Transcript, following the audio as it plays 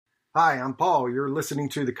Hi, I'm Paul. You're listening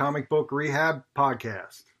to the Comic Book Rehab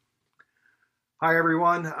Podcast. Hi,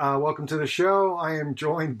 everyone. Welcome to the show. I am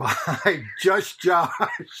joined by Just Josh,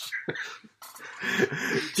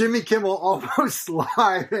 Jimmy Kimmel Almost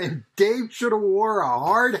Live, and Dave should have wore a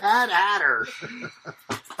hard hat hatter.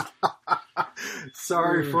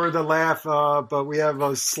 Sorry for the laugh, but we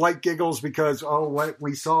have slight giggles because what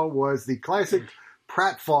we saw was the classic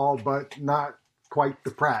pratfall, but not quite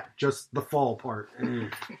the Pratt, just the fall part.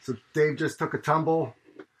 So Dave just took a tumble.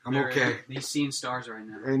 I'm okay. He's seeing stars right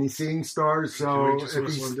now. And he's seeing stars, so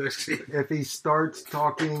if he starts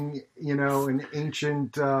talking, in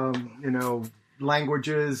ancient,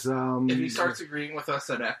 languages... if he starts agreeing with us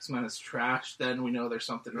that X-Men is trash, then we know there's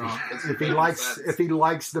something wrong. If he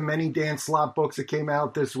likes the many Dan Slott books that came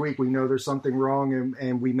out this week, we know there's something wrong,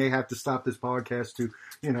 and we may have to stop this podcast to,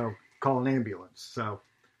 call an ambulance. So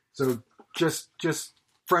just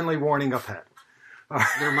friendly warning up ahead.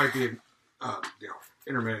 There might be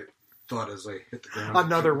intermittent thought as I hit the ground.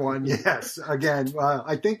 Another one, yes. Again,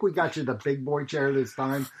 I think we got you the big boy chair this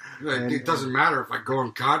time. It doesn't matter if I go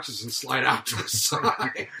unconscious and slide out to the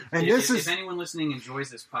side. And if anyone listening enjoys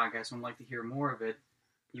this podcast and would like to hear more of it,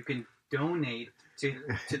 you can donate to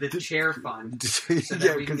the chair fund so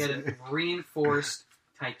that we can get a reinforced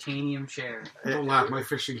titanium chair. Don't laugh. My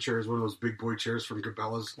fishing chair is one of those big boy chairs from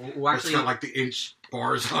Cabela's. We'll actually, it's got like the inch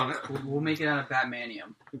bars on it. We'll make it out of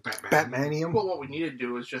Batmanium. Batmanium? Well, what we need to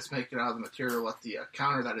do is just make it out of the material at the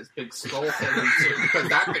counter that his big skull head into, because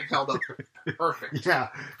that thing held up perfect. Yeah,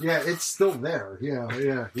 it's still there.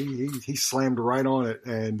 Yeah. He slammed right on it,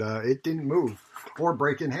 and it didn't move or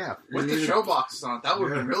break in half. With the show boxes on it, that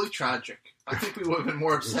would have been really tragic. I think we would have been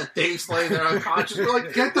more upset. Dave's laying there unconscious. We're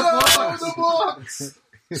like, get the books!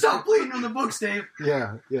 Stop bleeding on the books, Dave.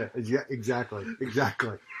 Yeah, exactly.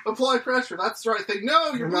 Apply pressure. That's the right thing.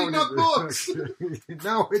 No, you're bleeding up books.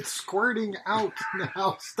 No, it's squirting out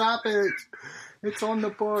now. Stop it. It's on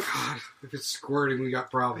the book. God, if it's squirting, we got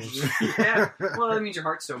problems. Yeah. Well, that means your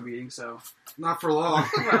heart's still beating, so. Not for long.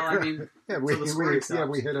 Well, I mean, we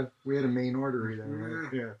hit a main artery there,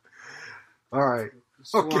 right? Yeah. All right.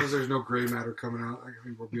 As long as there's no gray matter coming out, I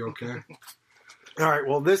think we'll be okay. All right,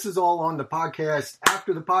 well, this is all on the podcast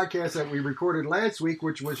after the podcast that we recorded last week,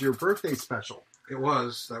 which was your birthday special. It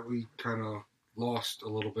was that we kind of lost a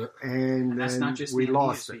little bit. And that's not just we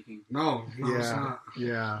lost it. Speaking. No, it's not.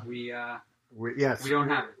 Yeah. We don't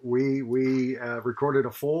have it. We recorded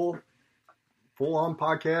a full-on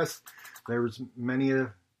podcast. There was many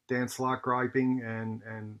Dan Slott griping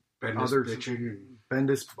and Bendis others. bitching.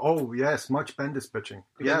 Bendis. Oh, yes, much Bendis bitching.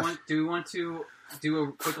 Do we want to do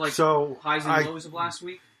a quick highs and lows of last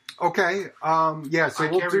week? Okay. So I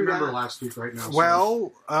we'll can't do remember that. last week right now.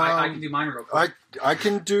 Well, I can do mine real quick. I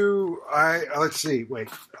can do. Let's see. Wait.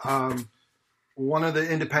 One of the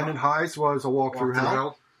independent highs was a walk through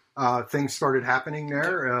hell. Things started happening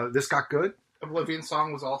there. This got good. Oblivion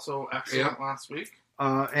Song was also excellent last week.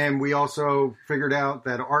 And we also figured out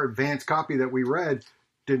that our advanced copy that we read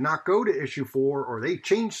did not go to issue 4, or they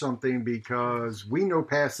changed something because we know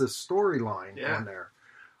past this storyline on there.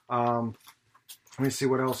 Let me see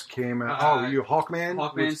what else came out. Hawkman?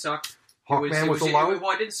 Hawkman sucked. Hawkman was a low?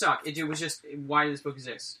 Well, it didn't suck. It was just why this book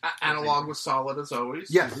exists. Analog was solid as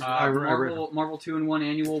always. Yes. Marvel 2-in-1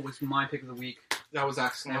 Annual was my pick of the week. That was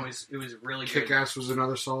excellent. It was really good. Kick-Ass was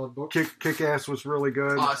another solid book. Kick-Ass was really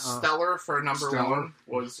good. Stellar for number 1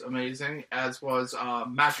 was amazing, as was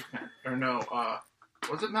Magic Man. Or no,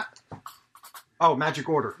 was it Magic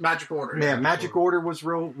Order. Magic Order. Yeah, Magic Order was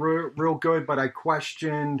real good, but I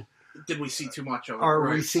questioned... Did we see too much of it? Are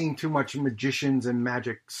we seeing too much magicians and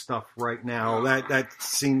magic stuff right now? That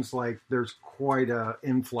seems like there's quite an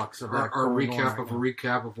influx of that. Our recap of a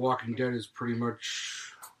recap of Walking Dead is pretty much...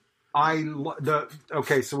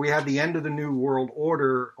 So we had the end of the New World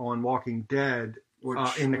Order on Walking Dead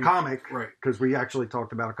in the comic, right? Because we actually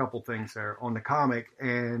talked about a couple things there on the comic,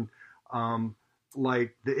 and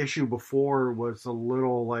the issue before was a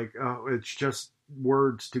little it's just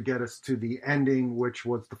words to get us to the ending, which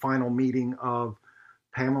was the final meeting of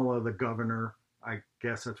Pamela the Governor. I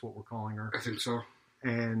guess that's what we're calling her. I think so.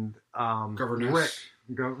 And Governess. Rick.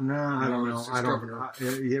 I don't know. I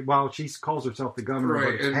don't. Well, she calls herself the governor,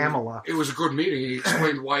 right. But it's Pamela. It was a good meeting. He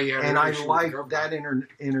explained why he had. And I liked that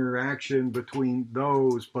interaction between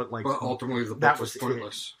those, but ultimately the book was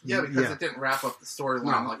pointless. Yeah, because it didn't wrap up the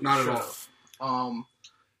storyline not at all.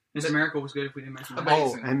 Mr. Miracle was good if we didn't mention that.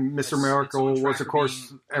 Amazing. And Mr. Miracle was, of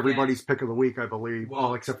course, everybody's pick of the week, I believe.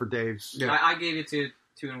 Well, except for Dave's. Yeah. I gave it to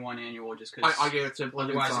 2-in-1 Annual just because. I gave it to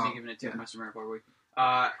Oblivion Otherwise, Song. I'd be giving it to Mr. Miracle every week.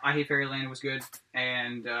 I Hate Fairyland was good,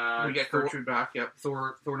 and we get Gertrude back. Yep.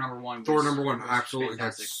 Thor #1. Thor #1, was absolutely.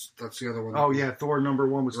 fantastic. That's the other one. Oh yeah, Thor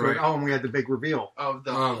 #1 was Right. good. Oh, and we had the big reveal, Of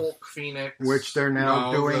the Hulk Phoenix. which they're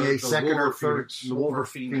now No, doing the a second or Wolver third. Phoenix. The Wolver Wolver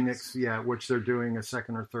Phoenix, Phoenix. yeah, which they're doing a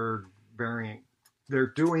second or third variant. They're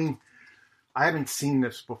doing. I haven't seen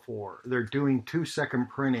this before. They're doing 2 second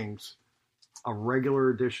printings, a regular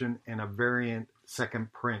edition and a variant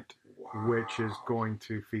second print, Wow. which is going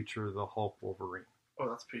to feature the Hulk Wolverine. Oh,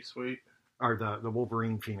 that's pretty sweet. Or the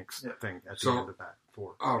Wolverine Phoenix Yeah. thing at the So- end of that.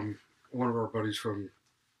 Thor. One of our buddies from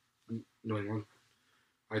New England,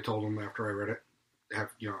 I told him after I read it, I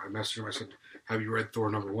messaged him, I said, have you read Thor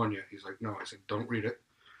 #1 yet? He's like, no. I said, don't read it.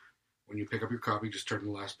 When you pick up your copy, just turn to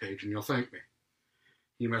the last page and you'll thank me.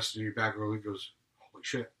 He messaged me back early, goes, holy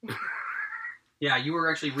shit. Yeah, you were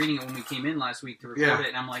actually reading it when we came in last week to record Yeah. it,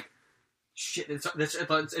 and I'm like, shit, it's a big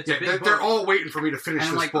They're book. all waiting for me to finish And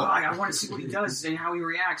I'm this like, book. I want to see what he does and how he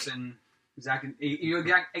reacts, and you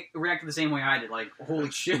reacted the same way I did, like,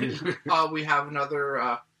 holy shit. We have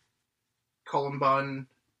another Cullen Bunn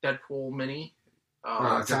Deadpool mini.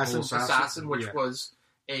 Assassin? Which Yeah. was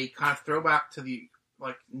a kind of throwback to the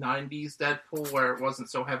 90s Deadpool, where it wasn't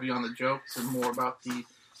so heavy on the jokes and more about the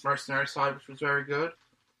mercenary side, which was very good.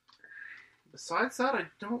 Besides that, I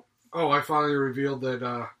don't... Oh, I finally revealed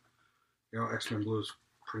that, X-Men Blue is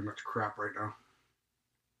pretty much crap right now.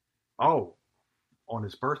 Oh, on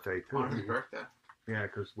his birthday too. on his birthday. Yeah,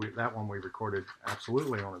 because that one we recorded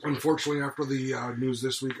absolutely on his birthday. Unfortunately, after the news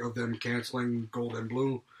this week of them canceling Gold and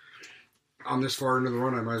Blue, I'm this far into the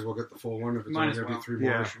run, I might as well get the full one if it's Might only as going to well. be 3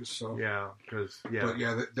 more Yeah. issues. So. Yeah, because But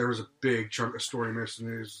yeah, there was a big chunk of story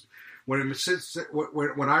missing. When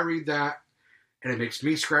I read that, and it makes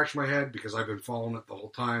me scratch my head because I've been following it the whole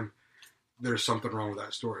time, there's something wrong with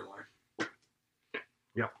that storyline.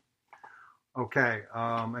 Okay,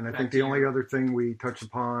 and I Back think to the you. only other thing we touched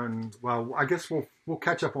upon, well, I guess we'll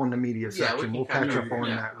catch up on the media Yeah, section. we We'll can catch kind up of- on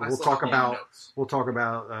yeah, that. I We'll still talk have my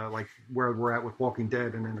about notes. like where we're at with Walking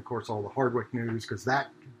Dead, and then of course all the Hardwick news because that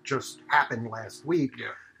just happened last week. Yeah.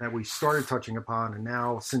 That we started touching upon, and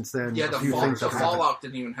now since then Yeah, a the few things have happened. Fallout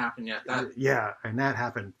didn't even happen yet. That Yeah, and that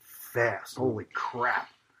happened fast. Holy crap!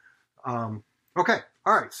 Okay,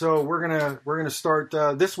 all right. So we're gonna start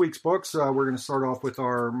this week's books. We're gonna start off with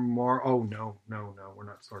our Oh no, we're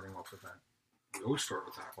not starting off with that. We always start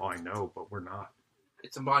with that. Oh, I know, but we're not.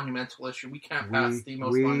 it's a monumental issue. We can't pass the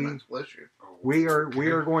most we- monumental issue. Oh, We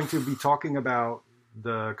are going to be talking about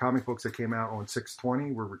the comic books that came out on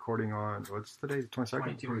 6/20. We're recording on what's today?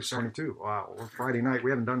 22nd? 22. Wow, we're Friday night. We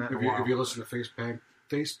haven't done that in a while. If you listen to Facebook.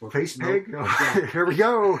 Face no, pig? no, Here we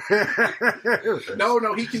go.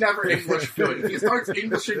 No, he can never English good. If he starts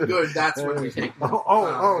Englishing good, that's when we take him.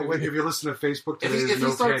 Wait. if you listen to Facebook If today, he, there's if he no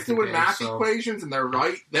starts Peg doing today, math so equations and they're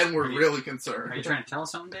right, then we're Are you- really Are concerned. you trying to tell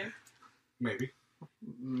us something, Dave? maybe.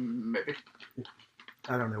 Maybe.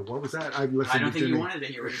 I don't know. What was that? I I don't think you wanted to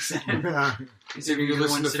hear what he said. He said If you you're the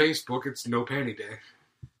listen one to sitting- Facebook, it's No Panty Day.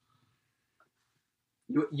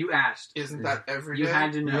 You asked. Isn't that every day? You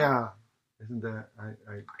had to know. Yeah. Isn't that? I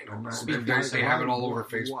don't I'm know. not- They have it all over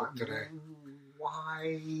Facebook today.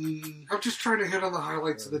 Why? I'm just trying to hit on the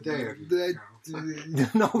highlights of the day.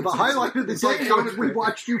 No, the highlight of the It's like day going was to- we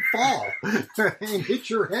watched you fall and hit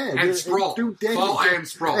your head And sprawl. do damage. Fall and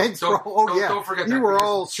sprawl. And sprawl. Oh, yeah. Don't forget You that. were because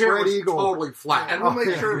all the chair spread was eagle. totally flat. And we'll make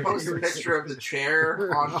Okay. sure to post a picture of the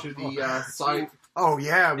chair onto the site. Oh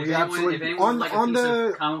yeah, we If absolutely anyone would like a on piece of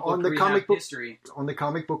the comic book on the rehab comic book history, on the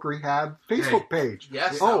comic book rehab Facebook page.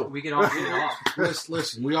 Yes. Oh. we could all read it off.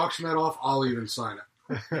 Listen, we auction that off. I'll even sign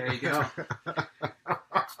it. There you go.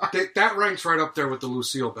 That ranks right up there with the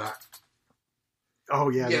Lucille bat. Oh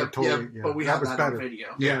yeah, yeah, that totally. yeah, but we have was that better. on video.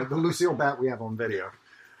 Yeah, the Lucille bat we have on video.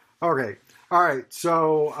 Okay, all right.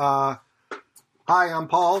 So, hi, I'm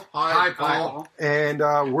Paul, Hi, Paul. and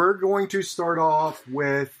we're going to start off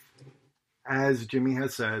with, as Jimmy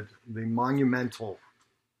has said, the monumental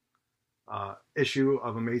issue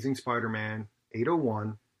of Amazing Spider-Man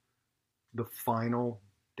 801, the final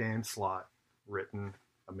Dan Slott written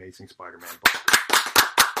Amazing Spider-Man book.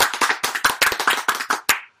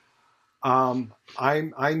 I'm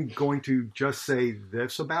going to just say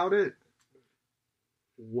this about it.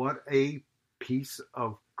 What a piece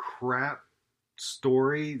of crap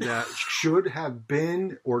story that should have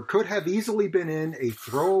been or could have easily been in a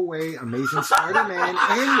throwaway Amazing Spider-Man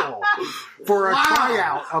annual for a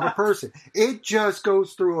tryout of a person. It just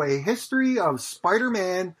goes through a history of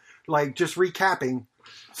Spider-Man, like just recapping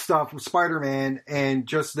stuff with Spider-Man and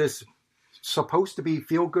just this supposed to be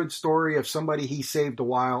feel-good story of somebody he saved a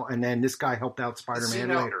while and then this guy helped out Spider-Man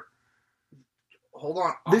now, later. hold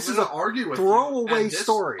on. This is I'm a gonna argue with throwaway you. And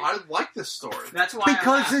story. I like this story. That's why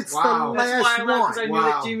Because it's the last That's why I laughed, because I one. knew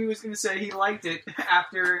that Jimmy was going to say he liked it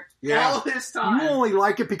after Yeah. all this time. You only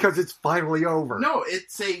like it because it's finally over. No,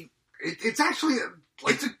 it's actually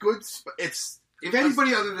like, it's a good. It's if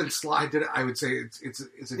anybody other than Sly did it, I would say it's a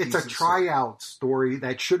It's a decent tryout story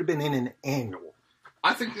that should have been in an annual.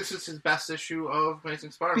 I think this is his best issue of Amazing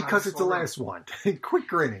Spider-Man. Because it's the last one. Quit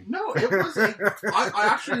grinning. No, it was. I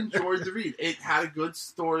actually enjoyed the read. It had a good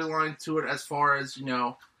storyline to it, as far as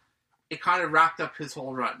it kind of wrapped up his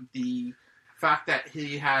whole run. The fact that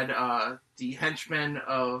he had the henchman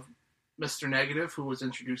of Mr. Negative, who was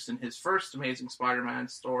introduced in his first Amazing Spider-Man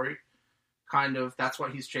story, that's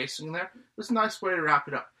what he's chasing there. It was a nice way to wrap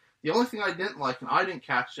it up. The only thing I didn't like, and I didn't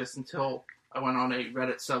catch this until I went on a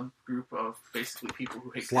Reddit subgroup of basically people who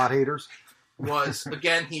hate Slot haters. was,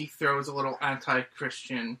 again, he throws a little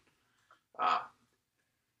anti-Christian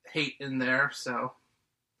hate in there, so...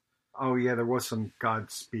 Oh, yeah, there was some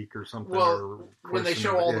Godspeak or something. Well, when they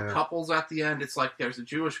show all yeah. the couples at the end, it's like there's a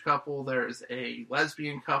Jewish couple, there's a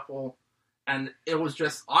lesbian couple, and it was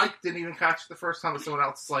just... I didn't even catch it the first time, but someone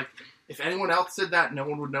else, like, if anyone else did that, no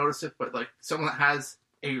one would notice it, but, like, someone that has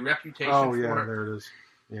a reputation Oh, for yeah, it... there it is.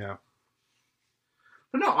 Yeah.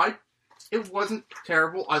 But no, it wasn't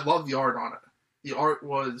terrible. I love the art on it. The art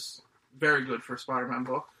was very good for a Spider-Man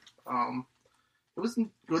book. It was a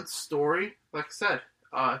good story. Like I said,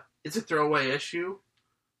 it's a throwaway issue,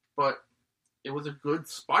 but it was a good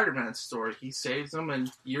Spider-Man story. He saves them,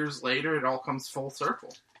 and years later, it all comes full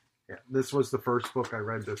circle. Yeah, this was the first book I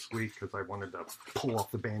read this week because I wanted to pull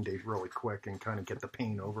off the Band-Aid really quick and kind of get the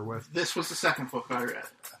pain over with. This was the second book I read.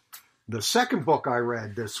 The second book I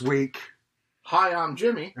read this week... Hi, I'm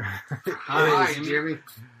Jimmy. Hi, Jimmy.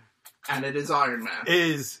 And it is Iron Man.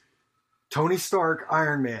 Is Tony Stark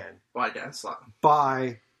Iron Man By Dan Slott.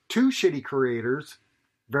 by two shitty creators,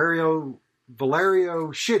 Valerio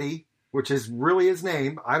Shitty, which is really his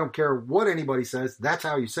name. I don't care what anybody says. That's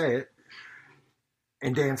how you say it.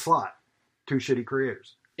 And Dan Slott. Two shitty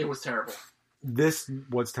creators. It was terrible. This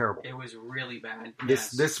was terrible. It was really bad.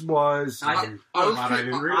 This was... I didn't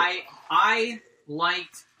read it. I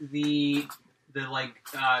liked the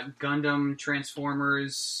Gundam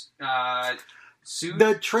Transformers suit.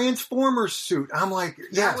 The Transformers suit. I'm like,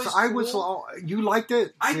 yes, was I was cool. all... You liked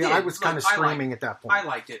it? I did. I was kind of Look, screaming at that point. I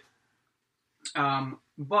liked it.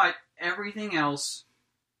 But everything else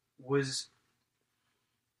was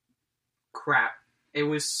crap. It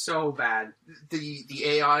was so bad. The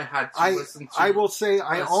AI had to listen to I will say,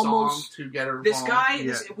 I a almost... song to get her This wrong. guy,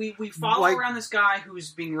 Yeah. we follow Like- around this guy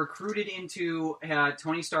who's being recruited into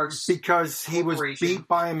Tony Stark's... Because he was corporation. beat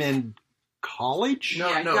by him in college?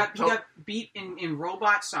 No, he no, got beat in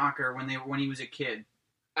robot soccer when he was a kid.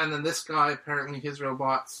 And then this guy, apparently his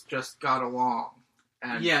robots just got along.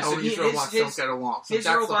 And Yeah, so Tony's his- robots his- don't get along. So His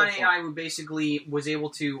that's the robot whole point. AI would basically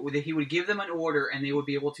he would give them an order, and they would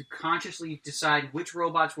be able to consciously decide which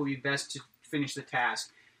robots would be best to finish the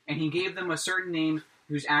task. And he gave them a certain name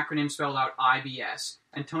whose acronym spelled out IBS.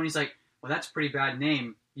 And Tony's like, well, that's a pretty bad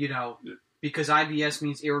name, because IBS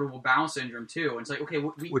means irritable bowel syndrome too. And it's like, okay,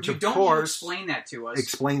 Which, you of don't need to course, explain that to us.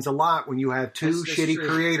 Explains a lot when you have two That's shitty true.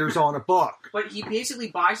 creators on a book. But he basically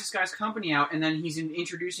buys this guy's company out, and then he's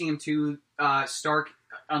introducing him to Stark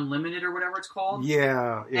Unlimited or whatever it's called.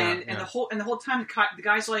 Yeah, and the whole time the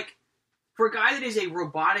guy's like, for a guy that is a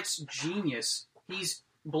robotics genius, he's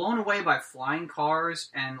blown away by flying cars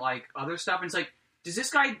and like other stuff. And it's like, does this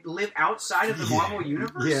guy live outside of the Marvel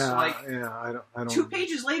universe? Yeah, Like, I don't. 2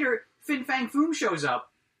 pages later, Fin Fang Foom shows up.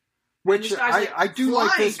 Which this guy's I do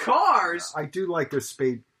like flying this. cars. I do like this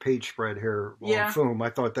page spread here Yeah. on Foom. I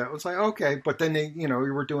thought that was like okay, but then they, you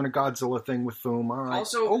were doing a Godzilla thing with Foom. All right,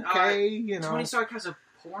 Also, okay, Tony Stark has a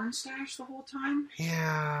porn stash the whole time.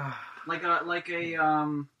 Yeah, Like a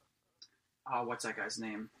what's that guy's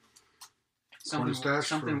name? Porn stash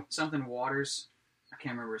Something Waters. I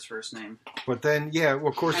can't remember his first name. but then well,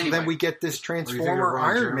 of course, Anyway. then we get this thinking of Transformer Ron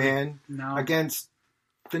Iron Jeremy? Man No, against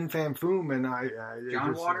Fin Fang Foom, and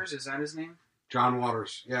John Waters, is that his name? John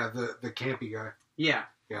Waters. Yeah, the campy guy. Yeah.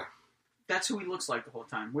 Yeah. That's who he looks like the whole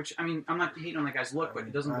time. Which, I mean, I'm not hating on that guy's look, but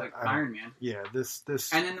he doesn't look like I don't- Iron Man. Yeah, this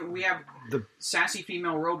And then we have the sassy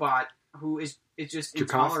female robot who is just Jocasta?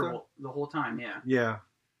 intolerable the whole time. Yeah.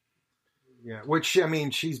 yeah. Which I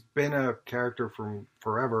mean, she's been a character from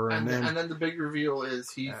forever, and then the big reveal is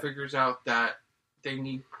he Yeah. figures out that they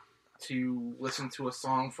need to listen to a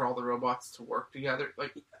song for all the robots to work together.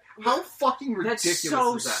 Like, how fucking ridiculous That's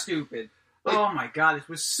so is that? stupid. Like- Oh my god, this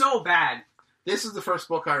was so bad. This is the first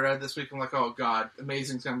book I read this week. I'm like, oh god,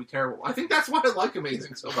 Amazing's gonna be terrible. I think that's why I like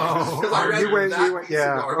Amazing so much. Oh, 'Cause I read you went, that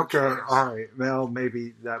yeah, cigar okay, first. all right. Well,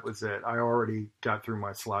 maybe that was it. I already got through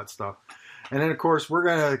my slot stuff. And then, of course, we're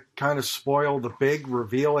going to kind of spoil the big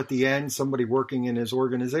reveal at the end. Somebody working in his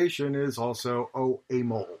organization is also, a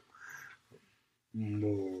mole.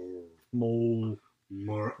 Mole.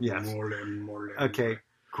 Yes. Mole. Okay,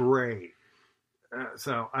 great.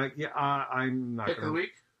 So, I'm not Pick of the going to...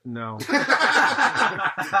 week. No.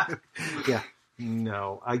 Yeah,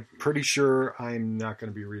 no. I'm pretty sure I'm not going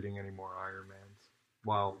to be reading any more Iron Mans.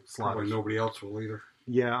 While Probably Slaughter. nobody else will either.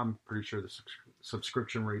 Yeah, I'm pretty sure the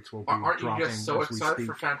subscription rates will be Aren't you dropping just so as we excited speak.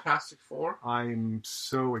 for Fantastic Four? I'm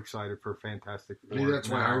so excited for Fantastic Four. Maybe that's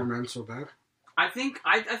why now. Iron Man's so bad. I think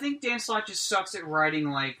Dan Slott just sucks at writing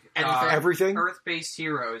like Everything? Earth-based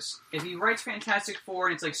heroes. If he writes Fantastic Four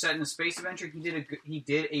and it's like set in a space adventure, he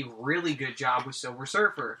did a really good job with Silver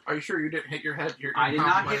Surfer. Are you sure you didn't hit your head? I did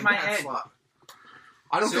not hit my head.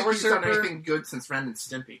 I don't Silver think he's done Surfer- anything good since Ren and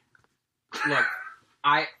Stimpy. Look,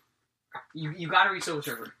 you got to read Silver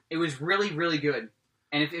Surfer. It was really, really good.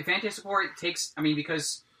 And if Fantastic Four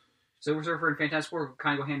because Silver Surfer and Fantastic Four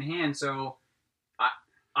kind of go hand in hand, so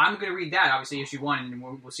I'm going to read that, obviously, issue 1, and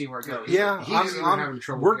we'll see where it goes. Yeah, He's even having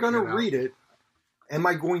trouble we're going to getting it out. read it. Am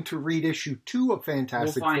I going to read issue 2 of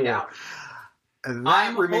Fantastic We'll find Four? out. And that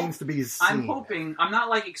I'm remains to be seen. I'm hoping. I'm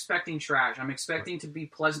not expecting trash. I'm expecting to be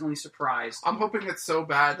pleasantly surprised. I'm hoping it's so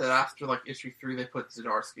bad that after issue 3 they put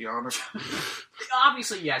Zdarsky on it.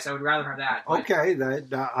 Obviously, yes. I would rather have that. But Okay,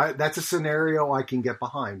 that's a scenario I can get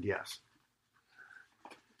behind. Yes.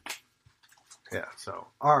 Yeah. So,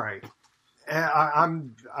 all right.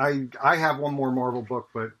 I have one more Marvel book,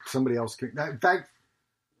 but somebody else can. In fact,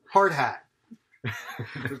 Hard Hat.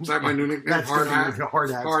 Is that my new nickname? That's Hard gonna Hat? be- Hard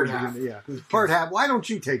Hat. Hard Hat. Yeah. Hard Hat. Why don't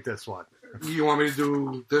you take this one? You want me to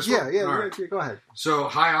do this Yeah. one? Yeah. All right. Yeah. Go ahead. So,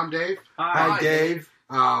 hi, I'm Dave. Hi, Dave.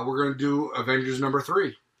 We're going to do Avengers number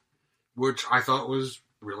 3, which I thought was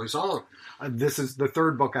really solid. This is the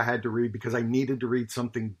third book I had to read because I needed to read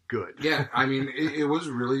something good. Yeah, I mean, it was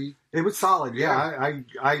really... It was solid. Yeah, Yeah.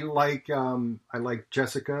 I like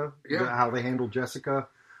Jessica. Yeah. How they handled Jessica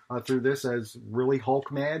through this as really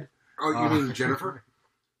Hulk mad. Oh, you mean Jennifer?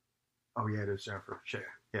 Oh yeah, it is Jennifer. Shit.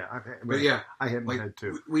 Yeah, But yeah, I hit my like, head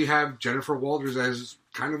too. we have Jennifer Walters as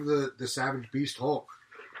kind of the Savage Beast Hulk.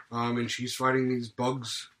 And she's fighting these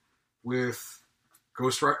bugs with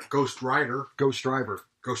Ghost Rider. Ghost Driver. Ghost Driver.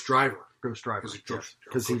 Ghost Driver. Is it Ghost-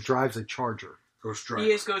 Because he Ghost- drives a Charger. Ghost Driver.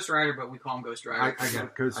 he is Ghost Rider, but we call him Ghost Driver. I get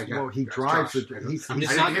it. Because I get it. he Yes, drives Josh, it. I know. He's I'm I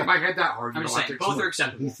just not didn't hit my head that hard. I'm you just know, I saying, think both so. are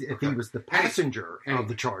acceptable. if he was the passenger of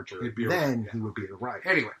the Charger, He'd be then right, he would be the right.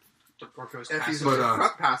 Anyway, Or Ghost If he's Passenger. in But, the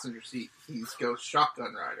front passenger seat, he's Ghost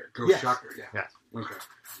Shotgun Rider. Ghost Yes. Shocker, yeah. Yes. Okay.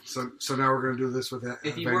 So now we're going to do this with that.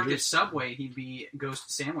 If he worked at Subway, he'd be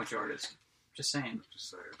Ghost Sandwich Artist. Just saying.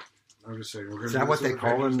 I'm just saying. We're gonna Is do that this what they with call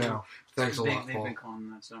him Avengers now? Thanks a lot, They've Paul. been calling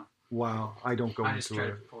him that, so. Wow, I don't go I just into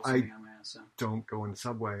tried to it. pull I something out of my ass, so. don't go in the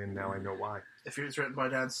subway, and now I know why. If he was written by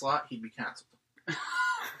Dan Slott, he'd be canceled.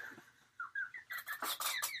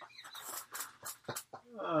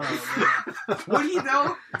 Oh, man. What do you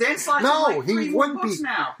know? Dan Slott's No, in like he 3 more wouldn't books be.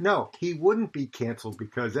 now. No, he wouldn't be canceled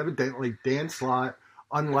because evidently Dan Slott,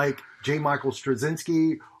 unlike J. Michael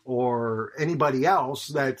Straczynski or anybody else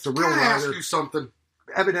that's a real Can I ask writer, you something?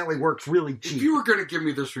 evidently works really If cheap. you were going to give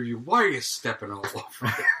me this review, why are you stepping all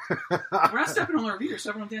over it? We're not stepping on the review, we're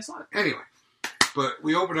stepping on Dan Slott. Anyway, but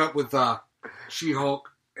we open up with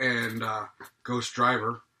She-Hulk and Ghost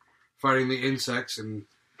Driver fighting the insects, and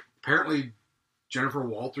apparently Jennifer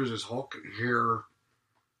Walters as Hulk can hear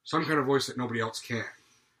some kind of voice that nobody else can.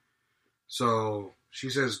 So she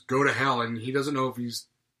says, go to hell, and he doesn't know if he's,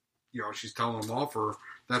 she's telling him off or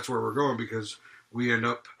that's where we're going, because we end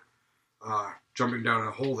up jumping down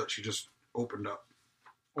a hole that she just opened up.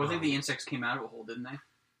 Well, I think the insects came out of a hole, didn't they?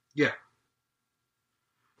 Yeah.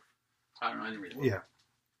 I don't know, I didn't read the book. Yeah.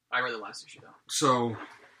 I read the last issue, though. So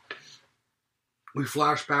we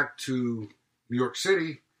flash back to New York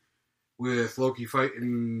City with Loki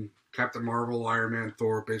fighting Captain Marvel, Iron Man,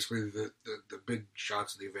 Thor, basically the big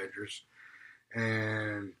shots of the Avengers.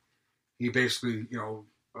 And he basically, OG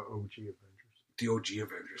Avengers. the OG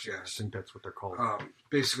Avengers, I yes. think that's what they're called.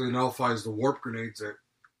 Basically nullifies the warp grenades that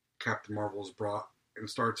Captain Marvel has brought and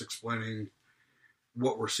starts explaining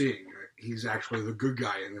what we're seeing. He's actually the good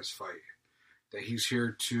guy in this fight. That he's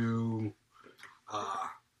here to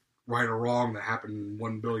right a wrong that happened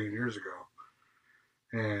 1 billion years ago.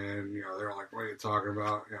 And, they're like, what are you talking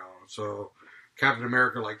about? So Captain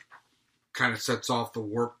America, kind of sets off the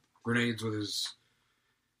warp grenades with his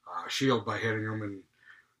shield by hitting them and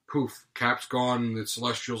poof, Cap's gone, the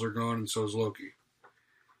Celestials are gone, and so is Loki.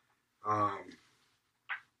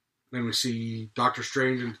 Then we see Doctor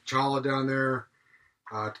Strange and T'Challa down there.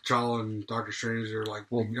 T'Challa and Doctor Strange are like,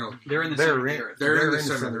 they're in the center of the earth. They're in the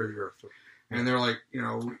center of the earth. And they're like,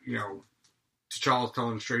 T'Challa's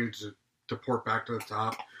telling Strange to port back to the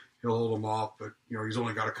top. He'll hold him off, but, he's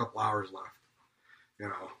only got a couple hours left,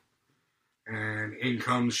 And in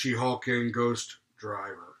comes She-Hulk and Ghost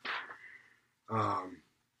Driver.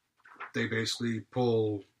 They basically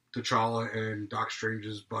pull T'Challa and Doc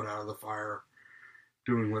Strange's butt out of the fire,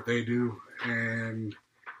 doing what they do, and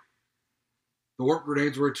the warp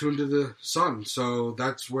grenades were attuned to the sun, so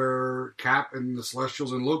that's where Cap and the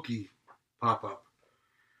Celestials and Loki pop up.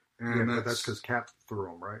 And that's because Cap threw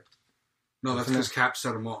them, right? No, that's because Cap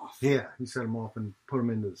set them off. Yeah, he set them off and put them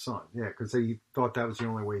into the sun. Yeah, because he thought that was the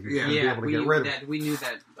only way he was going to be able to we get rid of them. We knew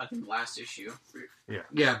that, I think, last issue.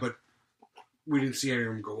 Yeah, but we didn't see any of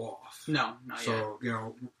them go off. No, not yet.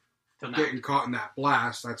 So, getting caught in that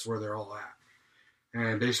blast, that's where they're all at.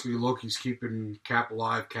 And basically, Loki's keeping Cap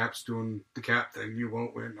alive. Cap's doing the Cap thing. You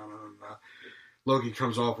won't win. No. Loki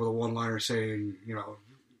comes off with a one-liner saying,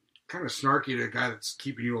 kind of snarky to the guy that's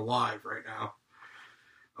keeping you alive right now.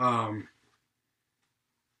 Of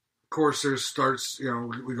course, there starts,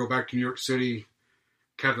 we go back to New York City.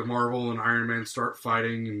 Captain Marvel and Iron Man start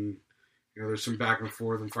fighting, and, there's some back and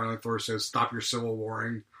forth. And finally, Thor says, "Stop your civil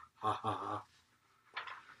warring." Ha ha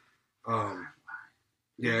ha.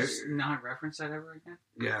 Yeah, not reference that ever again.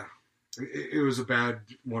 Yeah, it was a bad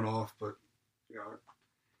one-off, but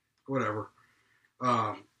whatever.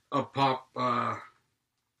 Up pop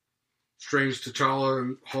Strange, T'Challa,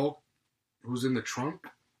 and Hulk, who's in the trunk.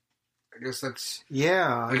 I guess that's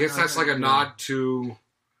that's like a nod to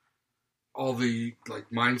all the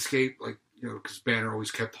Mindscape, because Banner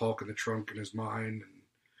always kept Hulk in the trunk in his mind, and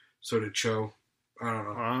so did Cho. I don't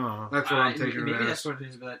know. That's what I'm taking. Maybe that's what it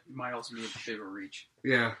is, but that might also be a bit of a reach.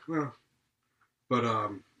 Yeah, well,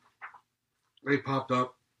 but they popped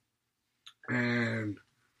up, and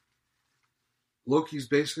Loki's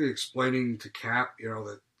basically explaining to Cap,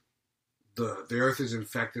 that the Earth is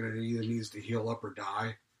infected and it either needs to heal up or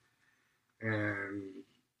die. And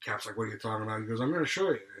Cap's like, "What are you talking about?" He goes, "I'm going to show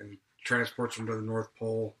you," and transports him to the North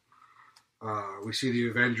Pole. We see the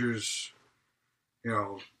Avengers,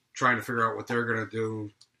 trying to figure out what they're going to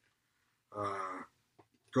do.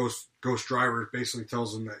 Ghost Driver basically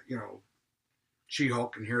tells them that,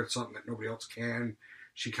 She-Hulk can hear something that nobody else can.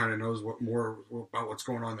 She kind of knows more about what's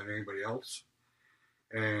going on than anybody else.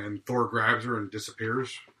 And Thor grabs her and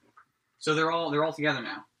disappears. So they're all together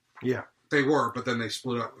now. Yeah, they were, but then they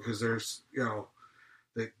split up because there's,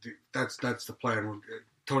 that's the plan.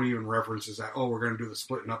 Tony even references that. Oh, we're going to do the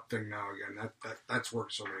splitting up thing now again. That's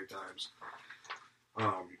worked so many times.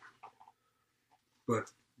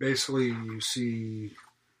 But basically, you see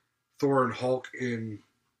Thor and Hulk in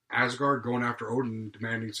Asgard going after Odin,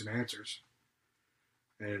 demanding some answers.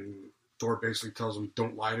 And Thor basically tells him,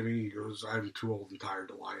 "Don't lie to me." He goes, "I'm too old and tired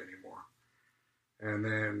to lie anymore." And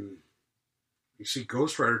then you see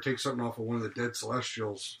Ghost Rider take something off of one of the dead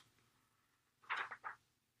Celestials.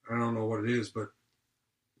 I don't know what it is, but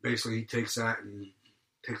basically he takes that and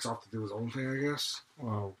takes off to do his own thing, I guess.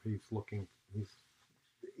 Well, he's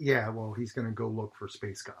going to go look for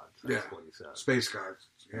space gods. That's what he said. Space gods,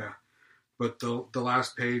 yeah. But the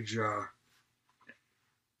last page,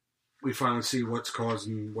 we finally see what's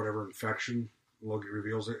causing whatever infection. Loki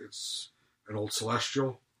reveals it. It's an old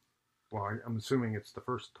Celestial. Well, I'm assuming it's the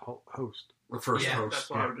first host. The first host. That's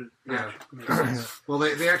what I would yeah. Well,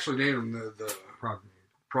 they actually named him the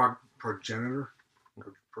progenitor.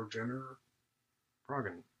 Progenitor.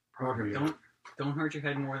 Don't hurt your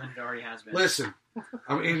head more than it already has been. Listen,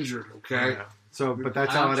 I'm injured, okay? Yeah. So, but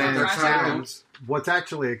that's how it ends. That's how it ends. What's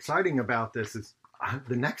actually exciting about this is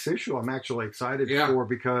the next issue I'm actually excited for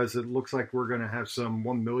because it looks like we're going to have some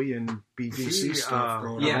 1 million BG stuff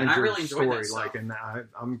going on. Yeah, and I really enjoyed that stuff. And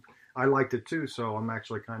I liked it too, so I'm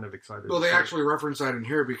actually kind of excited. Well, they actually reference that in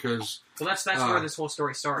here because... Well, that's where this whole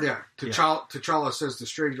story started. Yeah, T'Challa says to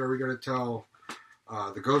Strange, "Are we going to tell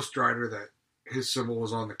the Ghost Rider that his symbol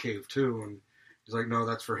was on the cave too?" And he's like, "No,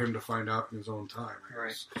 that's for him to find out in his own time."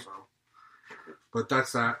 Right. So, but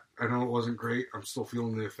that's that. I know it wasn't great. I'm still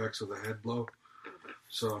feeling the effects of the head blow.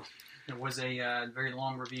 So it was a very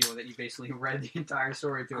long review that you basically read the entire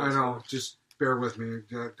story to. I know. Just bear with me.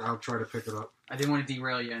 I'll try to pick it up. I didn't want to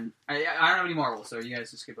derail you, and I don't have any Marvel, so you guys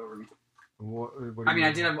can skip over me. What I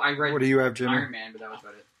read. What do you have, Jimmy? Iron Man, but that was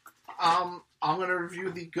about it. I'm going to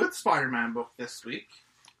review the Good Spider-Man book this week.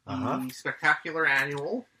 The Spectacular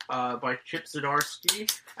Annual by Chip Zdarsky,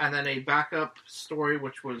 and then a backup story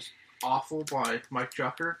which was Awful by Mike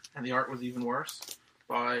Jucker, and the art was even worse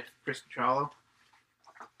by Chris Cacciolo.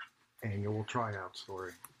 Annual tryout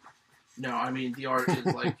story. No, I mean the art is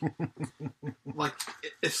like like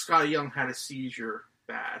if Scotty Young had a seizure,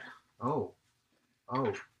 bad. Oh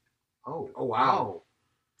wow.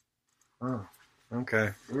 Oh, okay.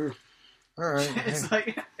 Mm. All right. It's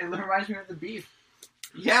like it reminds me of the Beef.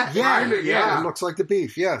 Yeah, Yeah. It looks like the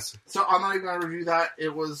Beef. Yes. So I'm not even gonna review that.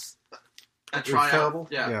 It was a It was tryout. terrible.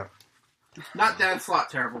 Yeah. Not Dan Slott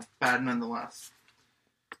terrible, bad nonetheless.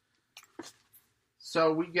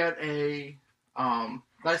 So we get a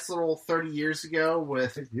nice little 30 years ago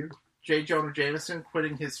with You. J. Jonah Jameson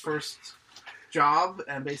quitting his first job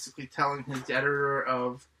and basically telling his editor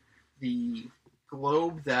of the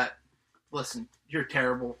Globe that, listen, you're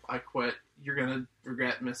terrible, I quit. You're going to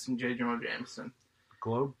regret missing J. Jonah Jameson.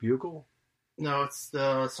 Globe Bugle. No, it's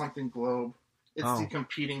the something Globe. It's Oh. the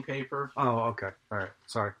competing paper. Oh, okay. All right.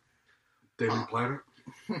 Sorry. Daily Planet.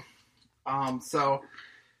 So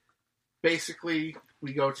basically,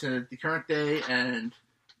 we go to the current day, and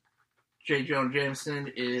J. Jonah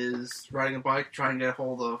Jameson is riding a bike trying to get a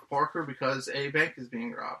hold of Parker because a bank is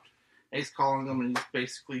being robbed. And he's calling him, and he's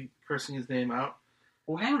basically cursing his name out.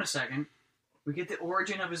 Well, hang on a second. We get the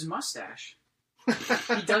origin of his mustache.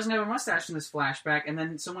 He doesn't have a mustache in this flashback, and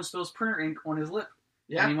then someone spills printer ink on his lip.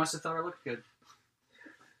 Yeah. And he must have thought it looked good.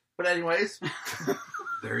 But anyways,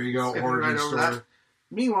 There you go. skipping Origin right over story. that.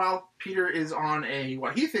 Meanwhile, Peter is on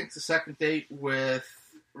what he thinks a second date with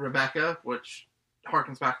Rebecca, which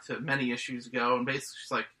harkens back to many issues ago. And basically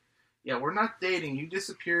she's like, yeah, we're not dating. You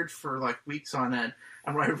disappeared for like weeks on end.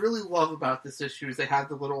 And what I really love about this issue is they have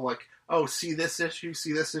the little like, oh, see this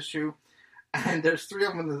issue. And there's 3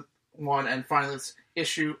 of them in the one, and finally this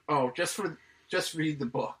issue, just read the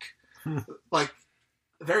book. Like,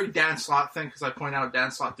 a very Dan Slott thing, because I point out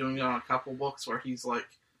Dan Slott doing it on a couple books where he's like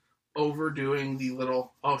overdoing the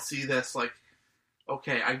little, see this, like,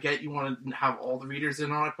 okay, I get you want to have all the readers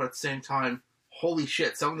in on it, but at the same time, holy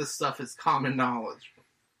shit, some of this stuff is common knowledge.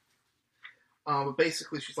 But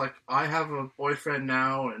basically she's like, I have a boyfriend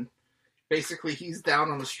now, and basically he's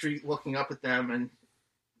down on the street looking up at them, and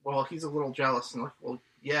well, he's a little jealous, and like, well,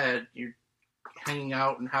 yeah, you're hanging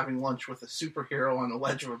out and having lunch with a superhero on the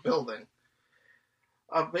ledge of a building.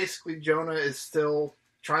 Basically, Jonah is still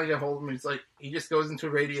trying to get hold of him. He's like, he just goes into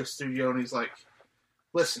a radio studio and he's like,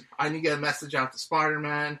 listen, I need to get a message out to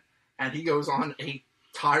Spider-Man. And he goes on a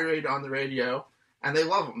tirade on the radio, and they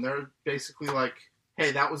love him. They're basically like,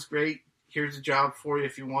 hey, that was great. Here's a job for you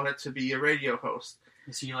if you want it to be a radio host.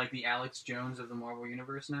 Is he like the Alex Jones of the Marvel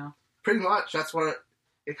Universe now? Pretty much. That's what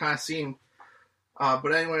it kind of seemed.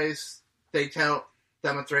 But anyways, they tell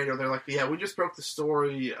them at the radio, they're like, yeah, we just broke the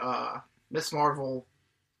story. Miss Marvel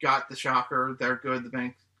got the shocker. They're good. The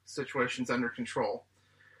bank situation's under control.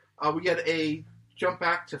 We get a jump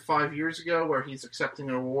back to 5 years ago where he's accepting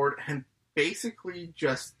an award and basically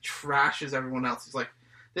just trashes everyone else. He's like,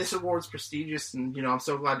 this award's prestigious and, I'm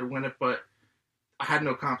so glad to win it, but I had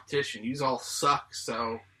no competition. You all suck,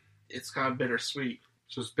 so it's kind of bittersweet.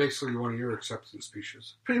 So it's basically one of your acceptance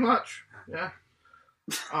speeches. Pretty much, yeah.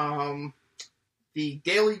 The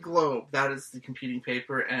Daily Globe, that is the competing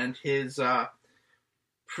paper, and his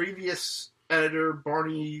previous editor,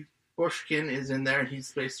 Barney Bushkin, is in there, and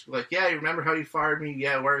he's basically like, yeah, you remember how you fired me?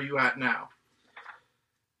 Yeah, where are you at now?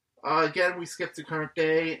 Again, we skip to current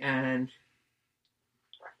day, and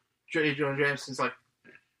J. Jonah Jameson's like,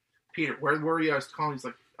 Peter, where were you? I was calling. He's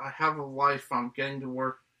like, I have a life. I'm getting to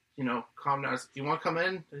work. Calm down. I was like, do you want to come in?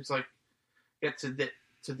 And he's like, get to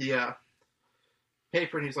the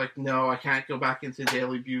paper, and he's like, no, I can't go back into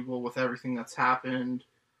Daily Bugle with everything that's happened.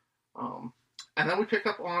 And then we pick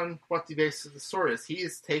up on what the basis of the story is. He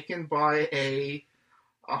is taken by a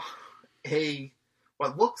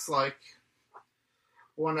what looks like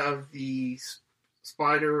one of the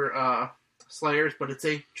spider slayers, but it's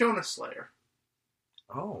a Jonah Slayer.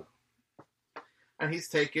 Oh. And he's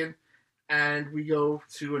taken, and we go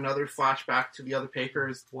to another flashback to the other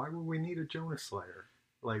papers. Why would we need a Jonah Slayer?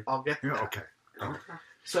 Like, I'll get to that. okay.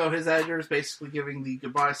 So his editor is basically giving the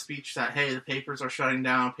goodbye speech that, hey, the papers are shutting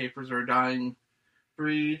down, papers are a dying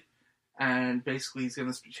breed, and basically he's going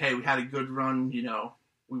to speak, hey, we had a good run,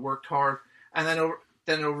 we worked hard. And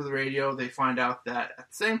then over the radio, they find out that at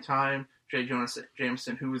the same time, J. Jonah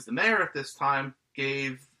Jameson, who was the mayor at this time,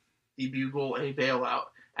 gave the Bugle a bailout,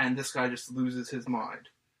 and this guy just loses his mind.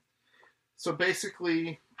 So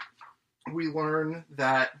basically, we learn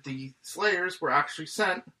that the Slayers were actually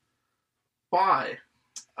sent by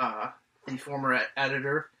the former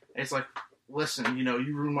editor. And it's like, listen, you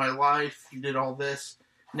ruined my life, you did all this,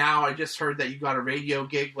 now I just heard that you got a radio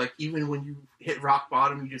gig. Like, even when you hit rock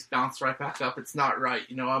bottom, you just bounce right back up. It's not right.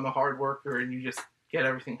 You know, I'm a hard worker, and you just get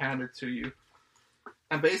everything handed to you.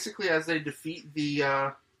 And basically, as they defeat the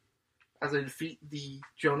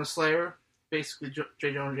Jonah Slayer, basically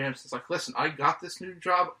J. Jonah Jameson's like, listen, I got this new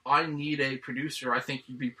job. I need a producer. I think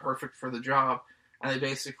you'd be perfect for the job. And they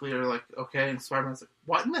basically are like, okay. And Spider-Man's like,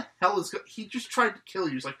 what in the hell is he just tried to kill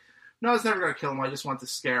you? He's like, no, I was never going to kill him. I just want to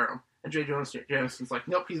scare him. And J. Jonah Jameson's like,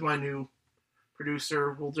 nope, he's my new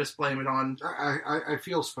producer. We'll just blame it on... I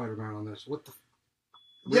feel Spider-Man on this. What the...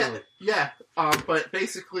 Really? Yeah. But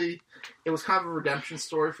basically, it was kind of a redemption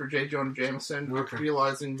story for J. Jonah Jameson,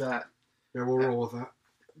 realizing that... Yeah, we'll roll with that.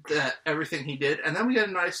 That everything he did. And then we get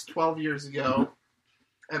a nice 12 years ago,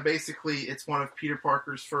 and basically it's one of Peter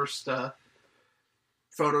Parker's first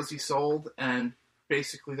photos he sold, and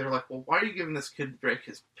basically they're like, well, why are you giving this kid a break?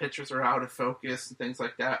 His pictures are out of focus and things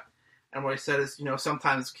like that. And what he said is, you know,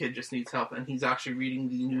 sometimes kid just needs help, and he's actually reading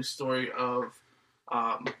the news story of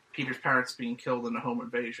Peter's parents being killed in a home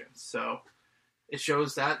invasion. So it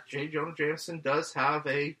shows that J. Jonah Jameson does have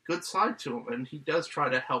a good side to him, and he does try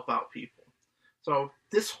to help out people. So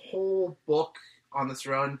this whole book on this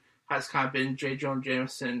run has kind of been J. Jonah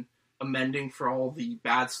Jameson amending for all the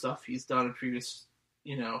bad stuff he's done in previous,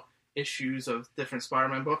 you know, issues of different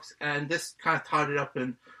Spider-Man books. And this kind of tied it up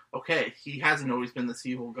in, okay, he hasn't always been this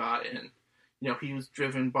evil guy. And, you know, he was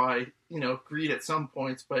driven by, you know, greed at some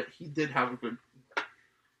points, but he did have a good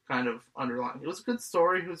kind of underlying. It was a good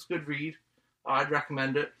story. It was a good read. I'd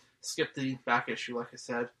recommend it. Skip the back issue, like I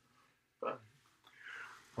said. But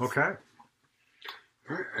Okay.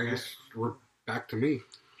 All right, I guess we're back to me.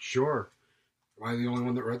 Sure. Am I the only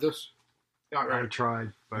one that read this? Not I right.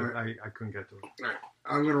 tried, but Right. I couldn't get to it. All right.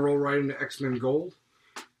 I'm going to roll right into X-Men Gold.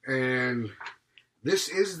 And this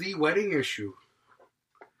is the wedding issue.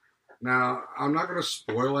 Now, I'm not going to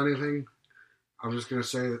spoil anything. I'm just going to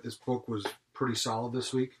say that this book was pretty solid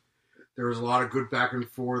this week. There was a lot of good back and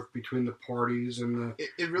forth between the parties and the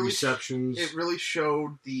It really receptions. It really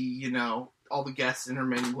showed the, you know, all the guests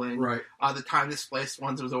intermingling. Right. The time displaced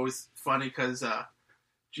ones was always funny because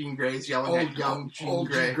Jean Grey's yelling at young Jean old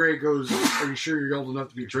Grey. Jean Grey goes, are you sure you're old enough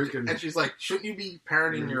to be drinking? And she's like, shouldn't you be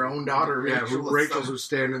parenting your own daughter? Yeah, Rachel? Rachel's who's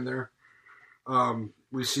standing there.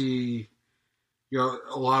 We see, you know,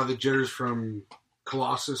 a lot of the jitters from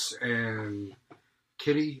Colossus and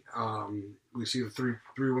Kitty. We see the three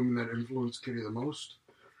women that influence Kitty the most.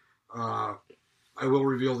 I will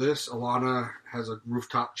reveal this. Alana has a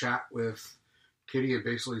rooftop chat with Kitty and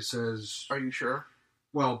basically says... Are you sure?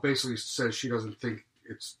 Well, basically says she doesn't think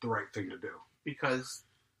it's the right thing to do. Because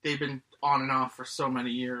they've been on and off for so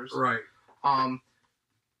many years. Right.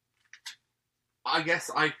 I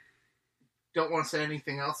guess I don't want to say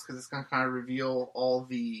anything else because it's going to kind of reveal all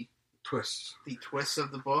the Twists.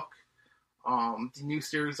 of the book. The new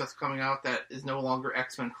series that's coming out that is no longer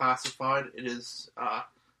X-Men classified. It is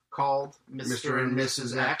called Mr. and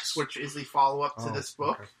Mrs. X, which is the follow-up to this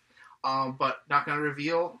book. Okay. But not going to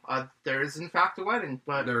reveal. There is in fact a wedding,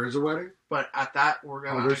 but There is a wedding? but at that we're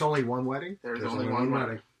going. There's only one wedding? There's only one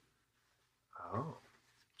wedding. Oh.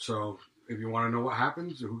 So, if you want to know what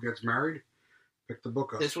happens, who gets married, pick the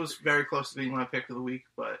book up. This was very close to being my pick of the week,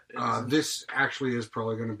 but This actually is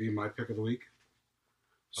probably going to be my pick of the week.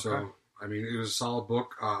 So, Okay. I mean, it was a solid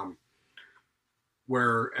book.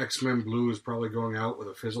 Where X-Men Blue is probably going out with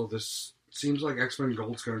a fizzle, this seems like X-Men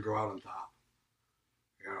Gold's going to go out on top.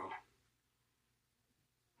 You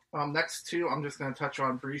know, next two I'm just going to touch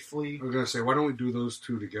on briefly. I was going to say, why don't we do those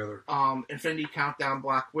two together? Infinity Countdown,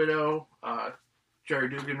 Black Widow. Jerry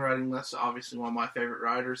Dugan writing this, obviously one of my favorite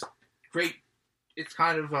writers. Great. It's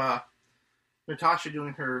kind of Natasha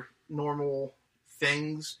doing her normal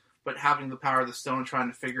things, but having the power of the stone, trying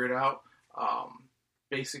to figure it out.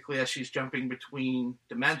 Basically, as she's jumping between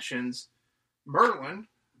dimensions, Merlin,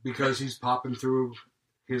 Because he's popping through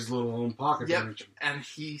his little own pocket Yep. dimension. and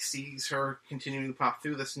he sees her continuing to pop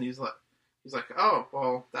through this, and he's like, oh,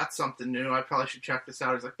 well, that's something new. I probably should check this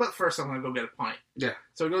out. He's like, but first I'm going to go get a pint. Yeah.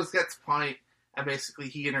 So he goes, gets a pint, and basically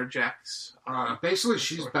he interjects. Basically, the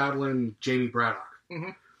she's story. battling Jamie Braddock,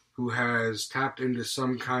 Mhm. who has tapped into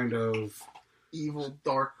some kind of Evil,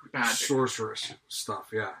 dark magic. sorceress stuff,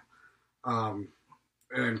 yeah.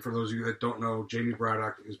 And for those of you that don't know, Jamie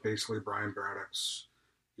Braddock is basically Brian Braddock's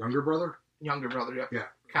younger brother, Younger brother, yep. yeah,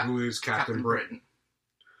 who is Captain Britain.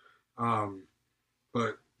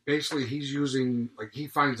 But basically, he's using, like, he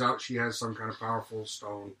finds out she has some kind of powerful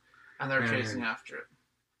stone, And they're And- chasing after it.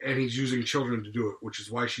 and he's using children to do it, which is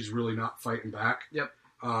why she's really not fighting back. Yep.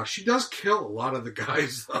 She does kill a lot of the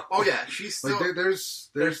guys, though. Oh yeah, she's still Like, there's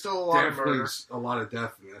still a lot of definitely murder. a lot of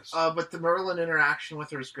death in this. But the Merlin interaction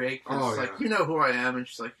with her is great. 'Cause Oh, it's like, yeah. you know who I am, and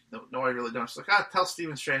she's like, no, I really don't. She's like, tell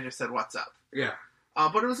Stephen Strange I said what's up. Yeah.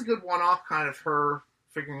 But it was a good one-off, kind of her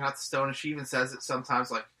figuring out the stone, and she even says it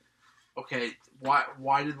sometimes, like, okay,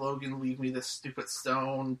 why did Logan leave me this stupid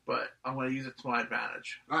stone? But I'm going to use it to my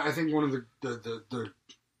advantage. I think one of the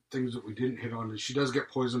things that we didn't hit on is she does get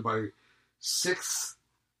poisoned by sixth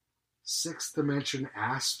dimension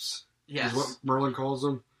asps. Yes. Is what Merlin calls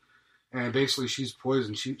them. And basically she's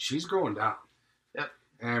poisoned. She's going down. Yep.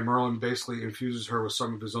 And Merlin basically infuses her with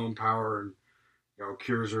some of his own power and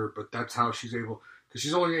cures her, but that's how she's able, because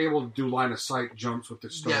she's only able to do line of sight jumps with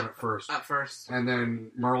the stone Yep, at first. At first. And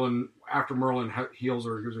then after Merlin heals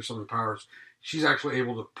her and gives her some of the powers, she's actually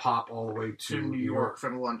able to pop all the way to New York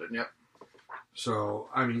from London, yep. So,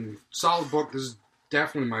 I mean, solid book. This is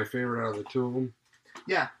definitely my favorite out of the two of them.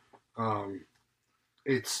 Yeah.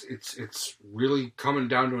 It's really coming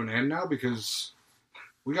down to an end now because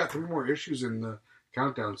we got 3 more issues in the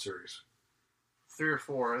Countdown series. 3 or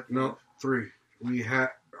 4. No, 3. We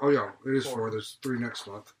had... Oh, yeah, it is 4. 4. There's 3 next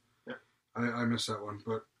month. Yeah. I missed that one.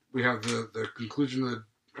 But we have the conclusion of the...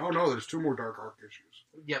 Oh, no, there's 2 more Dark Hawk issues.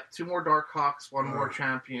 Yep, 2 more Dark Hawks, 1 more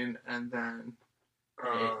Champion, and then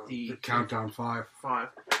the Countdown 5. 5.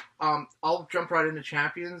 I'll jump right into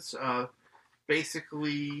Champions.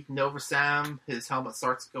 Basically, Nova Sam, his helmet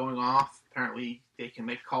starts going off. Apparently, they can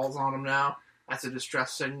make calls on him now. That's a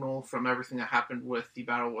distress signal from everything that happened with the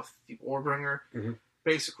battle with the Warbringer. Mm-hmm.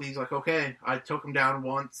 Basically, he's like, okay, I took him down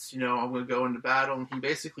once, I'm going to go into battle. And he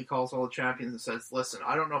basically calls all the champions and says, listen,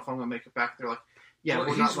 I don't know if I'm going to make it back. They're like, yeah, well,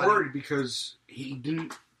 we're he's not worried because he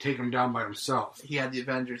didn't take him down by himself. He had the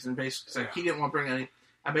Avengers, and basically he didn't want to bring any.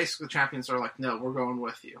 And basically, the champions are like, no, we're going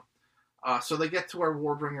with you. So they get to where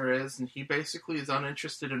Warbringer is, and he basically is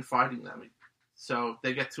uninterested in fighting them. So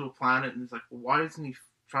they get to a planet, and he's like, well, why isn't he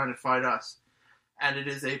trying to fight us? And it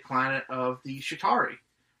is a planet of the Chitauri.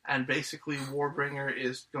 And basically, Warbringer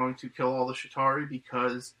is going to kill all the Chitauri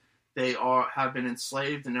because they have been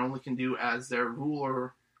enslaved and only can do as their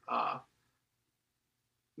ruler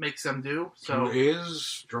makes them do. So Who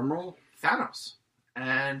is, drumroll? Thanos.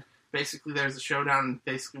 And basically there's a showdown, and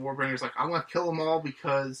basically Warbringer's like, I'm going to kill them all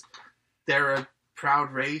because they're a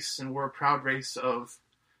proud race, and we're a proud race of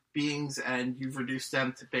beings, and you've reduced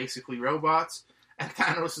them to basically robots. And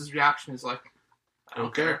Thanos' reaction is like, I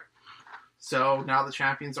don't care. So now the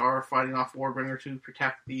champions are fighting off Warbringer to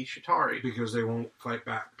protect the Chitauri. Because they won't fight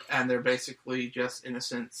back. And they're basically just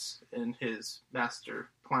innocents in his master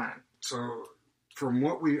plan. So, from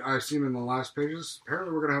what I've seen in the last pages,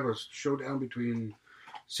 apparently we're going to have a showdown between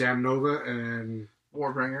Sam Nova and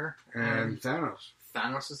Warbringer. and Thanos.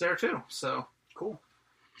 Thanos is there too, so Cool.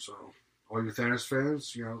 So, all you Thanos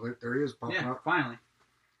fans, there he is popping Yeah, up. finally.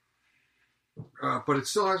 But it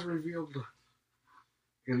still hasn't revealed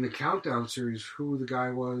in the Countdown series who the guy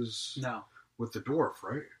was No. with the dwarf,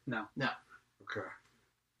 right? No. Okay.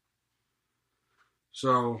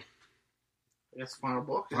 So, I guess the final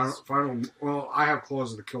book is... well, I have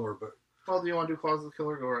Claws of the Killer, but... Well, do you want to do Claws of the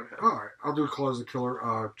Killer? Go right ahead. All right, I'll do Claws of the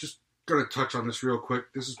Killer. Just going to touch on this real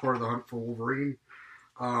quick. This is part of the Hunt for Wolverine.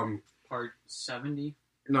 Part 70.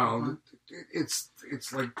 No, it's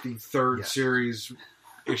like the third series,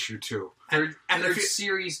 issue 2. And Third if you,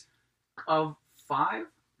 series of 5?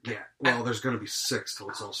 Yeah, well, there's going to be 6 till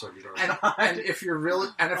it's all said and done. and if you're really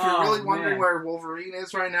wondering where Wolverine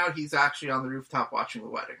is right now, he's actually on the rooftop watching the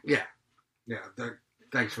wedding. Yeah.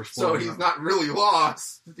 Thanks for So spoiling. he's not really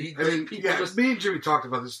lost. Me and Jimmy talked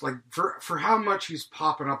about this. Like for how much he's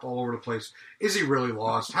popping up all over the place, is he really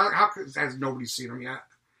lost? How has nobody seen him yet?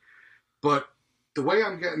 But the way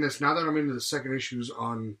I'm getting this now that I'm into the second issues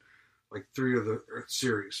on like 3 of the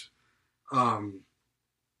series,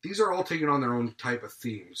 these are all taking on their own type of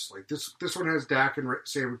themes. Like this one has Dak and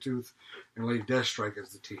Sabretooth and Lady Deathstrike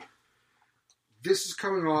as the team. This is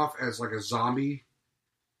coming off as like a zombie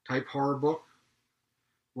type horror book,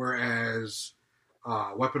 whereas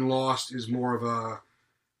Weapon Lost is more of a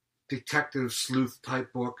detective sleuth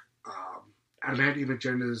type book. Adamantium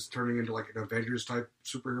Agenda is turning into like an Avengers type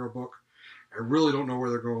superhero book. I really don't know where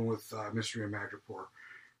they're going with Mystery and Madripoor.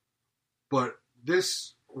 But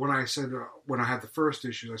this, when I had the first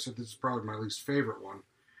issues, I said this is probably my least favorite one.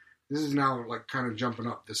 This is now like kind of jumping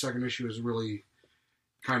up. The second issue has really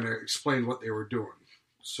kind of explained what they were doing.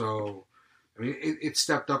 So, I mean, it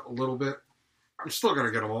stepped up a little bit. I'm still going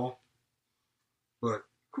to get them all. But,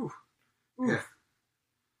 yeah.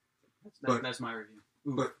 That's my review.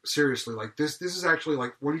 But seriously, like this is actually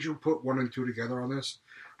like, when you put 1 and 2 together on this,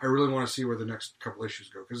 I really want to see where the next couple issues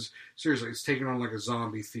go. Because, seriously, it's taking on like a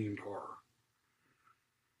zombie-themed horror.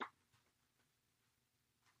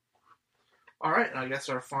 All right, and I guess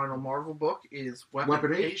our final Marvel book is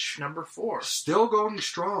Weapon H number 4. Still going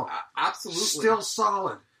strong. Absolutely. Still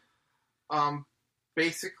solid.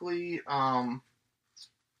 Basically,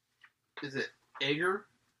 is it Ager,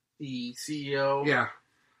 the CEO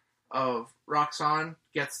of Roxxon,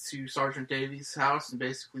 gets to Sergeant Davies' house and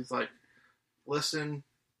basically is like, listen,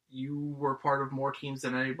 you were part of more teams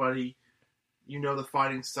than anybody. You know the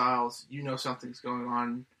fighting styles. You know something's going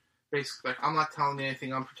on. Basically, like, I'm not telling you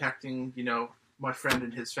anything. I'm protecting, my friend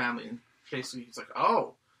and his family. And basically, he's like,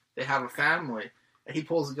 oh, they have a family. And he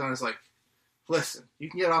pulls the gun and is like, listen, you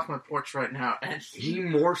can get off my porch right now. And he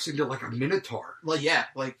morphs into like a minotaur. Like, yeah,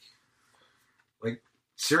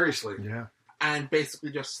 seriously. Yeah. And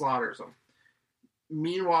basically just slaughters them.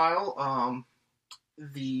 Meanwhile,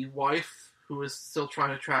 the wife, who is still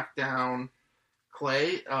trying to track down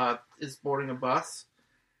Clay, is boarding a bus.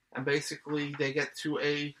 And basically, they get to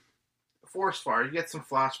a forest fire. You get some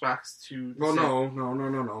flashbacks to... Well,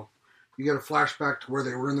 no. You get a flashback to where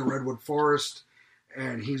they were in the Redwood Forest,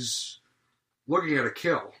 and he's looking at a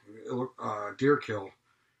kill, deer kill,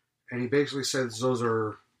 and he basically says those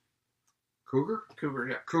are cougar? Cougar,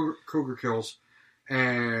 yeah. Cougar kills,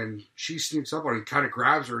 and she sneaks up on him. He kind of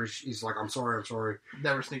grabs her, and he's like, I'm sorry.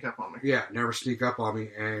 Never sneak up on me. Yeah, never sneak up on me.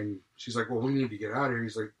 And she's like, well, we need to get out of here.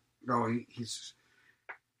 He's like, no, he's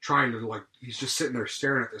trying to, he's just sitting there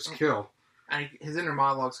staring at this kill. And his inner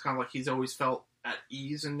monologue's kind of like he's always felt at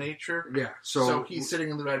ease in nature. Yeah, so he's sitting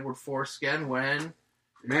in the Redwood Forest again when...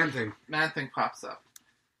 Man-Thing pops up.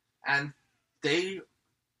 And they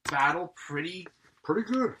battle pretty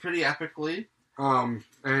good. Pretty epically.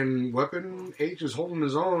 And Weapon H is holding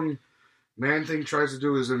his own. Man-Thing tries to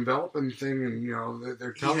do his enveloping thing, and,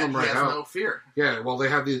 they're telling him right out. He has no fear. Yeah, well, they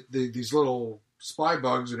have these little spy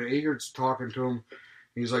bugs, and Ager's talking to him.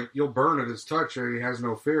 He's like, you'll burn at his touch, and he has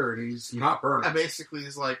no fear, and he's not burning. And basically,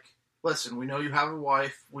 he's like, listen, we know you have a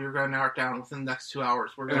wife. We're going to narrow it down within the next 2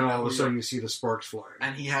 hours. We're going and all of a sudden, you see the sparks flying.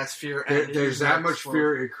 And he has fear. There's that much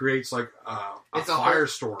fear, it creates like a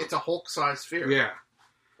firestorm. It's a Hulk-sized fear. Yeah.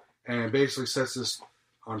 And basically sets this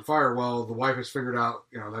on fire. Well, the wife has figured out,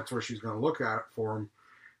 that's where she's going to look at for him.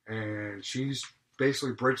 And she's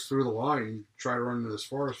basically breaks through the line and try to run into this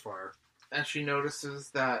forest fire. And she notices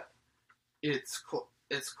that it's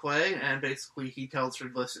Clay, and basically he tells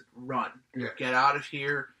her, listen, run. Yeah. Get out of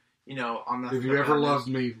here. If you ever loved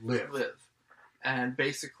me, live. And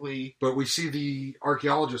basically... But we see the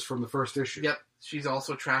archaeologist from the first issue. Yep. She's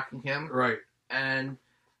also tracking him. Right. And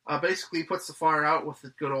basically he puts the fire out with the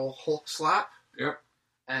good old Hulk slap. Yep.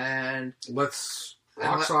 And... Let's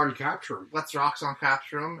Roxxon capture him. Let's Roxxon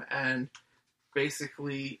capture him. And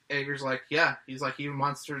basically Ager's like, yeah. He's like, even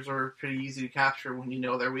monsters are pretty easy to capture when you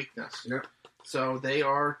know their weakness. Yep. So they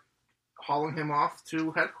are hauling him off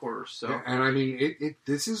to headquarters. So, yeah, and I mean,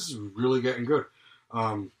 this is really getting good.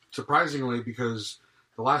 Surprisingly, because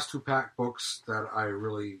the last 2 pack books that I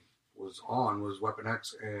really was on was Weapon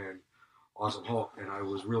X and Awesome Hulk, and I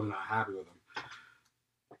was really not happy with them.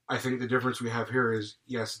 I think the difference we have here is,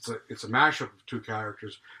 yes, it's a mashup of 2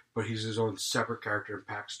 characters, but he's his own separate character, and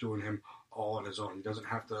Pack's doing him all on his own. He doesn't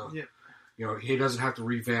have to. Yeah. He doesn't have to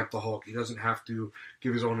revamp the Hulk. He doesn't have to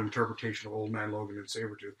give his own interpretation of Old Man Logan and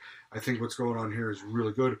Sabretooth. I think what's going on here is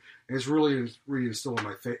really good, and it's really reinstilling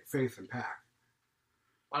my faith in Pack.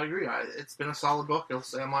 I agree. It's been a solid book. It'll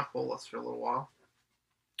stay on my pull list for a little while.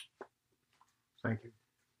 Thank you.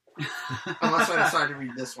 Unless I decide to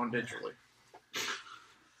read this one digitally.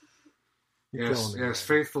 Yes,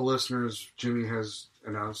 faithful listeners, Jimmy has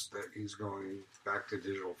announced that he's going back to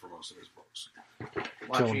digital for most of his books.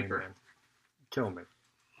 A lot cheaper. Man. Kill me.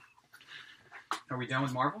 Are we done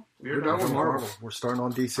with Marvel? We're done with Marvel. We're starting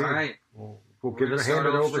on DC. All right. We'll give it a hand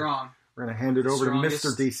it over. Strong. We're going to hand it over to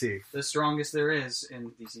Mr. DC. The strongest there is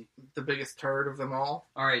in DC. The biggest turd of them all.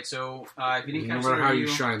 All right, so if you didn't catch the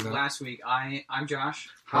review last week, I'm Josh.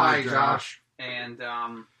 Hi, Josh. And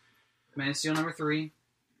Man of Steel number 3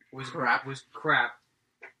 was crap.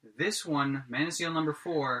 This one, Man of Steel number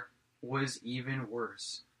 4, was even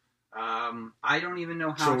worse. I don't even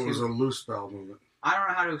know how to... So it was a loose bowel movement. I don't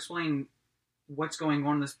know how to explain what's going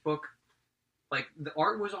on in this book. Like, the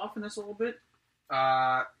art was off in this a little bit,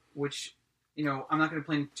 which, I'm not going to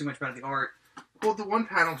complain too much about the art. Well, the one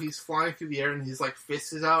panel, he's flying through the air and his,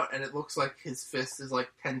 fist is out, and it looks like his fist is,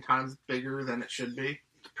 10 times bigger than it should be.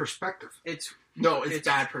 Perspective. It's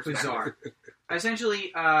bad perspective. Bizarre.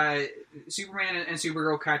 Essentially, Superman and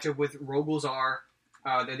Supergirl catch up with Rogol Zaar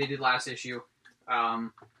that they did last issue.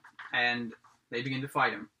 And they begin to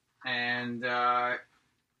fight him. And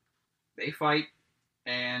They fight,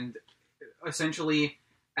 and essentially,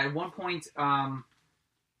 at one point,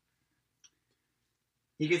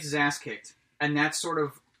 he gets his ass kicked, and that's sort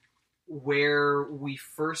of where we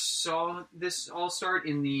first saw this all start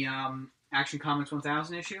in the Action Comics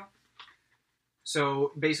 1000 issue.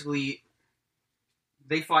 So basically,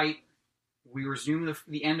 they fight. We resume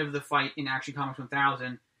the end of the fight in Action Comics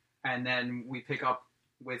 1000, and then we pick up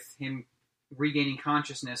with him regaining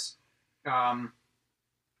consciousness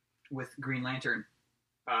with Green Lantern,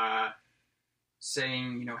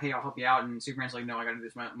 saying, hey, I'll help you out, and Superman's like, no, I gotta do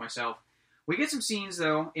this myself. We get some scenes,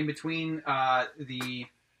 though, in between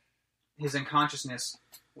his unconsciousness,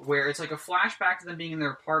 where it's like a flashback to them being in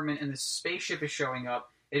their apartment, and the spaceship is showing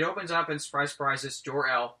up. It opens up, and surprise, surprise, it's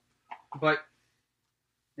Jor-El. But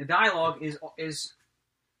the dialogue is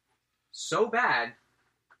so bad,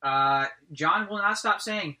 John will not stop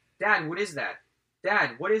saying, Dad, what is that?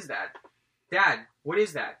 Dad, what is that? Dad, what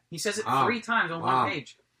is that? He says it 3 times on one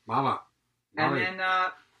page. Mama. And then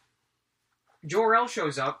Jor-El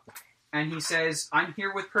shows up, and he says, I'm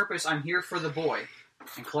here with purpose. I'm here for the boy.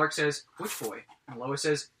 And Clark says, which boy? And Lois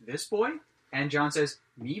says, this boy? And John says,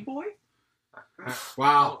 me boy?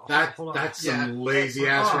 Wow, Hold on. that's some lazy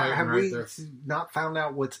ass writing have right we there. not found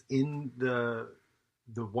out what's in the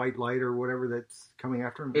white light or whatever that's coming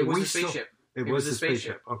after him? It was the spaceship. It was the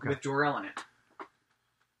spaceship. Okay. With Jor-El in it.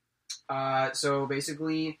 So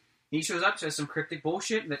basically, he shows up, says some cryptic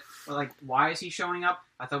bullshit that, like, why is he showing up?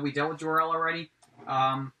 I thought we dealt with Jor-El already.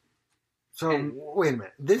 Wait a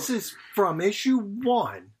minute. This is from issue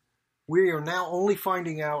 1. We are now only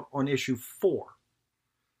finding out on issue 4.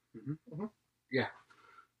 Mm-hmm. Yeah.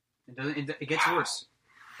 It gets worse.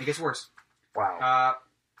 It gets worse. Wow.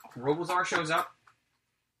 Rogolzar shows up.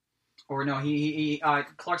 Or no,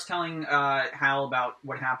 Clark's telling Hal about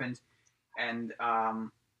what happened, and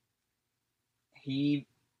we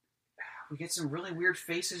get some really weird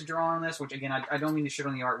faces drawn on this, which again, I don't mean to shit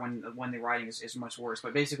on the art when the writing is much worse,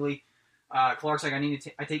 but basically, Clark's like,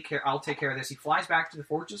 I'll take care of this. He flies back to the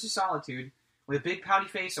Fortress of Solitude with a big pouty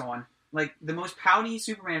face on, like the most pouty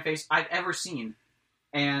Superman face I've ever seen,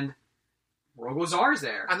 and Rogolzar's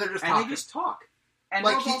there, And they're just and talking. they just talk. And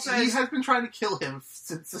Like, Rogol he says, has been trying to kill him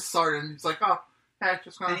since the start, and he's like, oh, hey,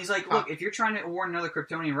 just gonna... and he's like, look, if you're trying to warn another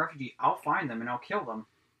Kryptonian refugee, I'll find them and I'll kill them.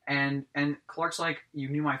 And Clark's like, you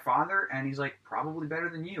knew my father? And he's like, probably better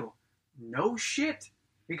than you. No shit.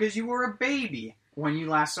 Because you were a baby when you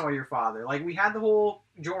last saw your father. Like, we had the whole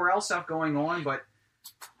Jor-El stuff going on, but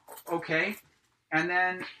okay. And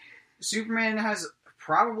then Superman has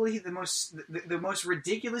probably the most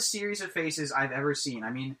ridiculous series of faces I've ever seen. I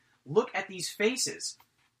mean, look at these faces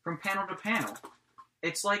from panel to panel.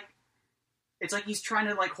 It's like he's trying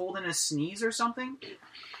to like hold in a sneeze or something,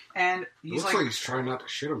 and he's Looks like he's trying not to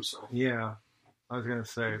shit himself. Yeah. I was going to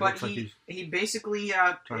say. But looks like he's he basically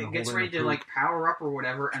to gets hold in ready a to poop. like power up or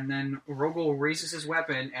whatever, and then Rogol raises his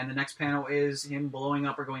weapon, and the next panel is him blowing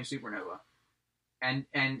up or going supernova.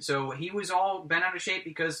 And so he was all bent out of shape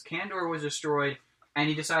because Kandor was destroyed, and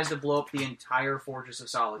he decides to blow up the entire Fortress of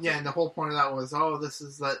Solitude. Yeah, and the whole point of that was, this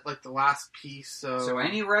is like the last piece. So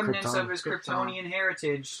any remnants of his Krypton. Kryptonian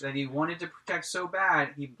heritage that he wanted to protect so bad,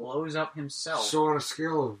 he blows up himself. So on a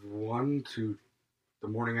scale of 1 to the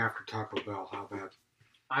morning after Taco Bell, how bad?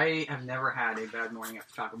 I have never had a bad morning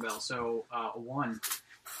after Taco Bell, so 1.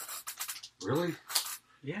 Really?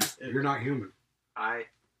 Yeah. You're not human.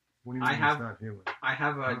 What do you I mean have- it's not human? I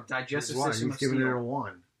have a digestive Why? system He's of giving it steel. a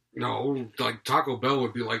 1. No, like Taco Bell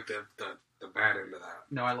would be like the bad end of that.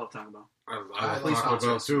 No, I love Taco Bell. I love Please Taco sponsor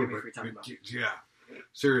Bell us. too, Give me free Taco Bell. but yeah,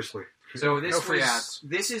 seriously. So No free ads.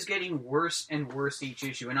 this is getting worse and worse each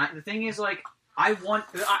issue. And the thing is, like, I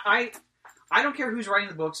don't care who's writing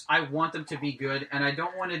the books. I want them to be good, and I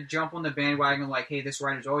don't want to jump on the bandwagon like, hey, this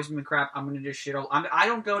writer's always been crap. I'm going to just shit all. I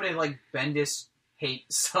don't go to like Bendis hate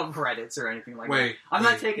subreddits or anything like that. I'm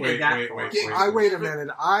not taking it that far. Wait a minute.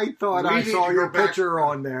 I thought We I need saw to your go back- picture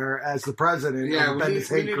on there as the president Yeah, of we the need,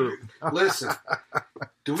 Bendis we Hate need Group. to, listen,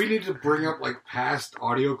 do we need to bring up like past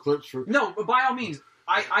audio clips for? No, but by all means,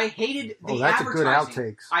 I hated the That's a good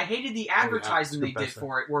advertising. outtakes. I hated the advertising yeah, they it's did good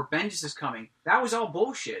for it, where Bendis is coming. That was all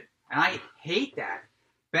bullshit, and I hate that.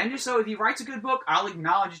 Bendis, though, if he writes a good book, I'll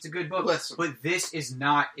acknowledge it's a good book. Listen. But this is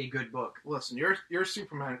not a good book. Listen, you're a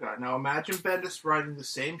Superman guy. Now imagine Bendis writing the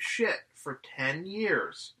same shit for 10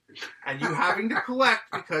 years, and you having to collect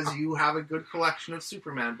because you have a good collection of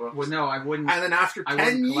Superman books. Well, no, I wouldn't. And then after I 10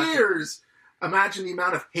 wouldn't collect it. years, imagine the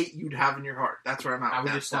amount of hate you'd have in your heart. That's where I'm at. I with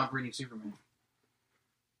would that just stop stuff. reading Superman.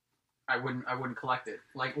 I wouldn't collect it.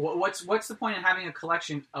 Like, what's the point of having a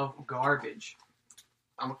collection of garbage?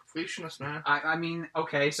 I'm a completionist, man. I mean,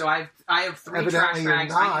 okay, so I have 3 Evidently trash you're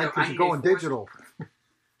bags. not, because I you're need going a fourth. digital.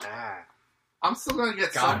 I'm still gonna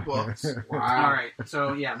get God. some books. Wow. All right,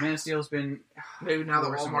 so yeah, Man of Steel's been Maybe now that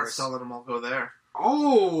Worse and Walmart's worse. selling them, I'll go there.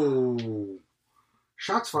 Oh,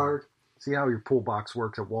 shots fired. See how your pull box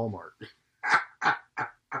works at Walmart.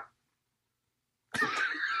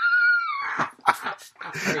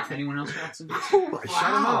 All right, anyone else got some? Shut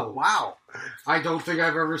him up. Wow. I don't think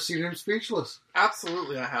I've ever seen him speechless.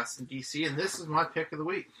 Absolutely, I have some DC, and this is my pick of the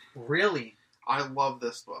week. Really? I love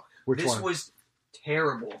this book. Which This one? was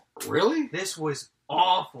terrible. Really? This was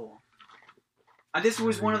awful. This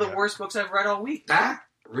was one of the worst books I've read all week. That?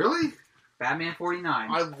 Really? Batman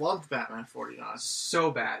 49. I loved Batman 49.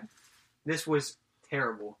 So bad. This was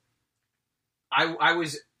terrible. I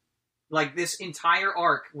was like, this entire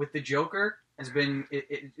arc with the Joker has been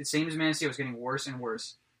the same as Man of Steel. Was getting worse and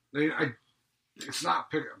worse. It's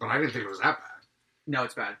not pick, but I didn't think it was that bad. No,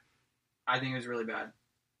 it's bad. I think it was really bad.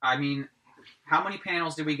 I mean, how many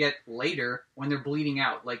panels did we get later when they're bleeding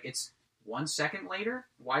out? Like, it's 1 second later?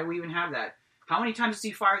 Why do we even have that? How many times does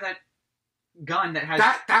he fire that gun that has...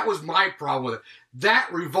 That was my problem with it. That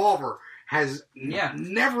revolver has Yeah.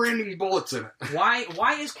 never-ending bullets in it.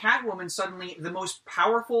 Why is Catwoman suddenly the most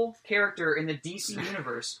powerful character in the DC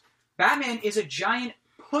universe? Batman is a giant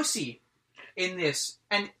pussy in this,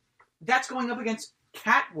 and that's going up against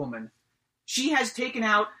Catwoman. She has taken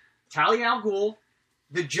out Talia al Ghul,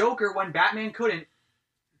 the Joker when Batman couldn't,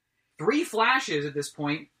 3 Flashes at this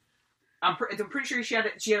point. I'm pretty sure she had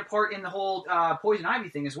a part in the whole Poison Ivy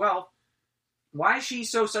thing as well. Why is she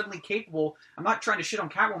so suddenly capable? I'm not trying to shit on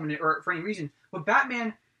Catwoman or for any reason, but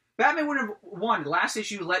Batman would have won. Last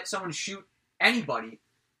issue, let someone shoot anybody.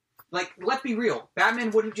 Like, let's be real.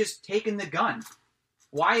 Batman would have just taken the gun.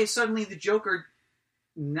 Why is suddenly the Joker?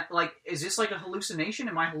 Like, is this like a hallucination?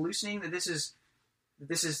 Am I hallucinating that this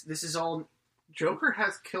is all? Joker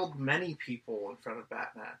has killed many people in front of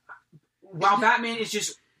Batman. While Batman is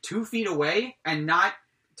just 2 feet away and not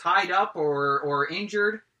tied up or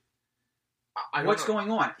injured. What's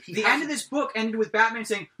going on? The end of this book ended with Batman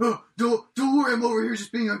saying, "Oh, don't worry, I'm over here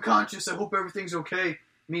just being unconscious. I hope everything's okay."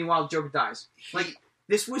 Meanwhile, Joker dies.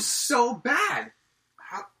 This was so bad.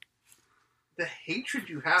 The hatred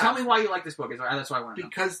you have. Tell me why you like this book. That's why I want to know.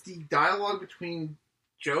 Because the dialogue between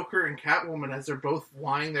Joker and Catwoman as they're both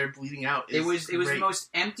lying there bleeding out is It was great. the most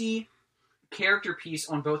empty character piece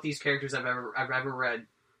on both these characters I've ever read.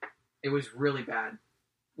 It was really bad.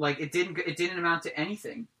 Like, it didn't amount to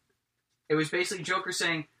anything. It was basically Joker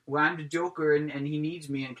saying, "Well, I'm the Joker and he needs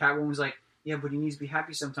me," and Catwoman was like, "Yeah, but he needs to be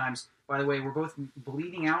happy sometimes." By the way, we're both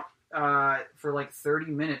bleeding out for like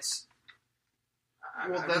 30 minutes.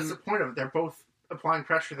 Well, that's the point of it. They're both applying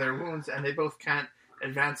pressure to their wounds, and they both can't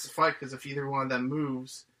advance the fight because if either one of them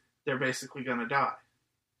moves, they're basically going to die.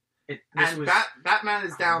 Batman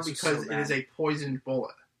is down because it is a poisoned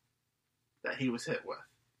bullet that he was hit with.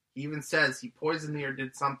 He even says he poisoned me or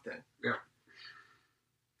did something. Yeah.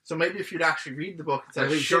 So maybe if you'd actually read the book instead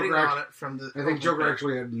of shitting Joker on it from the... I think Joker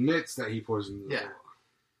actually admits that he poisoned the bullet.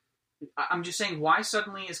 I'm just saying, why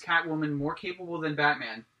suddenly is Catwoman more capable than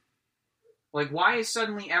Batman? Like, why is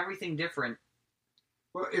suddenly everything different?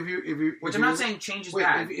 Well, I'm not saying change is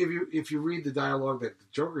bad. If you read the dialogue that the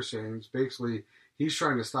Joker's saying, it's basically he's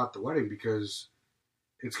trying to stop the wedding because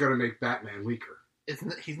it's going to make Batman weaker.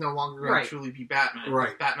 He's no longer going to truly be Batman.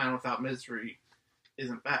 Right. Batman without misery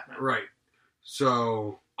isn't Batman. Right.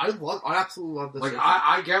 So I absolutely love this. Like,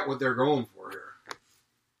 I get what they're going for here.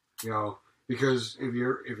 You know, because if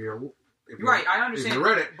you're right, I understand. If you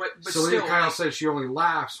read it, but Selena still, Kyle says she only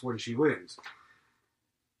laughs when she wins.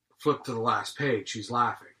 Flip to the last page, she's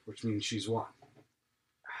laughing, which means she's won.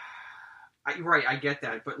 I get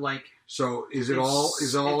that, but like, so is it all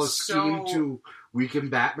a scheme to weaken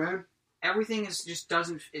Batman? Everything just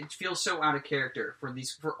doesn't. It feels so out of character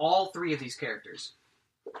for all 3 of these characters.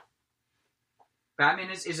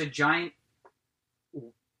 Batman is a giant,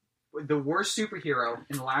 the worst superhero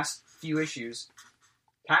in the last few issues.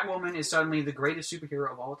 Catwoman is suddenly the greatest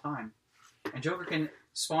superhero of all time, and Joker can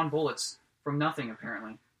spawn bullets from nothing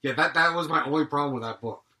apparently. Yeah, that was my only problem with that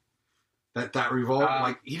book. That revolt,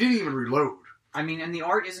 he didn't even reload. I mean, and the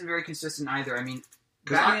art isn't very consistent either. I mean,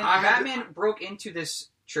 'Cause Batman broke into this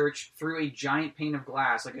church through a giant pane of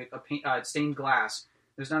glass, like a stained glass.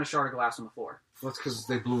 There's not a shard of glass on the floor. That's because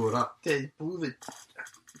they blew it up. They blew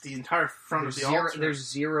the entire front of the altar. There's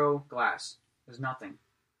 0 glass. There's nothing.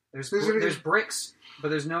 There's bricks, but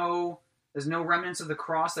there's no There's no remnants of the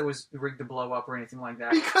cross that was rigged to blow up or anything like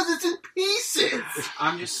that. Because it's in pieces.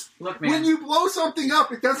 I'm just look, man. When you blow something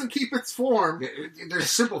up, it doesn't keep its form. There's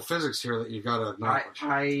simple physics here that you gotta acknowledge.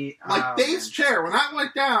 Like Dave's chair, when that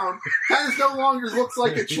went down, that is no longer looks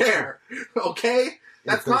like a chair. Okay?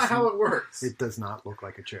 That's not how it works. It does not look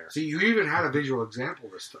like a chair. See, you even had a visual example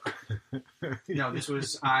this time. No, this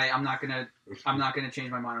was. I'm not gonna change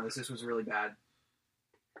my mind on this. This was really bad.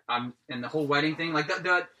 And the whole wedding thing, like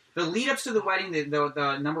the lead ups to the wedding,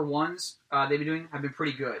 the number ones they've been doing have been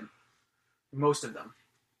pretty good, most of them.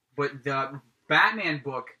 But the Batman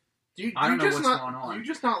book, I don't know what's going on. Do you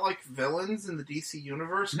just not like villains in the DC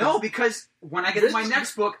universe? No, because when I get to my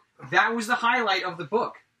next book, that was the highlight of the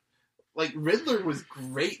book. Like Riddler was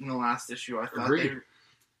great in the last issue. I thought. Agreed.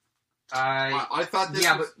 I thought this.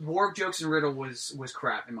 Yeah, was... but War of Jokes and Riddle was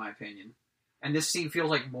crap in my opinion, and this scene feels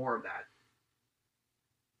like more of that.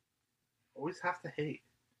 Always have to hate.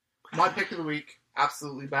 My pick of the week,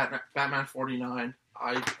 absolutely Batman 49.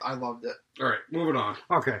 I loved it. All right, moving on.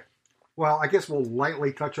 Okay. Well, I guess we'll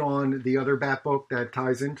lightly touch on the other Bat book that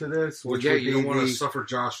ties into this. Well, yeah, you don't want to suffer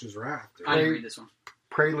Josh's wrath. I didn't read this one.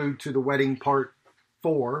 Prelude to the Wedding Part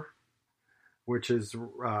 4, which is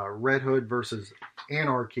Red Hood versus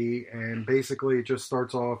Anarchy, and basically it just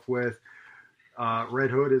starts off with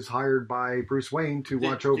Red Hood is hired by Bruce Wayne to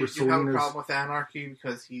watch over Selina's... Do you have a problem with Anarchy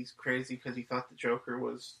because he's crazy because he thought the Joker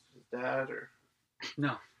was his dad? Or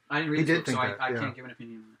no, I didn't read this book, so I can't give an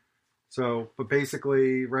opinion on it. So, but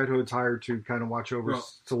basically, Red Hood's hired to kind of watch over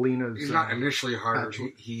Selina's... He's not initially hired.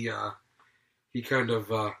 He kind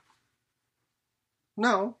of...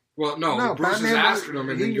 No. Well, no. Bruce is asking him,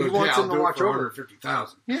 and then he goes, wants him to watch over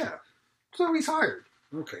 $150,000. Yeah. So he's hired.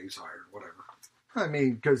 Okay, he's hired. Whatever. I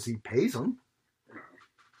mean, because he pays him.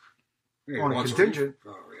 Yeah, on a contingent.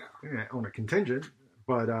 Oh, yeah. Yeah, on a contingent.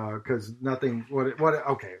 But, because nothing...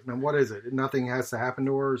 Okay, now what is it? Nothing has to happen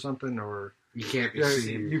to her or something, or... You can't be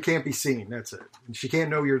seen. You can't be seen. That's it. She can't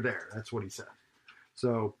know you're there. That's what he said.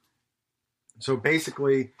 So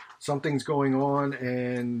basically, something's going on,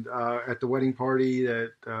 and at the wedding party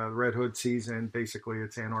that Red Hood sees, and basically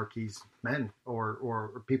it's Anarchy's men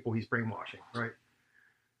or people he's brainwashing, right?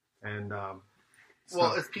 And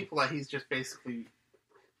it's people that he's just basically.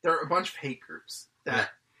 There are a bunch of hate groups that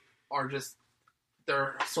are just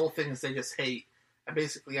their sole thing is they just hate. And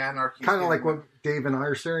basically, Anarchy. Kind of like what Dave and I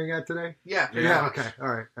are staring at today? Yeah. Okay. All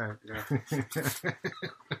right. Yeah.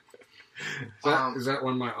 Is that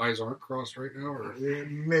when my eyes aren't crossed right now? Or?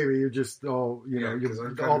 Maybe you're just all,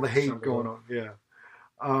 all the hate going on. Yeah.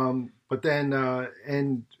 But then,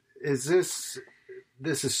 and is this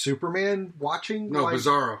is Superman watching? No,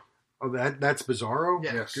 Bizarro. Oh, that's Bizarro?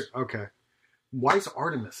 Yes. Okay. Why is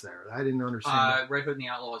Artemis there? I didn't understand. Red Hood and the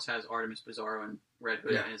Outlaws has Artemis, Bizarro, and Red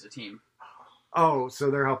Hood as a team. Oh, so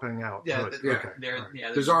they're helping out. Yeah, okay.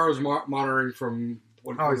 Bizarro's monitoring from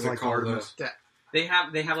what he's like Artemis. They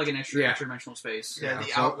have like an extra dimensional space. Yeah,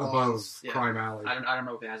 the Outlaws above Crime Alley. I don't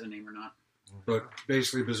know if it has a name or not. But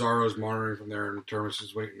basically, Bizarro's monitoring from there, and Terminus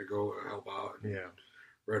is waiting to go help out. Yeah.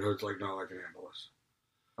 Red Hood's like, no, I can handle this.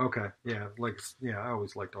 Okay, yeah, I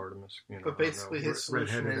always liked Artemis. But basically, his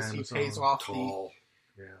solution is he pays off tall.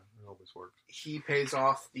 Yeah, it always works. He pays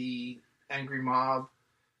off the angry mob.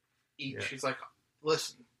 He's like,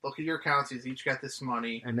 listen, look at your accounts. He's each got this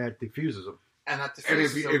money, and that diffuses them. And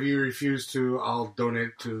if you refuse to, I'll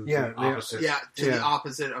donate to the opposite. Yeah, the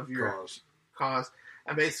opposite of your cause.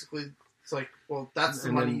 And basically, it's like, well, that's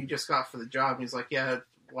the money you just got for the job. And he's like, yeah,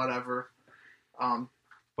 whatever.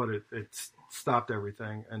 But it stopped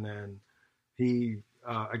everything, and then he,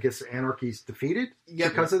 I guess, Anarchy's defeated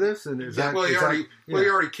because of this. And he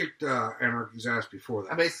already kicked Anarchy's ass before that.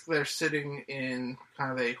 And basically, they're sitting in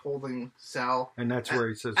kind of a holding cell, and that's where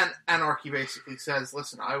he says, and Anarchy basically says,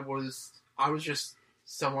 "Listen, I was just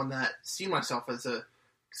someone that see myself as a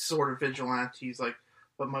sort of vigilante." He's like,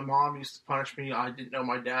 but my mom used to punish me. I didn't know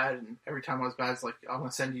my dad, and every time I was bad, it's like, I'm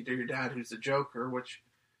gonna send you to your dad, who's the Joker, which,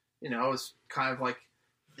 is kind of like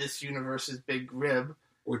this universe's big rib.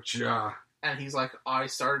 And he's like, I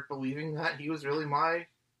started believing that he was really my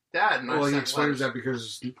dad. And he explains that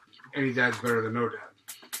because any dad's better than no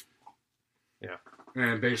dad. Yeah.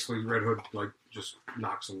 And basically, Red Hood just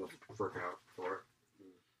knocks him the frick out for it, and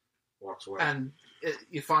walks away. And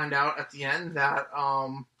you find out at the end that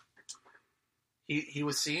he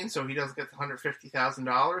was seen, so he doesn't get the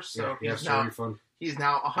 $150,000. So he's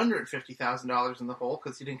now $150,000 in the hole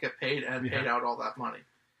because he didn't get paid and paid out all that money.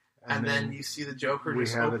 And then you see the Joker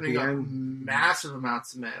just opening up massive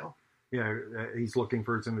amounts of mail. Yeah, he's looking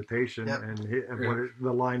for his invitation, and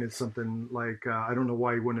the line is something like, I don't know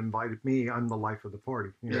why he wouldn't invite me. I'm the life of the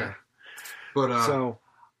party. Yeah. But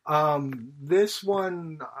This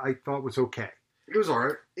one I thought was okay. It was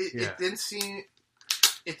alright. It didn't seem.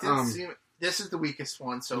 It didn't seem. This is the weakest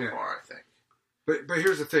one so far, I think. But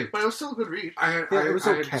here's the thing. But it was still a good read. I had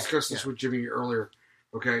okay. discussed this with Jimmy earlier.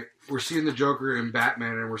 Okay, we're seeing the Joker in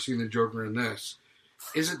Batman, and we're seeing the Joker in this.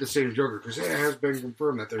 Is it the same Joker? Because it has been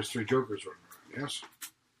confirmed that there's 3 Jokers running around. Yes,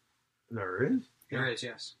 There is. There is,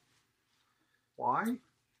 yes. Why? Isn't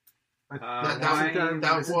Isn't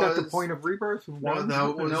that the point of Rebirth?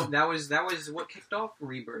 that was what kicked off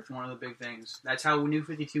Rebirth. One of the big things. That's how New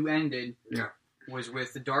 52 ended. Yeah. Was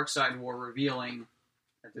with the Darkseid War revealing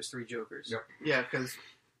that there's 3 Jokers. Yep. Yeah, because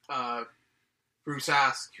Bruce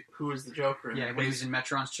asks who is the Joker. Yeah, when he was in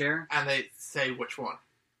Metron's chair. And they say which one.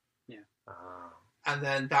 Yeah. And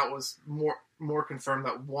then that was more confirmed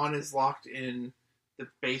that one is locked in the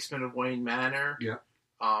basement of Wayne Manor. Yeah.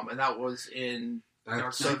 And that was in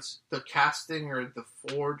the casting or the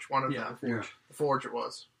forge, one of them. Yeah. The forge it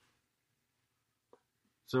was.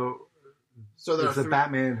 So there is the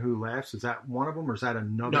Batman Who Laughs, is that one of them, or is that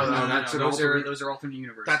another? No. Those are alternate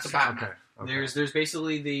universes. That's a Batman. Okay. There's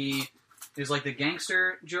basically there's like the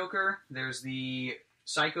gangster Joker, there's the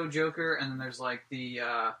psycho Joker, and then there's like the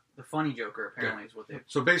funny Joker. Apparently, is what they.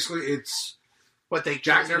 So basically, it's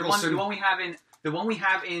Jack Nicholson. The one we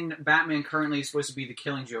have in Batman currently is supposed to be the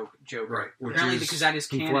Killing Joker. Right. Apparently, because that is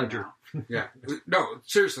canon now. Yeah. No,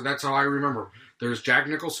 seriously, that's how I remember. There's Jack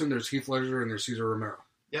Nicholson, there's Heath Ledger, and there's Cesar Romero.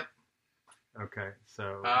 Okay,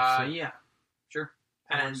 so yeah, sure.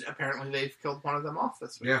 And apparently they've killed one of them off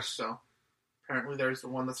this week. Yes. So apparently there's the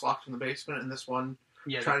one that's locked in the basement, and this one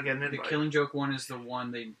try to get an invite. The Killing Joke one is the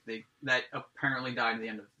one they that apparently died at the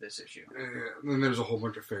end of this issue. And then there's a whole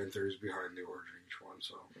bunch of fan theories behind the origin of each one.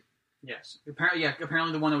 So yes,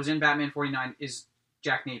 apparently the one that was in Batman 49 is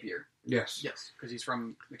Jack Napier. Yes, because he's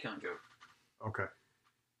from the Killing Joke. Okay.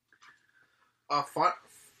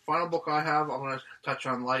 Final book I have, I'm going to touch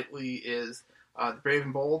on lightly, is The Brave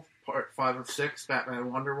and Bold, Part 5 of 6, Batman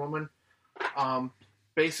and Wonder Woman.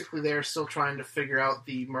 Basically, they're still trying to figure out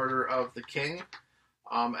the murder of the King,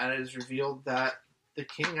 and it is revealed that the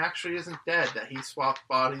King actually isn't dead, that he swapped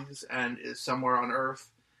bodies and is somewhere on Earth,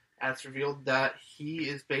 and it's revealed that he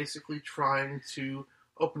is basically trying to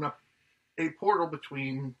open up a portal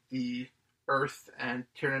between the Earth and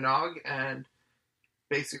Tir na Nog, and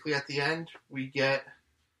basically at the end, we get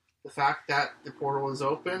the fact that the portal is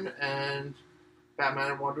open and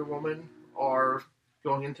Batman and Wonder Woman are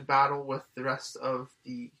going into battle with the rest of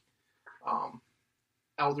the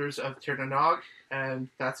elders of Tir na Nog, and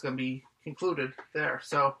that's going to be concluded there.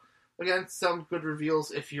 So, again, some good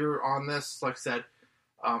reveals if you're on this. Like I said,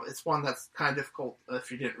 it's one that's kind of difficult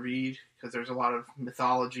if you didn't read, because there's a lot of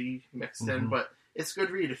mythology mixed in, but it's a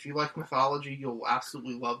good read. If you like mythology, you'll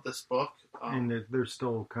absolutely love this book. And they're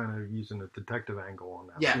still kind of using a detective angle on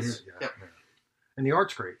that. Yes. Yeah. And the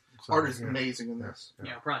art's great. So, art is amazing in this.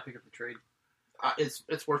 Yeah, I'll probably pick up the trade.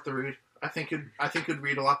 It's worth the read. I think you'd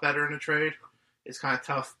read a lot better in a trade. It's kind of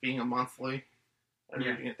tough being a monthly and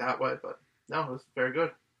reading it that way, but no, it was very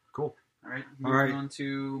good. Cool. All right, moving on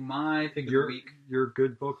to my pick of the week. Your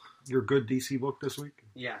good book, your good DC book this week?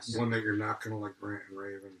 Yes. One that you're not going to like rant and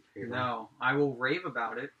rave and hate on. No, I will rave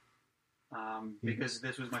about it because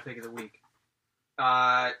this was my pick of the week.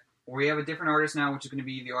 We have a different artist now, which is going to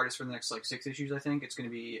be the artist for the next 6 issues, I think. It's going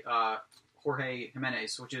to be Jorge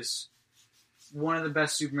Jimenez, which is one of the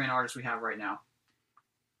best Superman artists we have right now.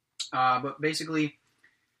 But basically,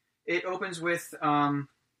 it opens with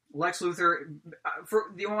Lex Luthor.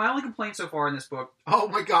 My only complaint so far in this book. Oh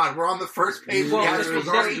my God, we're on the first page. Well, about his rave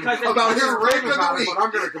about it, but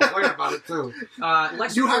I'm going to complain about it too.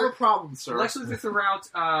 You have a problem, sir. Lex Luthor throughout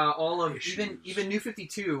all of even New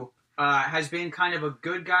 52 has been kind of a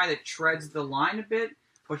good guy that treads the line a bit,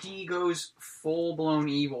 but he goes full blown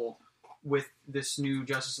evil with this new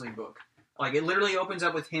Justice League book. Like, it literally opens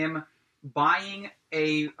up with him buying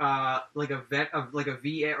a VA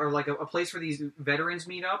or a place where these veterans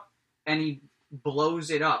meet up, and he blows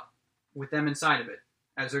it up with them inside of it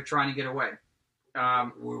as they're trying to get away.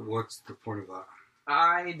 What's the point of that?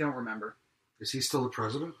 I don't remember. Is he still the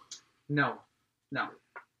president? No. Okay.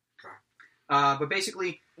 But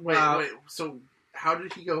basically, wait. So how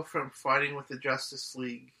did he go from fighting with the Justice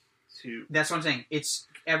League to? That's what I'm saying. It's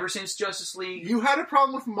ever since Justice League. You had a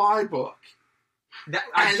problem with my book.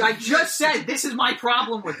 I just said this is my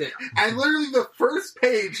problem with it. And literally the first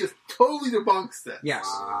page just totally debunks this. Yes.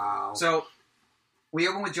 Wow. So we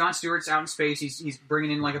open with John Stewart's out in space. He's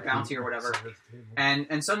bringing in like a bounty or whatever,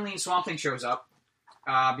 and suddenly Swamp Thing shows up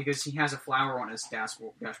because he has a flower on his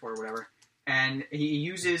dashboard or whatever, and he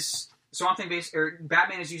uses Swamp Thing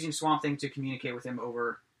Batman is using Swamp Thing to communicate with him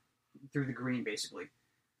over through the green, basically.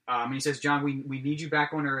 And he says, John, we need you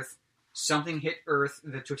back on Earth. Something hit Earth,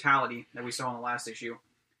 the totality that we saw in the last issue.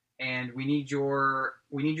 And we need your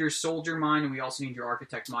soldier mind, and we also need your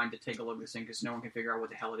architect mind to take a look at this thing, because no one can figure out what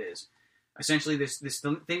the hell it is. Essentially, this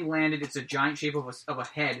thing landed. It's a giant shape of a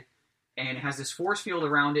head, and it has this force field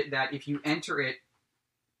around it that if you enter it...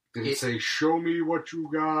 Did it say, show me what you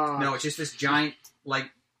got? No, it's just this giant,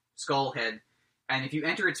 skull head. And if you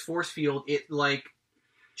enter its force field, it,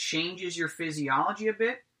 changes your physiology a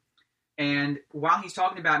bit. And while he's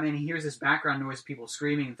talking to Batman, he hears this background noise of people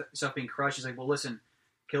screaming and stuff being crushed. He's like, well, listen,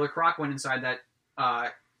 Killer Croc went inside that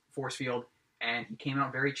force field, and he came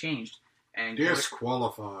out very changed. And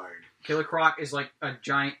Disqualified. Killer Croc is like a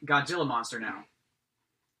giant Godzilla monster now.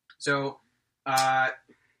 So,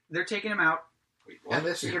 they're taking him out. Wait, what? And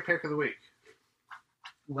this is your pick of the week.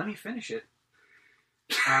 Let me finish it.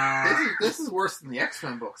 This is worse than the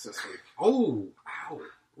X-Men books this week. Oh, ow.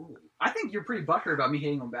 Ooh. I think you're pretty butthurt about me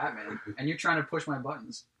hating on Batman, and you're trying to push my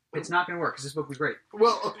buttons. It's not going to work, because this book was great.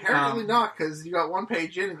 Well, apparently not, because you got one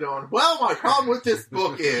page in and going, well, my problem with this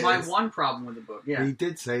book is... My one problem with the book, yeah. He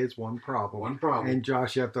did say it's one problem. One problem. And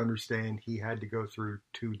Josh, you have to understand, he had to go through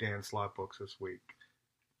 2 Dan Slott books this week.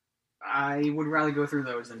 I would rather go through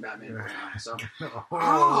those than Batman. So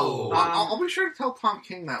Oh! I'll be sure to tell Tom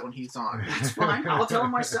King that when he's on. that's fine. I'll tell him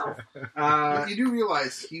myself. You do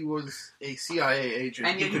realize he was a CIA agent.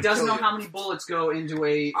 And yet he doesn't know how many bullets go into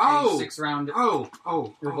a 6-round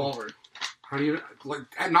revolver. How do you...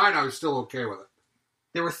 at 9, I was still okay with it.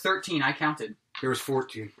 There were 13. I counted. There was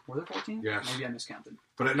 14. Were there 14? Yes. Maybe I miscounted.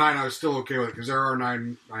 But at 9, I was still okay with it, because there are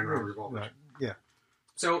 9-round revolvers. Yeah.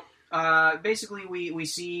 So... basically, we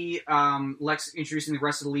see Lex introducing the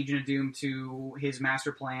rest of the Legion of Doom to his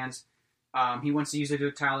master plans. He wants to use the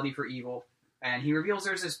totality for evil, and he reveals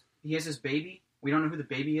he has this baby. We don't know who the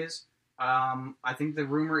baby is. I think the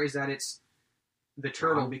rumor is that it's the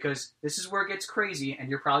turtle, because this is where it gets crazy, and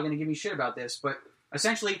you're probably going to give me shit about this, but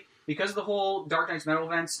essentially, because of the whole Dark Knight's Metal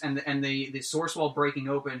events and the Source Wall breaking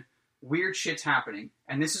open, weird shit's happening,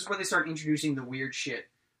 and this is where they start introducing the weird shit.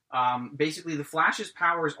 Basically, the Flash's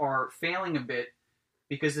powers are failing a bit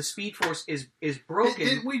because the Speed Force is broken.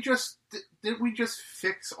 Didn't we just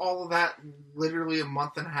fix all of that literally a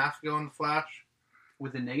month and a half ago in the Flash?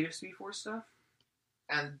 With the negative Speed Force stuff?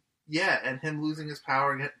 And him losing his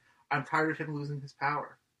power. I'm tired of him losing his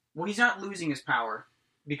power. Well, he's not losing his power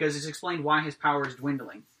because it's explained why his power is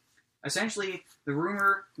dwindling. Essentially, the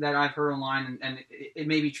rumor that I've heard online, and it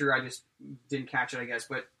may be true, I just didn't catch it, I guess,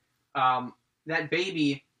 but that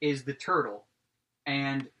baby is the turtle,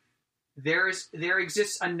 and there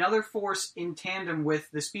exists another force in tandem with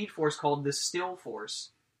the Speed Force called the Still Force.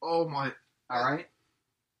 Oh my! All right.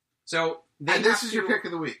 So this is your pick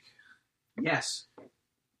of the week. Yes.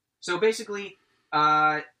 So basically,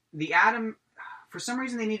 the Atom, for some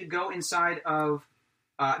reason, they need to go inside of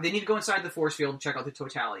the force field and check out the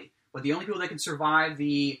totality. But the only people that can survive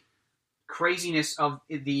the craziness of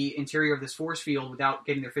the interior of this force field without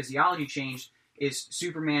getting their physiology changed is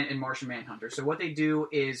Superman and Martian Manhunter. So what they do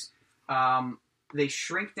is they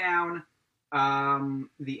shrink down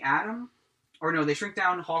the Atom, they shrink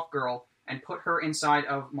down Hawkgirl and put her inside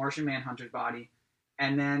of Martian Manhunter's body,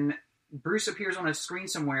 and then Bruce appears on a screen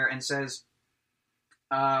somewhere and says,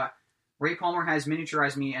 Ray Palmer has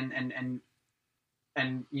miniaturized me, and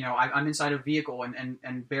I'm inside a vehicle,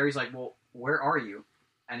 and Barry's like, well, where are you?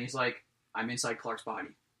 And he's like, I'm inside Clark's body.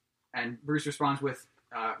 And Bruce responds with,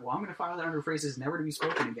 well, I'm going to file that under phrases never to be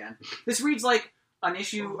spoken again. This reads like an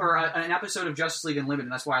issue or an episode of Justice League Unlimited,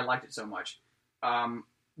 and that's why I liked it so much.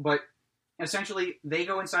 But essentially, they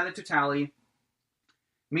go inside the totality.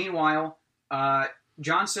 Meanwhile,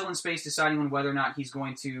 John's still in space deciding on whether or not he's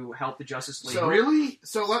going to help the Justice League. So, really?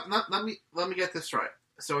 So let me get this right.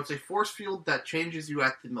 So it's a force field that changes you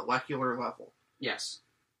at the molecular level. Yes.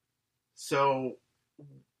 So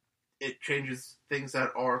it changes things that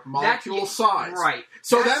are molecule size. Right.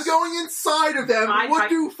 So them going inside of them would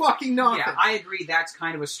do fucking nothing. Yeah, I agree. That's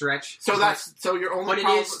kind of a stretch. So your only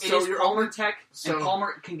problem. But it is Palmer tech, and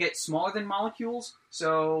Palmer can get smaller than molecules.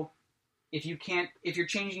 So if you're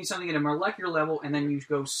changing something at a molecular level and then you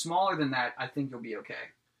go smaller than that, I think you'll be okay.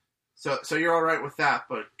 So you're all right with that,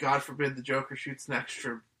 but God forbid the Joker shoots an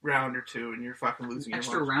extra round or two and you're fucking losing your mind.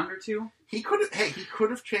 Extra round or two? He could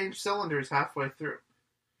have changed cylinders halfway through.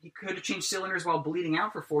 He could have changed cylinders while bleeding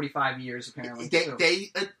out for 45 years, apparently.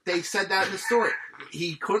 They said that in the story.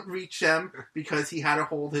 He couldn't reach them because he had to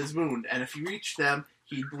hold his wound, and if he reached them,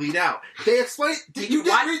 he'd bleed out. They explained. You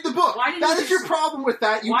didn't read the book. That is your problem with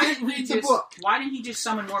that. You didn't read the book. Why didn't he just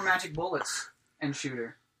summon more magic bullets and shoot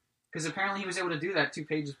her? Because apparently he was able to do that 2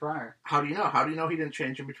 pages prior. How do you know? How do you know he didn't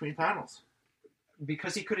change in between panels?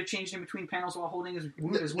 because he could have changed in between panels while holding his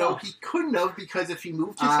wound as well. No, he couldn't have, because if he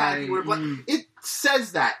moved his hand, he would have. It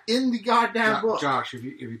says that in the goddamn book. Josh, if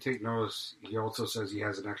you take notice, he also says he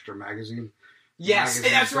has an extra magazine. Yes,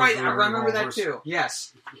 Magazine that's right. I filter remember that revolvers. too.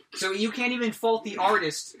 Yes. So you can't even fault the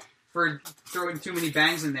artist for throwing too many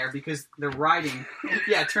bangs in there because the writing.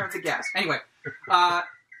 Yeah, turn up the gas. Anyway,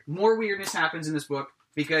 more weirdness happens in this book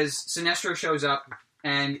because Sinestro shows up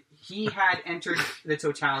and he had entered the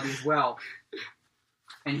totality as well.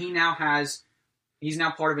 And he's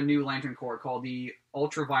now part of a new Lantern Corps called the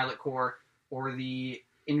Ultraviolet Corps, or the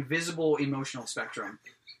Invisible Emotional Spectrum.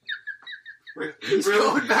 He's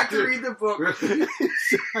going back to read the book.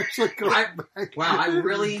 I'm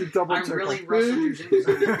really rustled your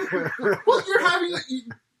jingles. Well, you're having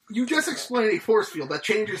you just explained a force field that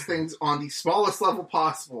changes things on the smallest level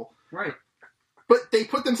possible. Right. But they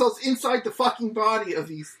put themselves inside the fucking body of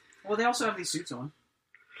these. Well, they also have these suits on.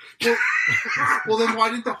 Well, then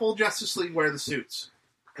why did the whole Justice League wear the suits?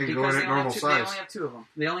 And Because going they at only, normal they size. only have two of them.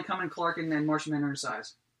 They only come in Clark and Martian Manhunter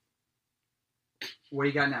size. What do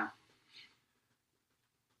you got now?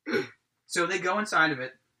 So they go inside of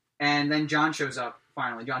it, and then John shows up,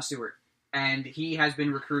 finally, John Stewart, and he has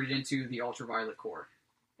been recruited into the Ultraviolet Corps.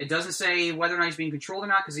 It doesn't say whether or not he's being controlled or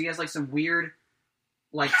not, because he has like some weird,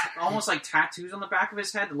 like almost like tattoos on the back of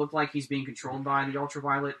his head that look like he's being controlled by the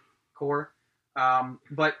Ultraviolet Corps.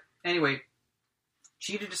 But anyway,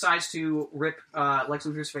 Cheetah decides to rip Lex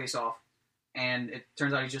Luthor's face off, and it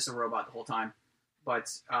turns out he's just a robot the whole time. But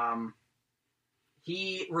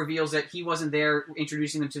he reveals that he wasn't there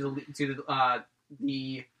introducing them to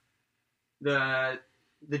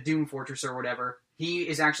the Doom Fortress or whatever. He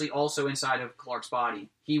is actually also inside of Clark's body.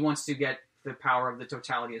 He wants to get the power of the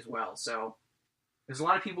totality as well. So there's a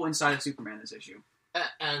lot of people inside of Superman this issue.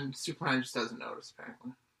 And Superman just doesn't notice,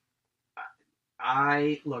 apparently.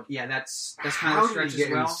 That's kind How of a stretch did he as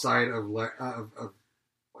get well. inside of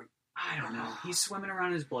I don't know. He's swimming around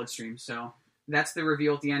in his bloodstream, so that's the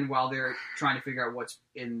reveal at the end while they're trying to figure out what's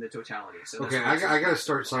in the totality. So that's Okay, what I got to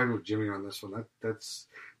start siding with Jimmy on this one. That's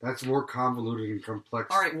more convoluted and complex.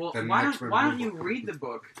 All right, well, than why X-Men don't Blue you Book. read the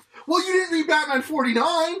book? Well, you didn't read Batman 49.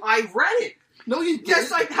 I read it. No, you didn't.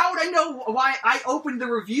 Yes, how would I know why I opened the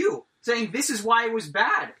review saying this is why it was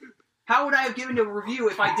bad? How would I have given a review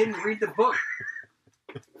if I didn't read the book?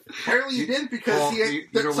 Apparently you didn't, because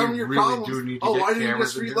Well, some of we your really problems. do need to Oh, get why didn't you cameras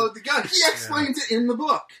just in here. reload the gun? He explains it in the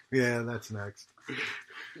book. Yeah, that's next.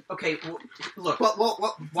 Okay, well, look.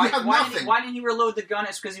 Well, Why, you have why, nothing. why didn't he reload the gun?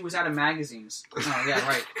 It's because he was out of magazines. Oh yeah,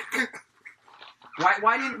 right.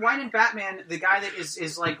 Why didn't Batman, the guy that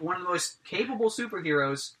is like one of the most capable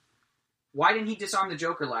superheroes, why didn't he disarm the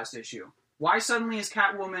Joker last issue? Why suddenly is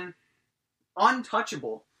Catwoman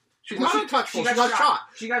untouchable? She's not untouchable. She got shot.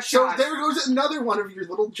 She got So shot. there goes another one of your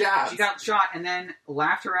little jabs. She got shot and then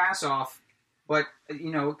laughed her ass off. But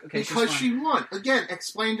okay, because she won. Again,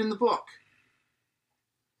 explained in the book.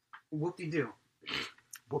 whoop-de-doo.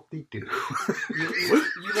 Whoop-de-doo.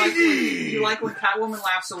 You like when Catwoman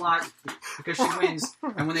laughs a lot because she wins,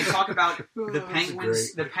 and when they talk about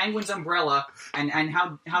the Penguin's umbrella and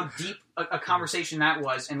how deep a conversation that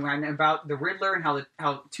was, and about the Riddler and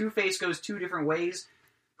how Two-Face goes two different ways.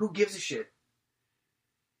 Who gives a shit?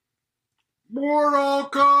 Mortal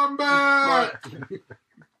Kombat!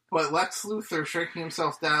 But Lex Luthor shrinking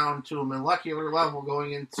himself down to a molecular level,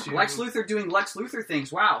 going into Lex Luthor doing Lex Luthor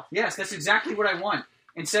things. Wow, yes, that's exactly what I want.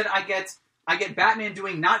 Instead, I get Batman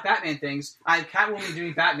doing not Batman things. I have Catwoman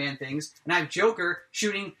doing Batman things, and I have Joker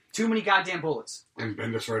shooting too many goddamn bullets. And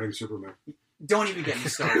Bendis writing Superman. Don't even get me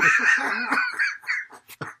started.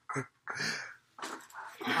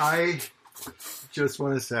 I just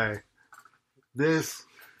want to say this,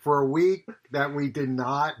 for a week that we're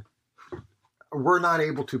not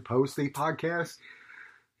able to post the podcast.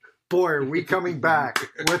 Boy, are we coming back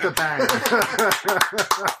with a bang.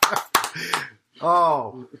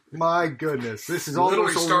 Oh, my goodness. This is all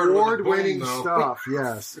Literally this started with a award-winning boom, though. stuff.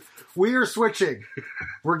 Yes. We are switching.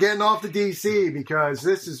 We're getting off the DC because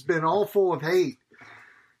this has been all full of hate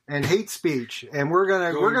and hate speech. And we're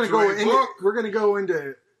gonna go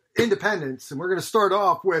into independence, and we're gonna start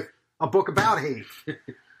off with a book about hate.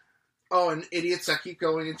 Oh, and idiots that keep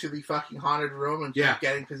going into the fucking haunted room and Yeah. keep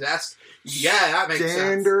getting possessed. Yeah, that makes sense.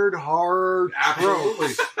 Standard horror trope.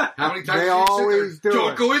 Absolutely. How many times They do you sit always there? do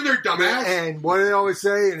Don't it. go in there, dumbass. And what do they always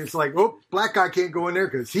say? And it's like, oh, black guy can't go in there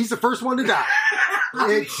because he's the first one to die.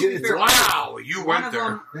 It's Wow, you One went of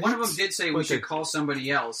there. them did say we should call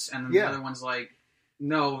somebody else, and then the other one's like,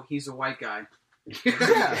 "No, he's a white guy."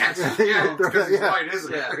 Because he's white,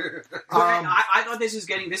 isn't it? I thought this is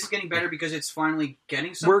getting better because it's finally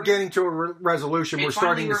getting somewhere. We're getting to a resolution. It We're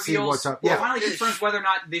starting to see what's up. Well, it finally confirms whether or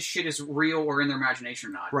not this shit is real or in their imagination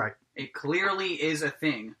or not. Right. It clearly is a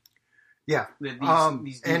thing. Yeah.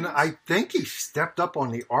 These and I think he stepped up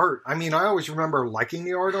on the art. I mean, I always remember liking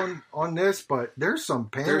the art on this, but there's some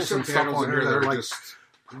panels and stuff on here that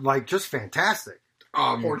are just fantastic.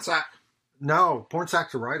 Pornsack. No,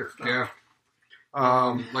 Pornsack's a writer. Yeah.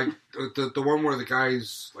 Like the one where the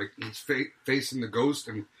guy's like he's facing the ghost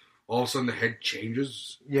and all of a sudden the head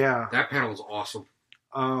changes. Yeah. That panel is awesome.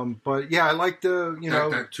 But yeah, I like the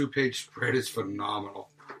that 2-page spread is phenomenal.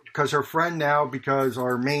 Because her friend now, because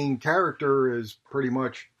our main character is pretty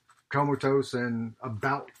much comatose and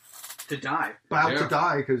about to die. To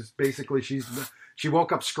die, because basically she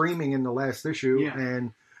woke up screaming in the last issue,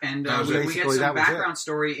 and we get some background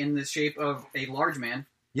story in the shape of a large man.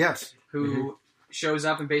 Yes, who shows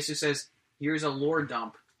up and basically says, "Here's a lore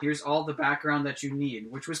dump. Here's all the background that you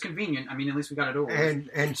need," which was convenient. I mean, at least we got it over.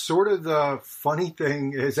 And sort of the funny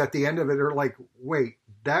thing is, at the end of it, they're like, "Wait,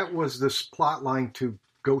 that was this plot line to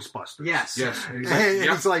Ghostbusters." Yes. And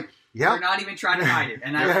it's like, yeah, they're not even trying to hide it,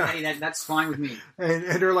 and that's fine with me.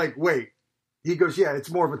 And they're like, "Wait." He goes, "Yeah,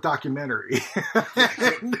 it's more of a documentary."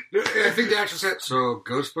 I think they actually said, "So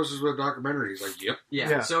Ghostbusters was a documentary." He's like, "Yep."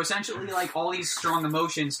 Yeah. So essentially, like all these strong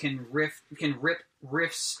emotions can rip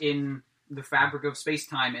rifts in the fabric of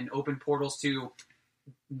space-time and open portals to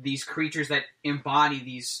these creatures that embody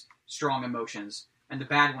these strong emotions, and the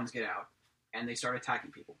bad ones get out, and they start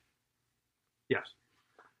attacking people. Yes.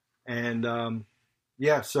 And,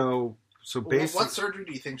 so basically... What surgery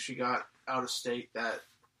do you think she got out of state that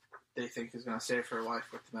they think is going to save her life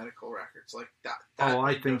with the medical records? Like that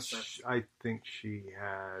I think she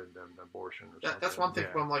had an abortion or something. That's one thing,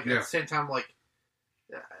 but I'm like, at the same time, like,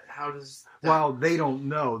 how does... Well, they don't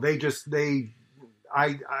know. I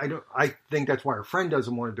think that's why her friend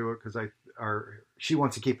doesn't want to do it, because she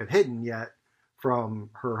wants to keep it hidden yet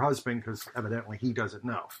from her husband, because evidently he doesn't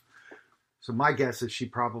know. So my guess is there's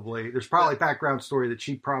probably a background story that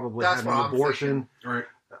she probably had an abortion. Right.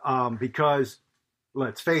 Because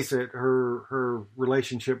let's face it, her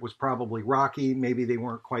relationship was probably rocky. Maybe they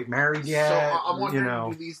weren't quite married yet. So I'm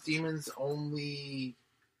wondering, do these demons only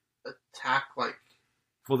attack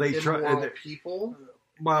immoral people?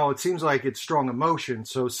 Well, it seems like it's strong emotion.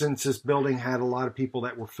 So since this building had a lot of people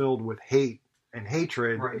that were filled with hate and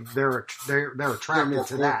hatred, they're attracted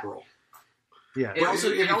to that. Yeah. It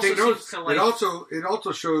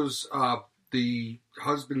also shows the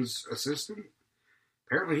husband's assistant.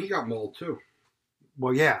 Apparently, he got mauled too.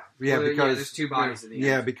 Well, because there's two bodies at the end.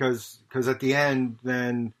 Yeah, because at the end,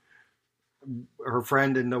 then her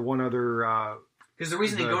friend and the one other. Because the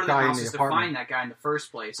reason they go to the house is to find that guy in the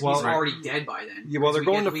first place. Well, he's already dead by then. Yeah, well, they're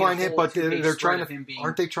going to find him, but they're trying to.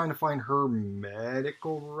 Aren't they trying to find her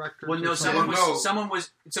medical records? Well, no, someone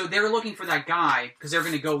was. So they were looking for that guy because they're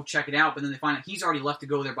going to go check it out, but then they find out he's already left to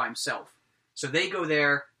go there by himself. So they go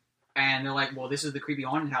there, and they're like, "Well, this is the creepy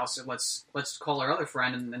haunted house. So let's call our other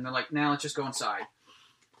friend." And then they're like, "Nah, let's just go inside."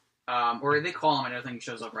 Or they call him, and I don't think he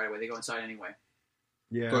shows up right away. They go inside anyway.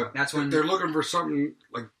 Yeah, but that's when they're looking for something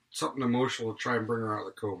emotional to try and bring her out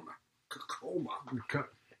of the coma.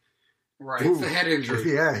 Right. It's the head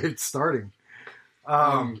injury. Yeah, it's starting.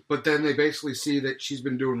 But then they basically see that she's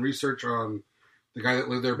been doing research on the guy that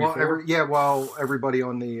lived there before. Everybody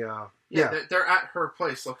on the... They're at her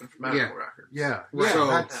place looking for medical records. Yeah. Right.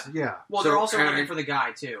 So, well, they're also looking for the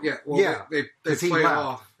guy, too. Yeah. Well, they play it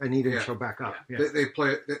off. And he didn't show back up. Yeah. They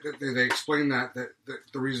play it. They explain that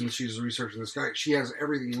the reason she's researching this guy, she has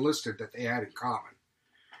everything listed that they had in common.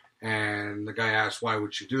 And the guy asks, why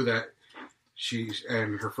would she do that?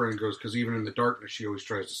 And her friend goes, because even in the darkness, she always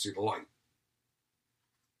tries to see the light.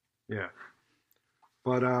 Yeah.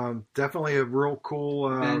 But definitely a real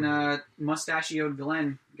cool... And mustachioed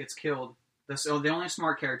Glenn gets killed. The only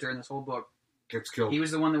smart character in this whole book. Gets killed. He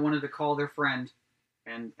was the one that wanted to call their friend,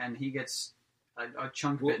 and he gets a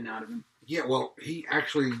chunk bitten out of him. Yeah, well, he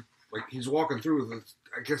actually... he's walking through...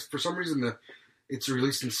 I guess for some reason, it's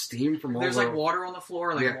releasing steam from all There's water on the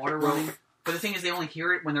floor, water running. But the thing is, they only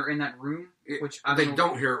hear it when they're in that room. They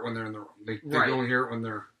don't hear it when they're in the room. They only hear it when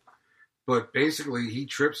they're... But basically, he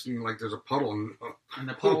trips and there's a puddle. And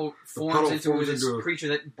the puddle forms into this creature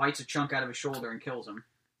that bites a chunk out of his shoulder and kills him.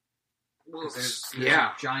 Well, there's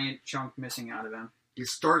a giant chunk missing out of him. It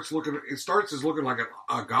starts as looking like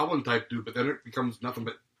a goblin type dude, but then it becomes nothing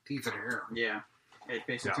but teeth and hair. Yeah. It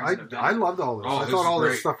basically I loved all this. I thought all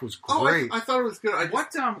this stuff was great. I thought it was good.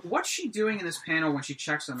 What's she doing in this panel when she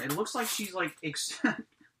checks them? It looks like she's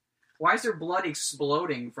Why is there blood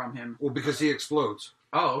exploding from him? Well, because he explodes.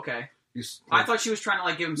 Oh, okay. He's, I thought she was trying to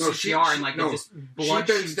like give him No, CPR she- and no. just blood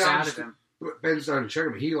She bends shoots down out of him. bends down to check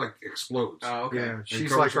him. He like explodes, Oh, okay. Yeah, she's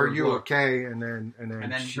covers like, her "Are in you blood. okay?" And then And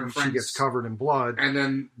then she her friends- gets covered in blood. and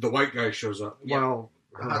then the white guy shows up. Yeah. Well,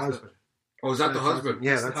 her The husband. husband. Oh, is that the That's husband?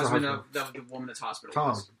 Yeah, It's that's the the husband husband. of the woman that's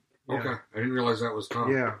hospitalized. Tom. Yeah. Okay, I didn't realize that was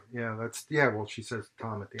Tom. Yeah, that's Well, she says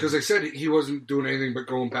Tom at the Because end. they said he wasn't doing anything but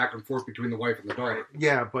going back and forth between the wife and the daughter.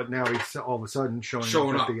 Yeah, but now he's all of a sudden showing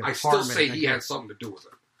Showing up. up. At the I still apartment say he again. had something to do with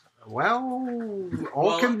it. Well,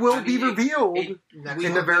 all Well, will I be mean, revealed. Next In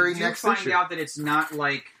one. the very we next do find issue. out that it's not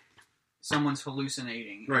like someone's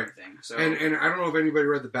hallucinating Right. everything. So And I don't know if anybody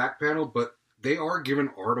read the back panel, but they are giving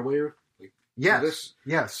art away. Like, Yes, this.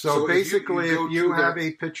 yes. So So if you basically, go if you to have the-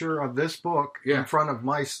 a picture of this book Yeah. in front of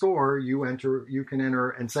my store, you can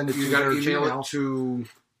enter and send it You to got their to email Gmail. it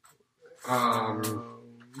to.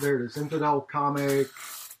 There it is, Infidel Comic.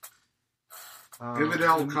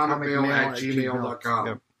 InfidelComicMail@gmail.com.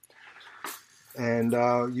 Yep. And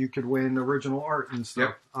you could win original art and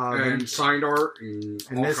stuff. And signed art and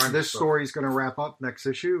all this kinds of stuff. story is going to wrap up next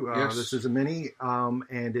issue. Yes. This is a mini,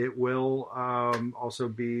 and it will also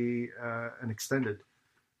be an extended.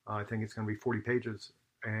 I think it's going to be 40 pages,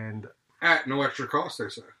 and At no extra cost, they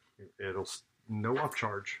say. it'll no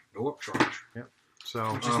upcharge. No upcharge.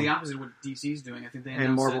 So which is the opposite of what DC's doing. I think they and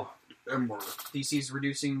announced Marvel. And more. that DC's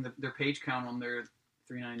reducing their page count on their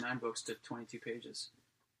 $3.99 books to 22 pages.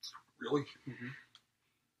 Really?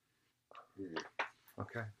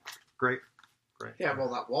 Okay, great. Yeah, well,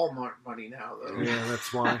 that Walmart money now, though. Yeah,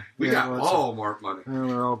 that's why We yeah, got well, it's- Walmart money.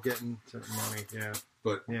 They're all getting some money. Yeah,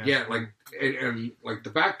 But Yeah. yeah, like and like the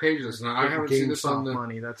back pages. Now I haven't seen this on GameStop the.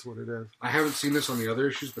 money. That's what it is. I haven't seen this on the other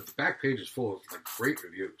issues, but the back page is full of like great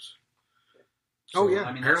reviews. Oh, yeah.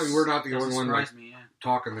 I mean, apparently that's- we're not the doesn't only one like surprise me, yeah.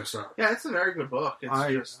 talking this up. Yeah, it's a very good book. It's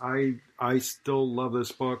just I still love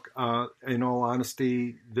this book. In all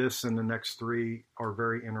honesty, this and the next three are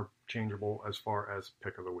very interchangeable as far as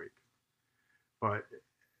pick of the week. But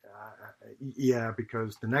yeah,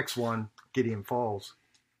 because the next one, Gideon Falls,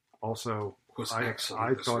 also Was I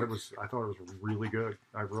excellent. this thought it week. was really good.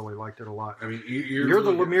 I really liked it a lot. I mean, You're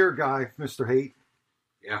the really- Lemire guy, Mr. Haight.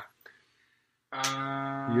 Yeah.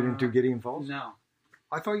 You didn't do Gideon Falls? No.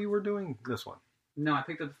 I thought you were doing this one. No, I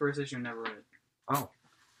picked up the first issue and never read it. Oh,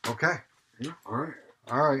 okay. Yeah, all right.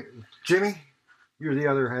 All right. Jimmy, you're the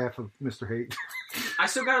other half of Mr. Haight. I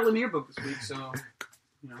still got a Lemire book this week, so,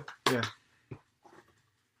 you know.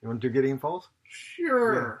 You want to do Gideon Falls?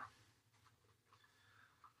 Sure.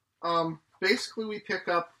 Basically, we pick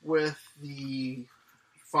up with the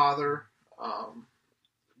father,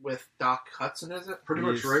 with Doc Hudson, is it? Pretty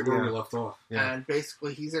much Yes, right where yeah. we left off. Yeah. And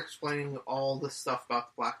basically, he's explaining all the stuff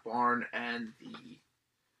about the Black Barn and the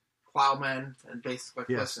Plowmen, and basically,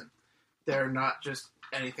 Yes. listen, they're not just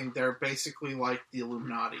anything. They're basically like the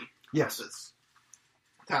Illuminati. Yes. Of this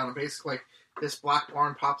town. And basically, like, this Black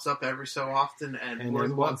Barn pops up every so often, and we're then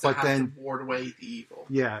the what- ones that but have then- to ward away the evil.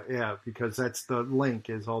 Yeah, because that's the link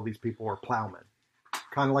is all these people are plowmen.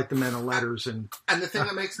 Kind of like the men of letters and And the thing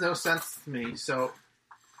that makes no sense to me, so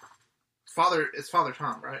it's Father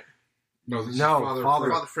Tom, right? No, this No, is Father. Father-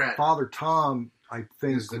 Father Fred. Father Tom, I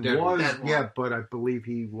think Is the dead was one. but I believe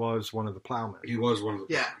he was one of the plowmen. He was one of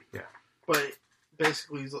the. Yeah. Yeah. But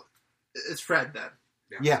basically, it's Fred then.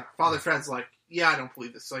 Yeah. Father Fred's like, yeah, I don't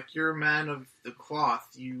believe this. Like, you're a man of the cloth.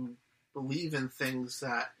 You believe in things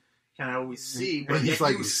that you can't always see, but And he's yet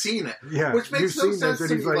like- you've seen it. Yeah, Which makes you've no seen sense this,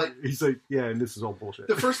 to and me, he's like, yeah, and this is all bullshit.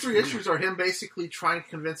 The first three issues are him basically trying to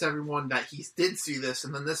convince everyone that he did see this,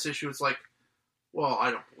 and then this issue is like, well,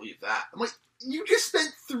 I don't believe that. I'm like, you just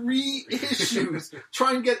spent 3 issues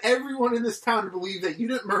trying to get everyone in this town to believe that you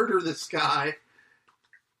didn't murder this guy,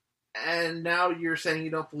 and now you're saying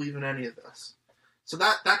you don't believe in any of this. So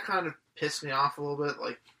that kind of pissed me off a little bit.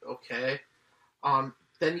 Like, okay.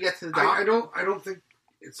 Then you get to the doc. I don't think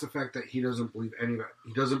it's the fact that he doesn't believe any of it.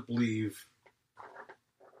 He doesn't believe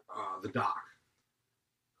the doc.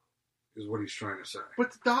 Is what he's trying to say.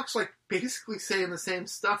 But the doc's like basically saying the same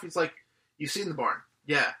stuff. He's like, "You seen the barn?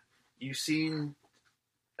 Yeah. You seen?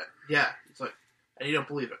 Yeah." He's like, and you don't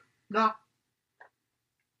believe it? No.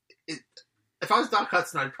 If I was Doc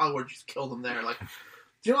Hudson, I probably would have just killed him there. Like, do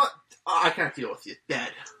you know what? I can't deal with you.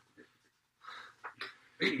 Dead.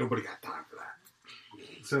 Ain't nobody got time for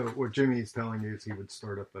that. So what Jimmy's telling you is he would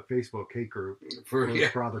start up a Facebook hate group For with yeah,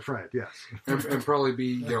 Father Fred. Yes. and probably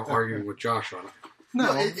be arguing with Josh on it.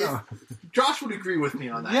 No, No. Josh would agree with me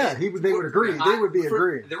on that. Yeah, they would agree. They would be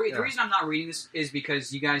agreeing. The reason I'm not reading this is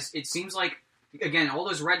because you guys, it seems like, again, all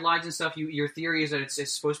those red lines and stuff, your theory is that it's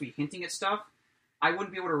supposed to be hinting at stuff. I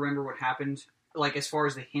wouldn't be able to remember what happened like as far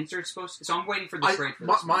as the hints are supposed to. So I'm waiting for the trade for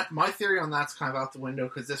my, this one. my theory on that's kind of out the window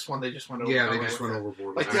because this one they just went over. Yeah, they just went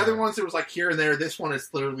overboard. Like the other ones, it was like here and there. This one is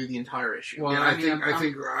literally the entire issue. Well, Yeah, I mean, I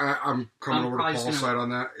think I'm coming over to probably Paul's just side on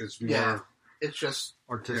that. It's more It's just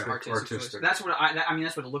artistic. artistic. That's what I mean.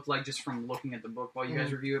 That's what it looked like just from looking at the book while you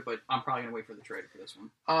guys review it. But I'm probably gonna wait for the trade for this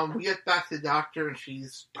one. we get back to the doctor and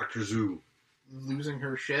she's Dr. Zoo. losing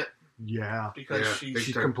her shit Yeah. because Yeah, she's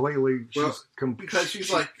She's completely. because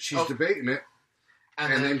she's like she's debating it,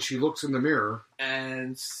 and then she looks in the mirror,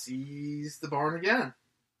 and sees the barn again,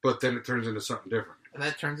 but then it turns into something different. and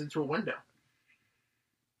that turns into a window.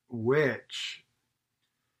 which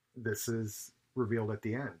this is revealed at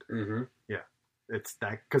the end. Mm-hmm. It's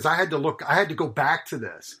that because I had to go back to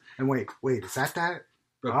this and wait, is that?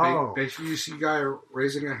 But Oh. basically, you see a guy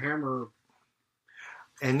raising a hammer.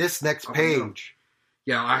 And this next Up and down. page,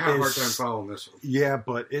 Yeah, I have a hard Is- time following this one. yeah,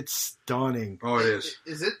 but it's stunning. Oh, it is.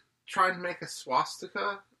 Is it trying to make a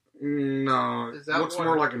swastika? No, Is it that looks what-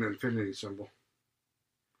 more like an infinity symbol.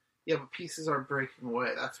 Yeah, but pieces are breaking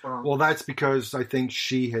away. That's what I'm. Well, that's because I think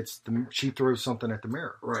she throws something at the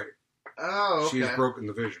mirror. Right. Oh, okay. She's broken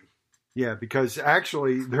the vision. Yeah, because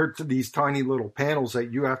actually there are these tiny little panels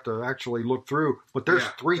that you have to actually look through, but there's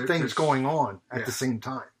Yeah, three there's- things going on at yeah. the same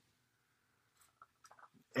time.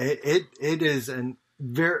 It is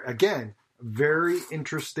very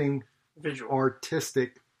interesting Visual.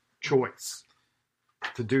 artistic choice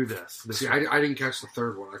to do this. See, I didn't catch the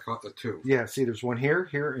third one. I caught the two. Yeah, see, there's one here,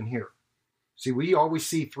 here, and here. See, we always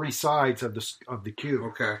see three sides of the cube,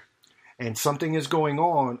 Okay. and something is going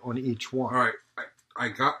on each one. All right. I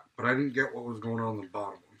got, but I didn't get what was going on in the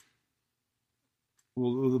bottom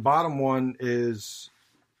one. Well, the bottom one is,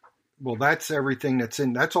 well, that's everything that's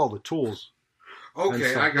in. That's all the tools.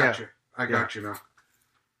 Okay, so- I got yeah. you. I got you now.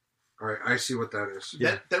 All right, I see what that is.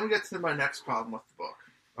 Yeah. Then we get to my next problem with the book.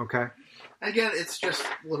 Okay. Again, it's just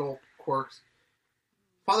little quirks.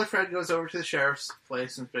 Father Fred goes over to the sheriff's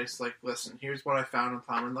place and basically like, listen, here's what I found in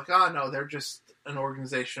Plowman. Like, oh no, they're just an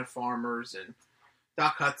organization of farmers, and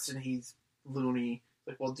Doc Hudson, he's loony.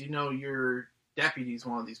 Like, well, do you know your deputy's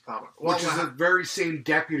one of these plowmen? Well, Which is the very same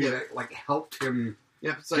deputy Yeah. that like helped him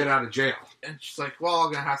yep, it's get like, out of jail. and she's like, well,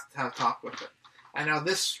 I'm gonna have to have a talk with it. And now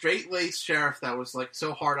this straight-laced sheriff that was like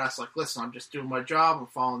so hard-ass, like, listen, I'm just doing my job, I'm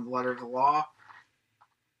following the letter of the law,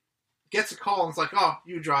 gets a call and it's like, oh,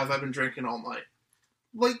 you drive, I've been drinking all night.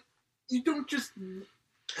 Like, you don't just...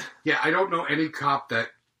 Yeah, I don't know any cop that.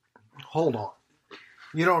 Hold on.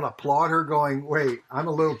 You don't applaud her going, wait, I'm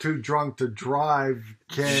a little too drunk to drive.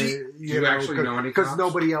 Do you actually know any Because cops?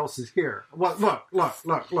 nobody else is here. Well,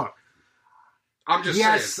 look. I'm just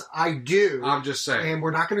Yes, saying. I do. I'm just saying. And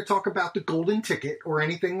we're not going to talk about the golden ticket or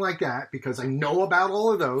anything like that because I know about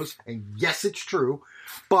all of those. And yes, it's true.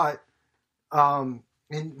 But, and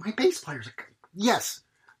my bass player's a yes.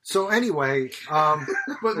 So anyway,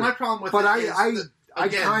 But my problem with but it is I that, I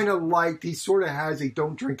again, kind of liked, he sort of has a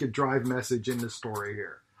don't drink and drive message in the story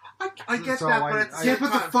here. I get So that, I- but at the I- same Yeah,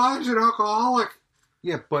 but the time, father's an alcoholic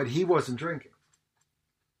Yeah, but he wasn't drinking.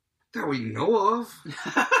 that we know of.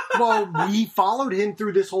 Well, we followed him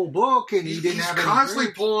through this whole book, and he didn't He's have any constantly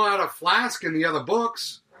drink. pulling out a flask in the other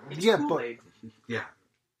books. It's Yeah, Kool-Aid. Yeah,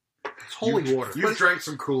 It's holy water. You've drank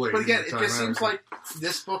some Kool-Aid. but again, in it your just time, seems haven't like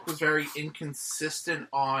this book was very inconsistent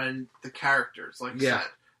on the characters. Like I Yeah. said,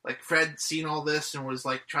 like Fred seen all this and was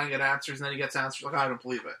like trying to get answers, and then he gets answers like, I don't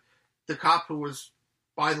believe it. The cop who was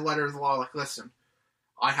by the letter of the law, like, listen,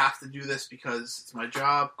 I have to do this because it's my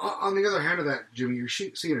job. On the other hand of that, Jimmy, you're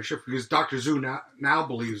seeing a shift because Dr. Zoo now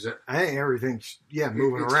believes it. I think everything's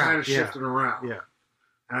moving It's around. kind of shifting around. Yeah.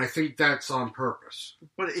 And I think that's on purpose.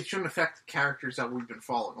 But it shouldn't affect the characters that we've been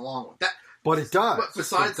following along with. That, But it does. But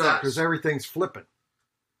besides that, because everything's flipping.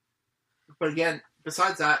 but again,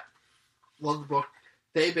 besides that, love the book.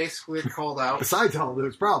 They basically had called out. Besides all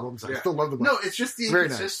those problems, I Yeah. still love the book. No, it's just the Very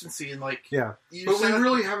nice. inconsistency and like Yeah. you But we said-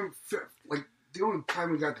 really haven't, like, the only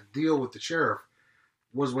time we got to deal with the sheriff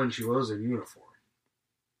was when she was in uniform.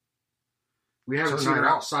 We haven't Turn seen her night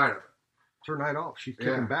off. outside of it. It's her night off. She's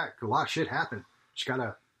Yeah. kicking back. A lot of shit happened. She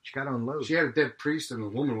gotta unload. She had a dead priest and a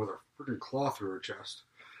woman with a freaking claw through her chest.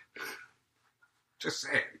 Just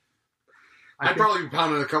saying. I I'd think- probably be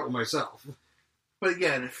pounding a couple myself. But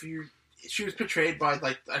again, she was portrayed by,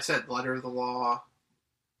 like I said, letter of the law.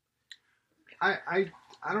 I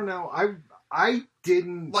don't know. I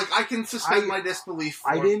didn't Like I can suspend I- my disbelief.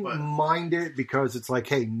 For I it, didn't but mind it because it's like,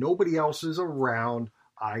 hey, nobody else is around.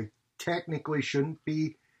 I technically shouldn't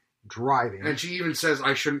be driving. And she even says,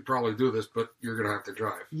 I shouldn't probably do this, but you're going to have to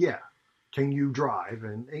drive. Yeah. Can you drive?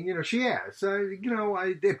 And she has.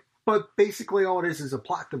 But basically all it is a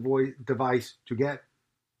plot device to get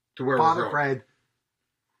to where Father we're going. Fred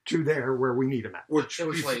to there where we need him at. Which It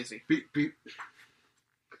was lazy.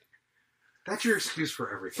 That's your excuse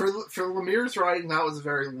for everything. For Lemire's writing, that was a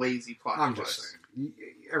very lazy plot. I'm device. just saying.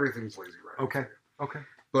 Everything's lazy, right? Okay.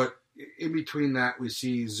 But in between that, we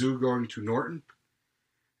see Zoo going to Norton.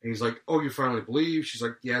 And he's like, oh, you finally believe? She's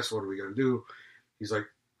like, yes, what are we going to do? He's like,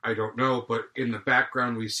 I don't know. But in the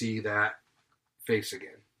background, we see that face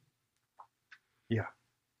again. Yeah.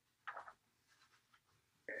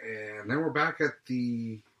 And then we're back at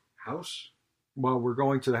the house. Well, we're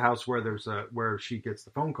going to the house where where she gets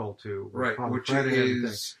the phone call to. Right, Father which Fred and everything.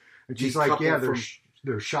 is And she's the like, couple yeah, from-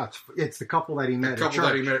 there's shots. It's the couple that he met the at couple church.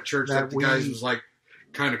 that he met at church that the we- guys was like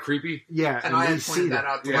kind of creepy. Yeah, And I we had see pointed that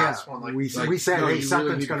out the Yeah, last one. we like, said, no, hey, you really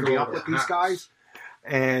something's need to going to go be up over with the these house.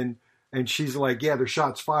 guys. And she's like, yeah, there's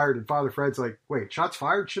shots fired. And Father Fred's like, wait, shots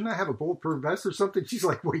fired? Shouldn't I have a bulletproof vest or something? She's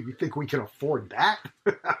like, wait, you think we can afford that?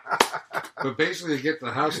 But basically, they get to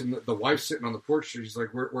the house and the wife's sitting on the porch. She's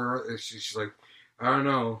like, where are they? She's like, I don't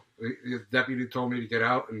know. The deputy told me to get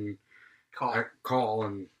out and call,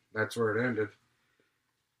 and that's where it ended.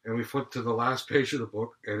 And we flip to the last page of the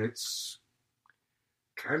book, and it's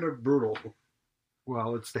kind of brutal.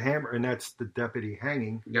 Well, it's the hammer, and that's the deputy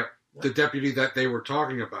hanging, Yep. The deputy that they were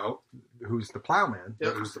talking about, who's the plowman.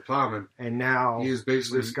 Yep. who's the plowman, And now he is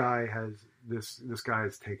basically this guy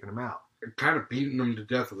has taken him out. kind of beating him to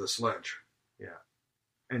death with a sledge.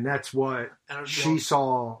 And that's what And I was she going-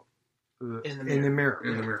 saw In the in the mirror.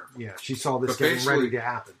 In the mirror. Yeah, she saw this But getting ready basically- to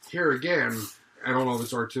happen. Here again, I don't know if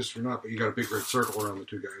it's artistic or not, but you got a big red circle around the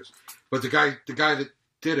two guys. But the guy that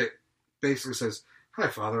did it basically says, "Hi,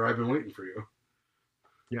 Father, I've been waiting for you."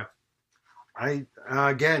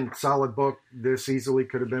 Again, solid book. This easily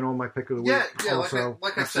could have been on my pick of the week. Yeah. Also,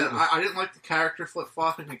 Like I said, absolutely. I didn't like the character flip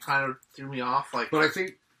flopping. It kind of threw me off. Like, But I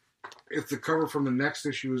think if the cover from the next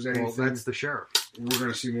issue is well, anything, that's the sheriff, we're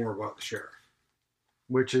going to see more about the sheriff.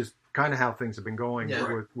 which is kind of how things have been going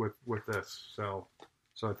Yeah. with this. So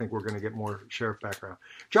I think we're going to get more sheriff background.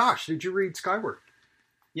 Josh, did you read Skyward?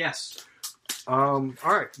 Yes. All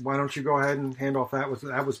right, why don't you go ahead and hand off that?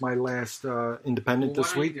 That was my last independent Well, why this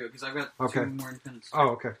don't you week. do it? Because I've got Okay. two more independents. Oh,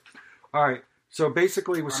 okay. All right. So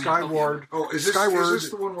basically, with Or not, Skyward, Oh, is this Skyward-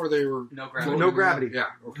 the one where they were No floating gravity. No gravity. Yeah.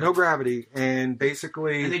 Okay. no gravity, and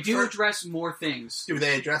basically, And they do address more things. do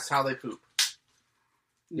they address how they poop?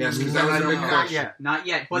 Yes, because No, that was a no, big no, question. not yet. Not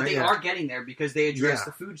yet, but Not they yet. are getting there because they address Yeah.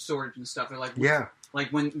 the food shortage and stuff. They're like, Yeah, like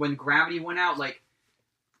when gravity went out, like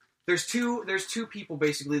there's two people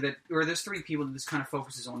basically there's three people that this kind of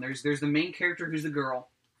focuses on. There's the main character who's the girl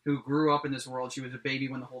who grew up in this world. She was a baby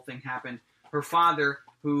when the whole thing happened. Her father,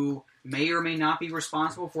 who may or may not be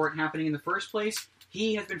responsible for it happening in the first place,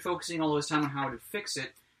 he has been focusing all his time on how to fix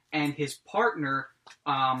it, and his partner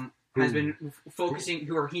has been focusing,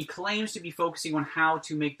 he claims to be focusing on how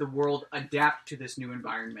to make the world adapt to this new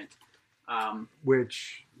environment.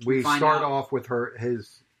 which we Find start out. off with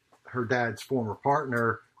her dad's former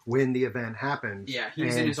partner when the event happens. Yeah,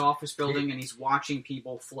 he's in And his office building and he's watching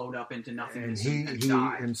people float up into and nothingness he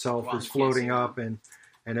die himself while is he can't floating see them. up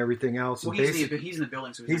and everything else. Well, And he's basically, in the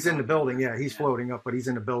building, so he's not in the going building. anywhere. Yeah, he's floating up, but he's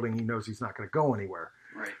in the building. He knows he's not going to go anywhere.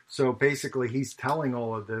 Right. So basically, he's telling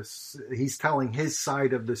all of this. He's telling his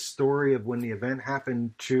side of the story of when the event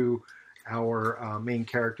happened to our main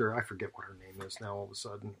character. I forget what her name is now. All of a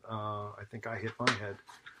sudden, I think I hit my head.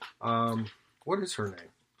 What is her name?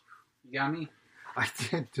 You got me. I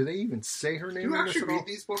did. Do they even say her Do name you in this actually at all? read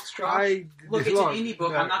these books, Josh? Look, it's an indie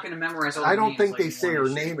book. no, I'm not going to memorize all I the don't names think like they you say her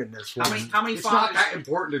want. name in this one. How many It's not fathers? that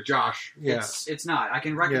important to Josh. Yeah. It's not. I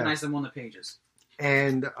can recognize them on the pages.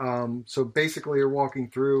 And so basically, you're walking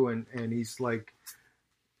through, and he's like,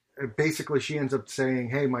 basically, she ends up saying,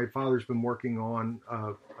 "Hey, my father's been working on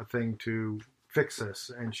a thing to fix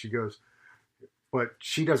this," and she goes, "But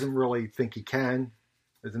she doesn't really think he can."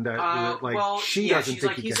 Isn't that she doesn't she's think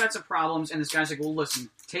like, he he's can? got some problems, and this guy's like, well, listen,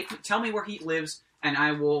 tell me where he lives, and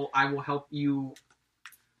I will help you.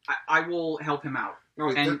 I will help him out. No,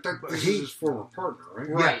 And- this he- is his former partner, right?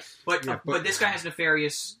 Right. Yes. But, Yeah, but this guy has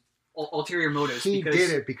nefarious ulterior motives. He because,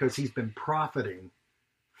 did it because he's been profiting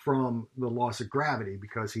from the loss of gravity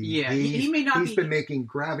because he may not he's be- been making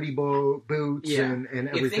gravity boots Yeah. and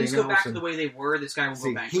everything If things go else. back to and- the way they were, this guy will see,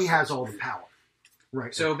 go bankrupt. he has all the power.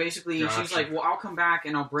 Right. So basically, she's Gotcha. like, well, I'll come back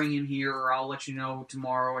and I'll bring him here, or I'll let you know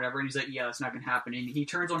tomorrow, or whatever. And he's like, yeah, that's not going to happen. And he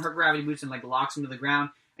turns on her gravity boots and like locks him to the ground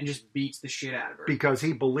and just beats the shit out of her. because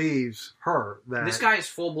he believes her that This guy is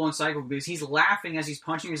full blown psycho because he's laughing as he's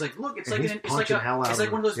punching. He's like, "Look, it's And like he's it's like punching hell out it's of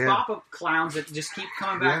like one of her. those Yeah. bop-up clowns that just keep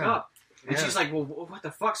coming back Yeah. up." And Yeah. she's like, "Well, what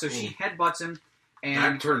the fuck?" So she headbutts him, And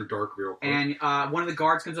that turned dark real quick. And one of the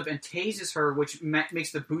guards comes up and tases her, which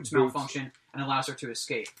makes the boots malfunction and allows her to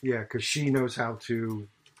escape. Yeah, because she knows how to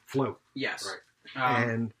float. Yes. Right.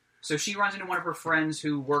 And so she runs into one of her friends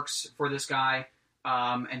who works for this guy,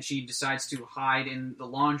 and she decides to hide in the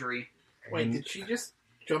laundry. Wait, did she just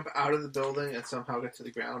jump out of the building and somehow get to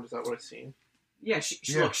the ground? Is that what it seemed? Yeah,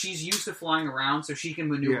 look, she's used to flying around, so she can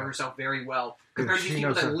maneuver herself very well compared to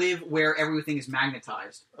people that live where everything is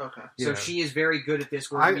magnetized. Okay. So she is very good at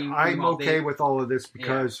this. I'm okay with all of this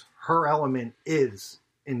because her element is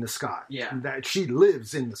in the sky. Yeah. That she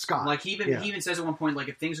lives in the sky. Like he even says at one point, like,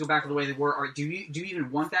 if things go back to the way they were, do you even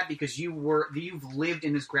want that? Because you've lived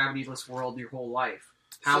in this gravityless world your whole life.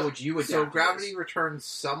 How would you adapt? So gravity returns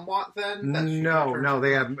somewhat then? No.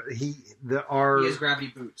 They have he has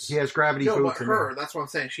gravity boots. He has gravity no, boots. No, but her. That's what I'm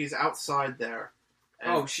saying. She's outside there.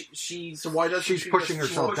 She. So why doesn't she's pushing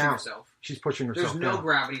herself down? She's pushing herself down. There's no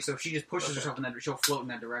gravity, so if she just pushes herself in that, she'll float in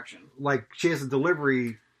that direction. Like she has a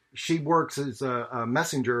delivery. She works as a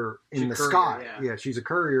messenger in the sky. Yeah, she's a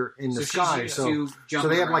courier in the sky. So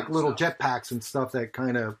they have like little jetpacks and stuff that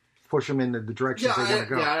kind of push them into the directions they want to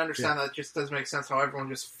go. Yeah, I understand that. It just doesn't make sense how everyone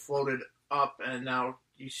just floated up and now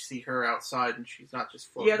you see her outside and she's not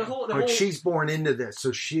just floating. Yeah, but she's born into this,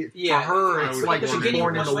 so for her it's like she's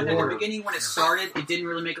born in the water. At the beginning when it started, it didn't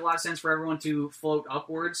really make a lot of sense for everyone to float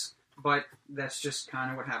upwards, but that's just kind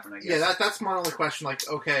of what happened, I guess. Yeah, that's my only question. Like,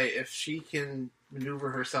 okay, if she can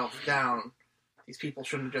maneuver herself down, these people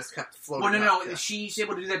shouldn't have just kept floating up. Well, no. She's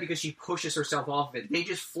able to do that because she pushes herself off of it. They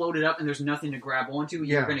just floated up and there's nothing to grab onto.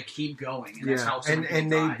 You're going to keep going. And that's how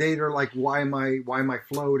they're like, why am I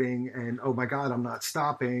floating? And oh my God, I'm not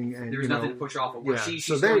stopping. And there's nothing to push off of. She's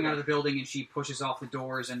going out of the building and she pushes off the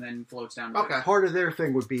doors and then floats down. Okay. Part of their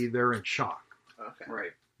thing would be they're in shock. Okay.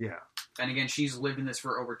 Right. Yeah. And again, she's lived in this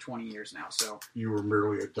for over 20 years now. So you were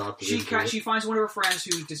merely adopted. She finds one of her friends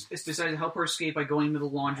who decided to help her escape by going into the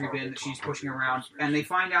laundry bin that she's pushing around. And they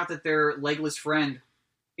find out that their legless friend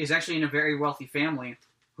is actually in a very wealthy family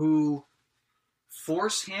who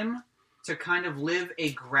force him to kind of live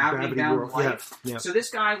a gravity-bound life. Yeah. So this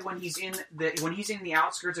guy, when he's in the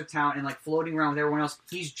outskirts of town and like floating around with everyone else,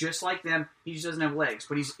 he's just like them. He just doesn't have legs,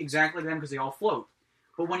 but he's exactly like them because they all float.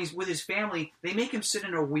 But when he's with his family, they make him sit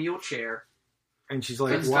in a wheelchair. And she's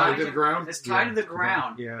like, tied to the ground? It's tied to the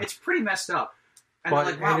ground. Yeah. It's pretty messed up. And but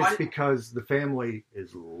they're like, wow, it's because the family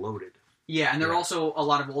is loaded. Yeah, and there are also a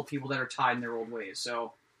lot of old people that are tied in their old ways.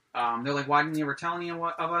 So they're like, why didn't you ever tell any of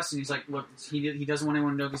us? And he's like, look, he doesn't want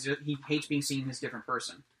anyone to know because he hates being seen as a different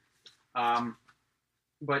person.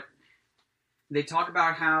 But they talk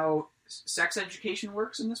about how sex education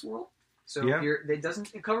works in this world. So it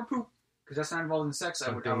doesn't cover poop. Because that's not involved in sex,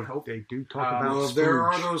 I would hope. They do talk about spooge. There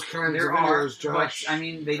are those kinds of videos, Josh. But, I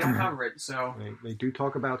mean, they don't cover it, so... They do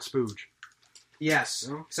talk about spooge. Yes.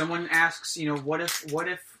 Yeah. Someone asks, what if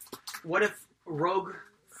rogue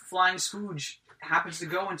flying spooge happens to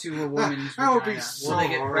go into a woman's vagina? Would be so Will they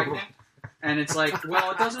get pregnant? And it's like,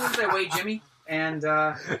 well, it doesn't work that way, Jimmy. And,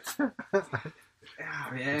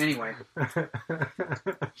 anyway. That's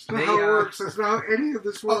not how it works. That's not how any of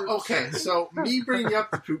this works. Okay, so me bringing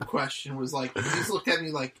up the poop question was like, you just looked at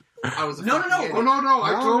me like I was a No. idiot. Oh, no.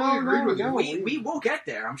 I totally agreed with you. We will get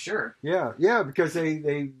there, I'm sure. Yeah, because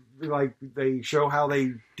they show how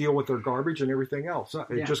they deal with their garbage and everything else.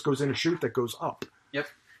 It just goes in a chute that goes up. Yep.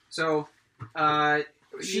 So,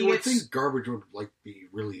 you would think garbage would be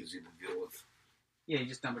really easy to deal with. Yeah, you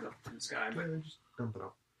just dump it up in the sky. But just dump it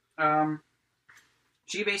up.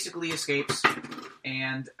 She basically escapes,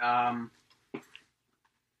 and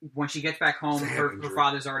when she gets back home, her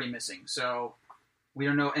father's already missing. So we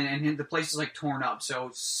don't know, and the place is torn up.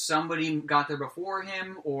 So somebody got there before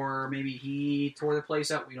him, or maybe he tore the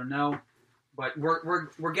place up. We don't know, but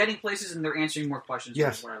we're getting places, and they're answering more questions.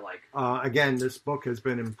 Yes, which is what I like. Again, this book has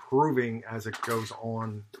been improving as it goes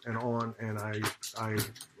on, and I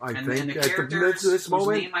think the at characters this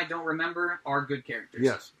moment, whose name I don't remember, are good characters.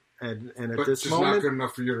 Yes. And at but this it's moment, not good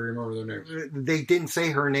enough for you to remember their names. They didn't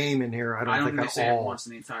say her name in here. I don't think they at say all. it once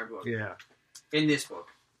in the entire book. Yeah, in this book.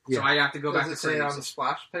 Yeah. So I have to go back to Does it say it on the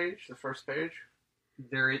splash page, the first page?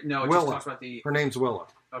 It just talks about the. Her name's Willa.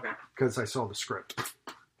 Okay. Because I saw the script.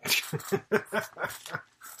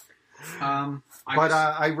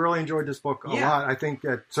 I really enjoyed this book a lot. I think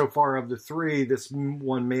that so far of the three, this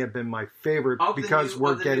one may have been my favorite because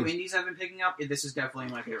we're getting. New indies I've been picking up, this is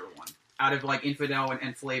definitely my favorite one. Out of Infidel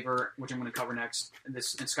and Flavor, which I'm going to cover next, and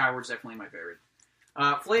Skyward's definitely my favorite.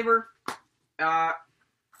 Flavor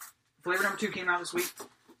number 2 came out this week.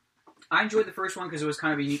 I enjoyed the first one because it was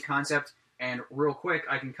kind of a unique concept, and real quick,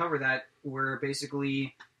 I can cover that, where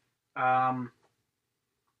basically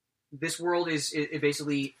this world is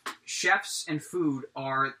basically chefs and food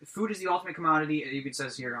is the ultimate commodity. It even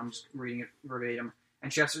says here, I'm just reading it verbatim,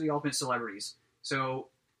 and chefs are the ultimate celebrities. So,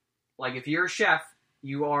 like, if you're a chef,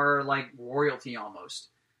 you are like royalty almost.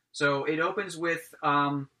 So it opens with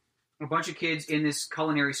a bunch of kids in this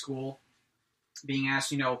culinary school being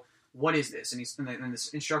asked, what is this? And this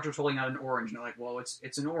instructor's holding out an orange, and they're like, well,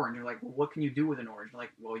 it's an orange. They're like, well, what can you do with an orange? They're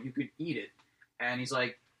like, well, you could eat it. And he's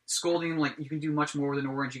like, scolding him, like, you can do much more with an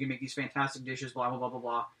orange. You can make these fantastic dishes, blah, blah, blah, blah,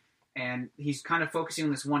 blah. And he's kind of focusing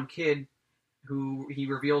on this one kid who he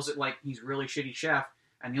reveals that, like, he's a really shitty chef.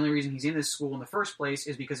 And the only reason he's in this school in the first place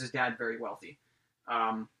is because his dad's very wealthy.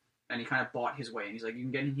 And he kind of bought his way. And he's like, you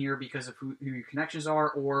can get in here because of who your connections are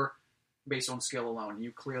or based on skill alone. And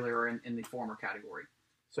you clearly are in the former category.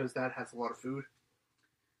 So his dad has a lot of food?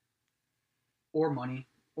 Or money.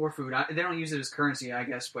 Or food. They don't use it as currency, I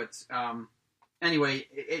guess, but... Anyway,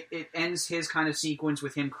 it ends his kind of sequence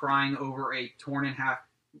with him crying over a torn-in-half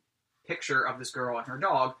picture of this girl and her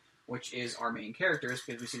dog, which is our main characters,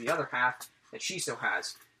 because we see the other half that she still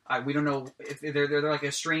has. We don't know if they're like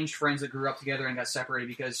estranged friends that grew up together and got separated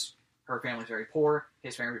because her family's very poor,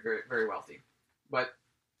 his family very, very wealthy. But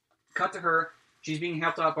cut to her, she's being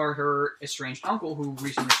helped out by her estranged uncle who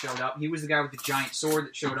recently showed up. He was the guy with the giant sword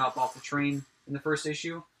that showed up off the train in the first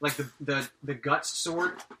issue, like the Guts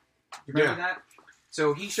sword. You remember that?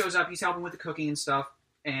 So he shows up, he's helping with the cooking and stuff,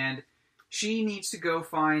 and she needs to go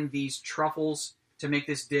find these truffles to make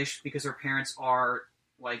this dish because her parents are,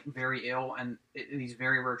 like, very ill, and these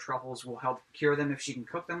very rare truffles will help cure them if she can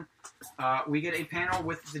cook them. We get a panel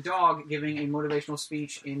with the dog giving a motivational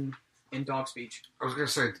speech in dog speech. I was going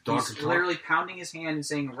to say, the dog He's literally pounding his hand and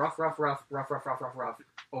saying, rough, rough, rough, rough, rough, rough, rough, rough,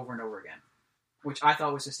 over and over again, which I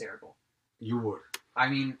thought was hysterical. You would. I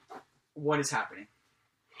mean, what is happening?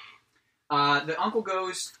 The uncle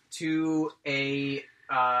goes to a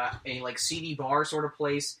like seedy bar sort of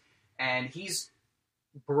place, and he's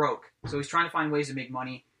broke, so he's trying to find ways to make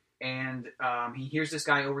money. And he hears this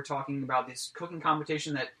guy over talking about this cooking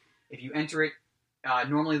competition that if you enter it,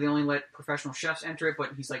 normally they only let professional chefs enter it,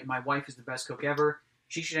 but he's like, my wife is the best cook ever.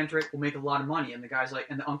 She should enter it. We'll make a lot of money. And the guy's like,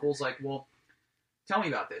 and the uncle's like, well, tell me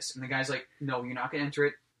about this. And the guy's like, no, you're not gonna enter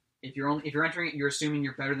it. If you're entering it, you're assuming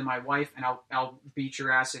you're better than my wife, and I'll beat your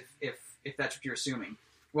ass if that's what you're assuming.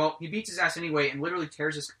 Well, he beats his ass anyway and literally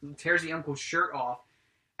tears the uncle's shirt off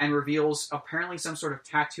and reveals apparently some sort of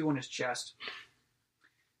tattoo on his chest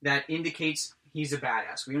that indicates he's a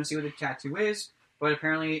badass. We don't see what the tattoo is, but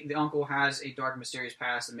apparently the uncle has a dark, mysterious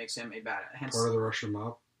past that makes him a badass. Hence, part of the Russian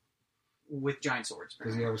mob? With giant swords.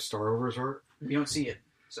 Does he have a star over his heart? We don't see it.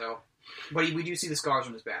 So, but we do see the scars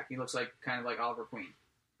on his back. He looks like kind of like Oliver Queen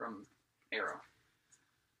from Arrow.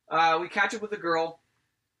 We catch up with the girl.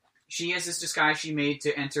 She has this disguise she made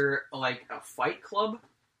to enter like a fight club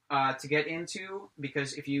to get into,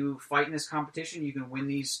 because if you fight in this competition, you can win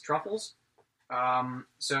these truffles.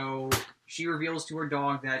 So she reveals to her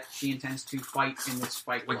dog that she intends to fight in this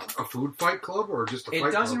fight club. Like a food fight club, or just a fight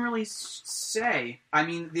club? It doesn't really say. I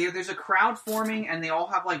mean, there's a crowd forming, and they all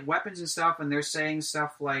have like weapons and stuff, and they're saying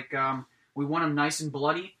stuff like, we want them nice and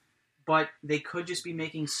bloody, but they could just be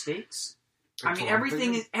making steaks. That's I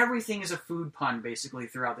mean, everything is a food pun basically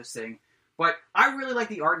throughout this thing. But I really like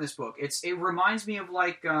the art in this book. It reminds me of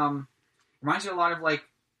like reminds me a lot of like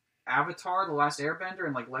Avatar: The Last Airbender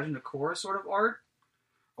and like Legend of Korra sort of art.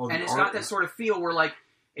 Oh, and it's got that sort of feel where like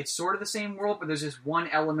it's sort of the same world, but there's this one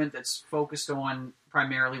element that's focused on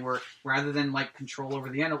primarily where rather than like control over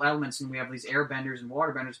the elements, and we have these airbenders and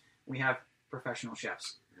waterbenders, we have professional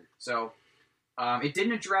chefs. So. It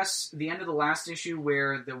didn't address the end of the last issue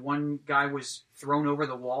where the one guy was thrown over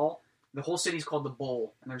the wall. The whole city's called the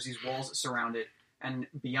Bowl, and there's these walls that surround it. And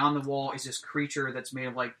beyond the wall is this creature that's made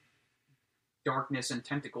of, like, darkness and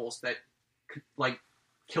tentacles that, like,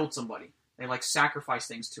 killed somebody. They, like, sacrifice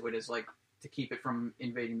things to it as, like, to keep it from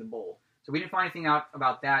invading the Bowl. So we didn't find anything out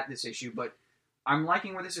about that this issue, but I'm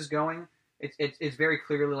liking where this is going. It's very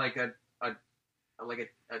clearly, like, a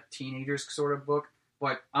teenager's sort of book.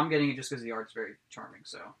 But I'm getting it just because the art's very charming.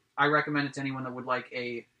 So I recommend it to anyone that would like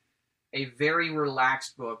a very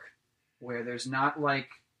relaxed book where there's not like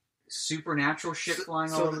supernatural shit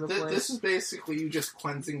flying all over the place. This is basically you just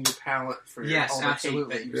cleansing your palate for all the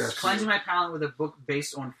absolutely. hate that you Cleansing my palate with a book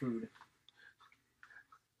based on food.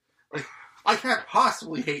 Like, I can't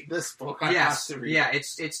possibly hate this book. I have to read. Yeah,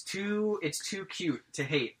 it's too cute to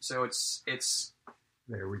hate. So it's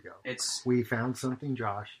there we go. It's we found something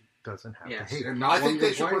Josh doesn't have to hate. And I think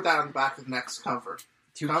they should put that on the back of the next cover.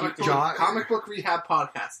 Comic book Rehab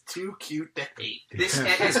Podcast. Too cute to hate. This,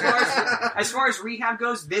 as far as Rehab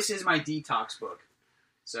goes, this is my detox book.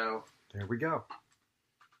 So there we go.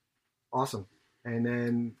 Awesome. And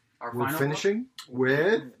then Our we're final finishing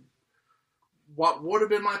with What would have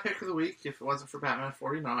been my pick of the week if it wasn't for Batman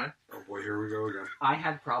 49? Oh boy, here we go again. book. I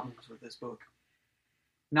had problems with this book.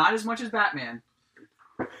 Not as much as Batman.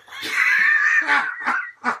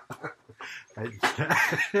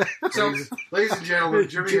 So, Ladies and gentlemen,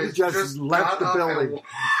 Jimmy has just left the got up building. and-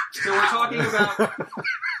 so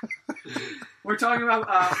we're talking about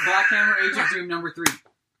Black Hammer: Age of Doom #3,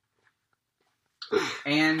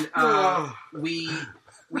 and we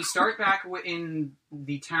start back in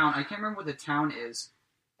the town. I can't remember what the town is.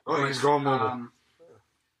 Oh, he's going mobile.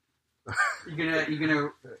 You're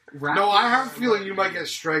gonna wrap. No, I have a feeling you might get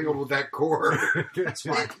strangled with that cord. That's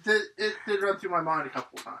fine. It did run through my mind a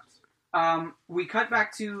couple of times. We cut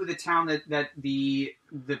back to the town that the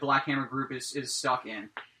Black Hammer group is stuck in,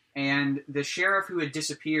 and the sheriff who had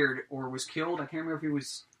disappeared or was killed. I can't remember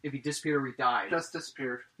if he disappeared or he died. Just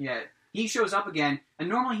disappeared. Yeah, he shows up again, and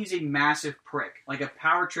normally he's a massive prick, like a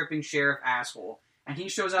power tripping sheriff asshole. And he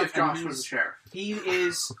shows up. If Josh was the sheriff, he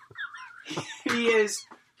is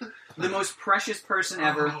the most precious person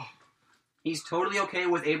ever. He's totally okay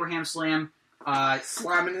with Abraham Slam.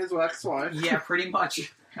 slamming his ex-wife. Yeah, pretty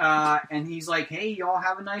much. And he's like, "Hey, y'all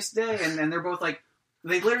have a nice day." And they're both like,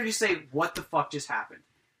 they literally just say, "What the fuck just happened?"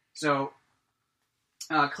 So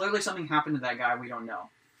clearly something happened to that guy. We don't know.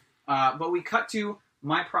 But we cut to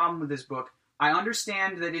my problem with this book. I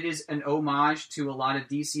understand that it is an homage to a lot of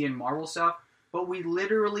DC and Marvel stuff, but we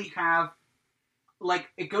literally have,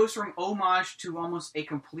 like, it goes from homage to almost a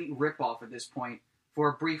complete ripoff at this point for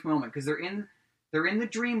a brief moment, because they're in the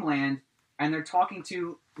dreamland and they're talking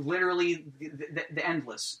to literally the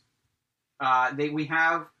endless. We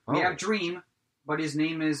have Dream, but his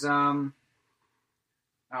name is what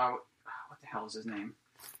the hell is his name?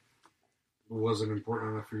 Wasn't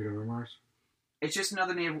important enough for you to memorize? It's just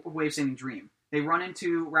another way of saying Dream. They run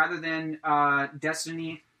into, rather than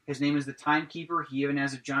Destiny, his name is the Timekeeper. He even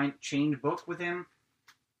has a giant chained book with him.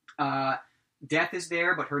 Death is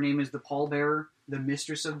there, but her name is the Pallbearer, the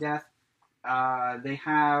Mistress of Death. They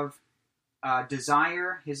have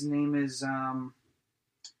Desire. His name is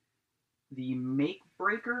the Maker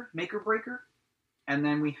Breaker. And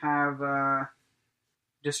then we have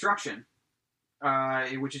Destruction,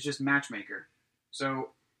 which is just Matchmaker. So,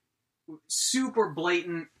 super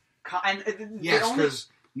blatant. Yes, because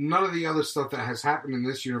none of the other stuff that has happened in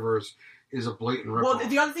this universe is a blatant ripoff. Well,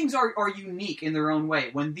 the other things are unique in their own way.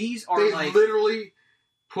 When these are they like... literally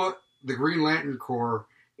put the Green Lantern Corps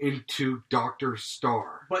into Dr.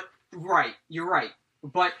 Star. But, right, you're right.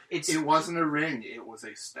 But it wasn't a ring, it was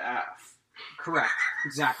a staff. Correct,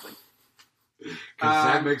 exactly. Because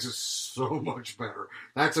that makes it so much better.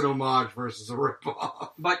 That's an homage versus a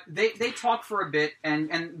ripoff. But they talk for a bit,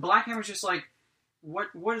 and Black Hammer's just like, why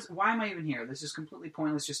am I even here? This is completely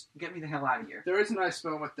pointless. Just get me the hell out of here. There is a nice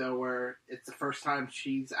moment, though, where it's the first time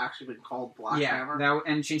she's actually been called Black Hammer. Yeah,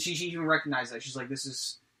 and she even recognized that. She's like, this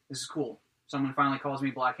is cool. Someone finally calls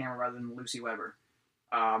me Black Hammer rather than Lucy Weber.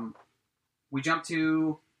 We jump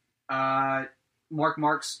to Mark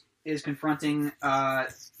Marks is confronting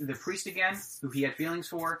the priest again, who he had feelings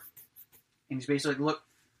for. And he's basically like, look,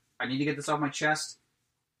 I need to get this off my chest.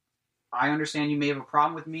 I understand you may have a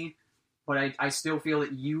problem with me, but I still feel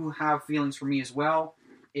that you have feelings for me as well.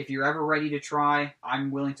 If you're ever ready to try,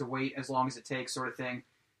 I'm willing to wait as long as it takes, sort of thing.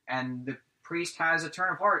 And the priest has a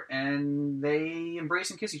turn of heart, and they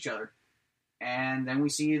embrace and kiss each other. And then we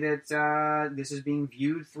see that this is being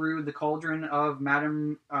viewed through the cauldron of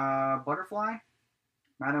Madame Butterfly.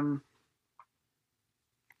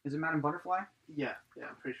 Is it Madame Butterfly? Yeah,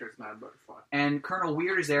 I'm pretty sure it's Madame Butterfly. And Colonel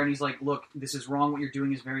Weird is there, and he's like, look, this is wrong. What you're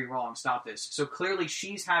doing is very wrong. Stop this. So clearly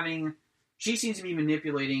she seems to be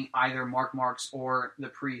manipulating either Mark Marks or the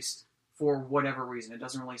priest for whatever reason. It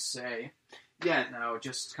doesn't really say. Yeah. No,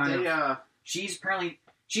 just kind of... She apparently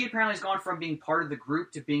has gone from being part of the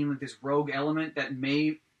group to being like this rogue element that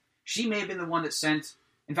she may have been the one that sent...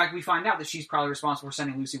 In fact, we find out that she's probably responsible for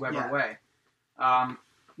sending Lucy Weber away.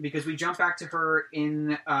 Because we jump back to her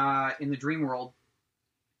in the dream world,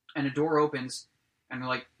 and a door opens, and they're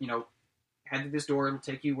like, head to this door, it'll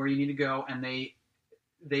take you where you need to go, and they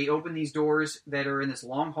open these doors that are in this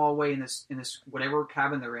long hallway in this whatever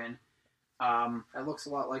cabin they're in. That looks a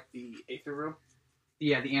lot like the Aether Room.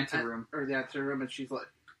 Yeah, the anteroom. Or the anteroom, and she's like,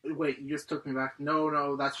 wait, you just took me back.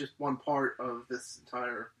 No, that's just one part of this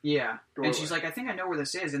entire doorway. And she's like, I think I know where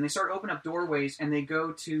this is. And they start opening up doorways, and they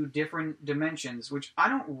go to different dimensions, which I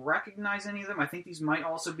don't recognize any of them. I think these might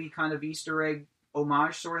also be kind of Easter egg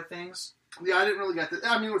homage sort of things. Yeah, I didn't really get that.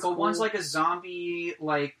 I mean, it was cool. One's like a zombie,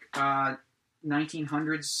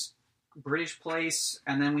 1900s British place,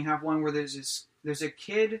 and then we have one where there's a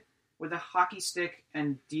kid with a hockey stick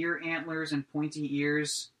and deer antlers and pointy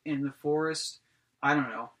ears in the forest. I don't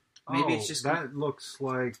know. Maybe it's just that looks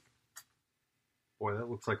like. Boy, that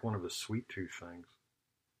looks like one of the Sweet Tooth things.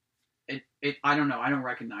 I don't know. I don't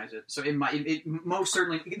recognize it. So it most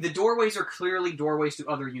certainly, the doorways are clearly doorways to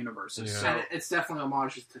other universes. Yeah. So And it's definitely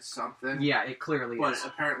homages to something. yeah, it clearly But is.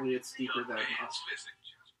 apparently it's deeper than us.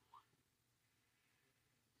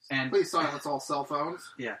 And Please silence all cell phones.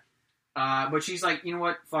 but she's like, you know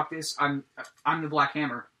what? Fuck this. I'm the Black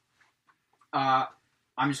Hammer. I'm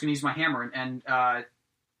just gonna use my hammer. And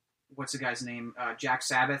what's the guy's name? Jack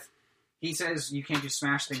Sabbath. He says you can't just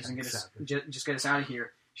smash things and get us just get us out of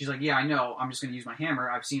here. She's like, yeah, I know. I'm just gonna use my hammer.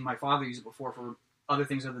 I've seen my father use it before for other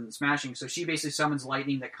things other than smashing. So she basically summons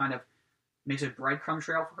lightning that kind of makes a breadcrumb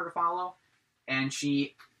trail for her to follow, and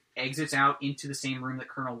she exits out into the same room that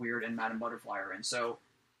Colonel Weird and Madame Butterfly are in. So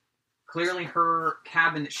clearly her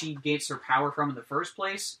cabin that she gets her power from in the first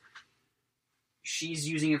place, she's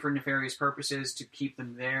using it for nefarious purposes to keep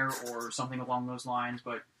them there or something along those lines.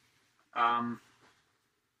 But well,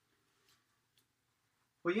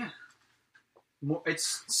 yeah.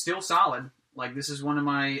 It's still solid. Like, this is one of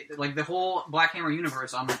my... Like, the whole Black Hammer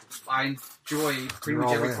universe, I enjoy pretty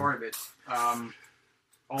much every part of it.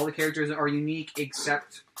 All the characters are unique,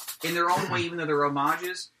 except... In their own way, even though they're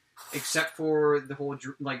homages, except for the whole...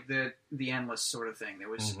 Like, the Endless sort of thing. There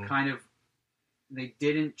was kind of... They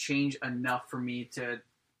didn't change enough for me to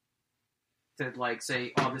like,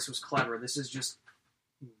 say, oh, this was clever. This is just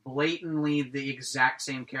blatantly the exact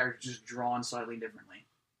same character, just drawn slightly differently.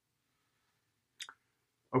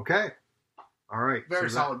 Okay. All right. Very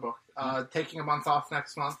so solid book. Taking a month off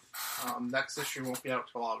next month. Next issue won't be out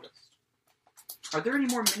till August. Are there any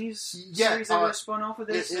more minis Yeah, series that were spun off of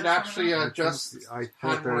this? It actually I just I had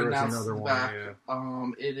thought there one was announced another in the one. back. Yeah.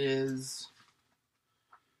 It is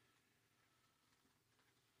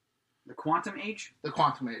The Quantum Age? the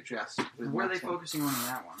Quantum Age. Yes. Where are they focusing on in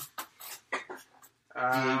that one?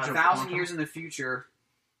 Age of 1,000 Quantum. years in the future.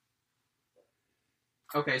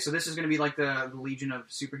 Okay, so this is going to be like the Legion of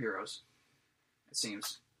Superheroes, it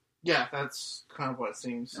seems. Yeah, that's kind of what it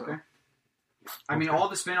seems. So. Okay. I mean, all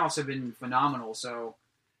the spin-offs have been phenomenal, so...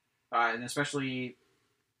 and especially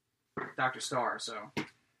Dr. Star, so...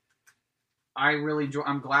 I really enjoy...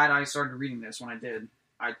 I'm glad I started reading this when I did.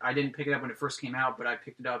 I didn't pick it up when it first came out, but I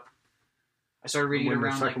picked it up... I started reading When it the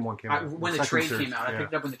around, second one came out. when the second trade series, came out. I yeah.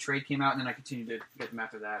 picked it up when the trade came out, and then I continued to get them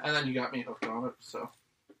after that. And then you got me hooked on it.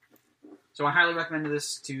 So I highly recommend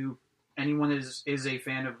this to anyone that is a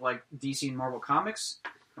fan of like DC and Marvel comics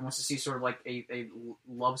and wants to see sort of like a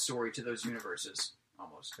love story to those universes,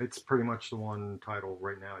 almost. It's pretty much the one title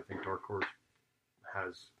right now. I think Dark Horse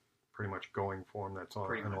has pretty much going for him. That's on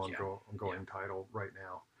Pretty an much, yeah. ongoing title right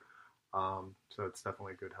now. So it's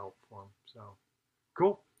definitely a good help for him. So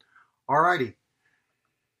cool. Alrighty.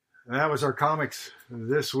 That was our comics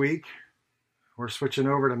this week. We're switching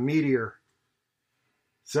over to Meteor.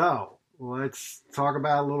 So let's talk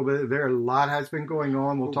about a little bit. There, a lot has been going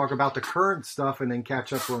on. We'll talk about the current stuff and then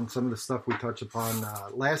catch up on some of the stuff we touched upon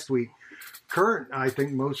last week. Current, I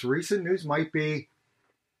think, most recent news might be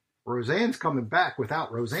Roseanne's coming back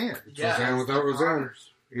without Roseanne. Roseanne without Roseanne.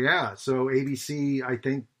 Yeah, so ABC, I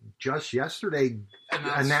think, just yesterday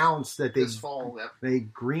announced that This fall, yep. they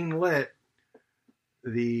greenlit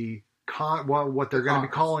the what they're going to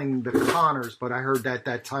be calling the Connors, but I heard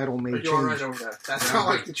that title may change. You're right over that. That's not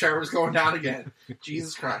like the chair was going down again.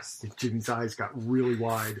 Jesus Christ. Jimmy's eyes got really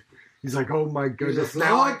wide. He's like, oh my goodness.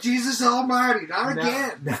 Lord Jesus Almighty, not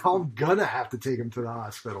again. Now I'm going to have to take him to the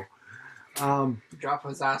hospital. Drop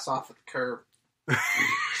his ass off at the curb.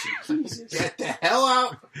 Get the hell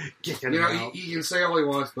out. Get You know, he can say all he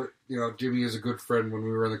wants, but, you know, Jimmy is a good friend. When we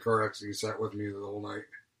were in the car accident, he sat with me the whole night.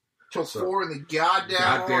 Till 4 in the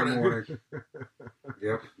goddamn morning.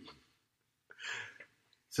 Yep.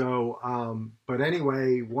 So, but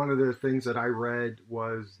anyway, one of the things that I read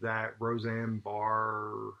was that Roseanne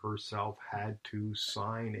Barr herself had to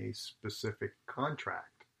sign a specific contract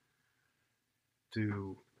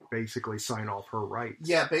to basically sign off her rights.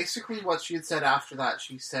 Yeah, basically what she had said after that,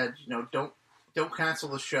 she said, you know, don't cancel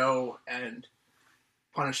the show and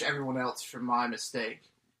punish everyone else for my mistake.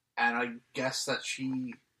 And I guess that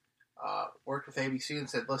she worked with ABC and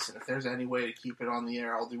said, listen, if there's any way to keep it on the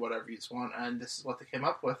air, I'll do whatever you want. And this is what they came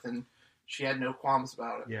up with, and she had no qualms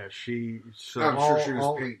about it. Yeah, so I'm sure she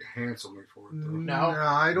was paid handsomely for it, though. No.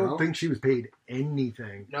 I don't No? think she was paid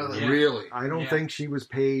anything. No, Yeah. Really? I don't Yeah. think she was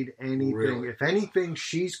paid anything. Really? If anything,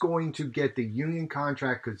 she's going to get the union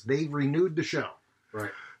contract because they've renewed the show. Right.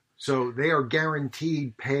 So they are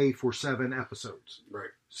guaranteed pay for 7 episodes.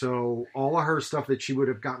 Right. So all of her stuff that she would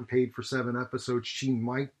have gotten paid for 7 episodes, she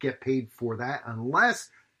might get paid for that unless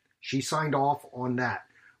she signed off on that,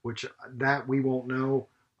 which that we won't know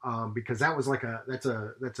because that was like that's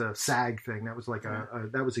a SAG thing. That was like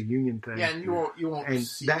that was a union thing. Yeah, and you won't And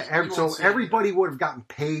see, that you won't so see everybody would have gotten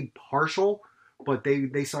paid partial, but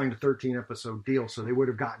they signed a 13 episode deal, so they would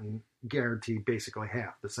have gotten guaranteed basically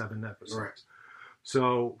half the 7 episodes. Right.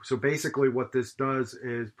 So basically what this does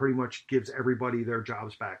is pretty much gives everybody their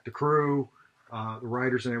jobs back. The crew, the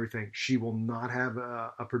writers and everything. She will not have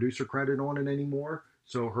a producer credit on it anymore.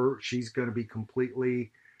 So she's going to be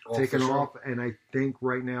completely taken off. And I think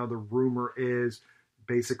right now the rumor is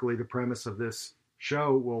basically the premise of this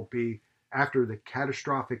show will be after the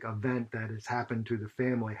catastrophic event that has happened to the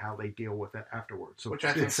family, how they deal with it afterwards. So Which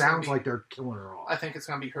I think it sounds like they're killing her off. I think it's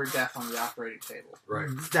going to be her death on the operating table. Right.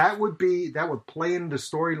 That would play into the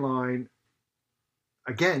storyline.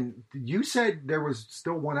 Again, you said there was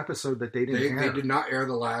still 1 episode that they didn't air. They did not air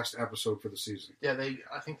the last episode for the season. Yeah,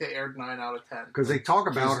 I think they aired 9 out of 10. Because they talk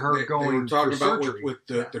about her going they were talking for about surgery. with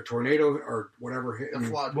the tornado or whatever hit. The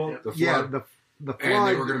flood. Well, yeah. the yeah, flood. the flood And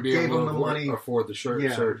they were going to be gave able them to the money. afford the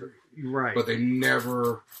surgery. Right. But they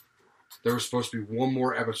never... There was supposed to be 1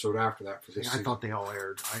 more episode after that for this I season. thought they all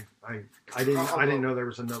aired. I didn't know there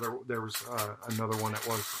was another one that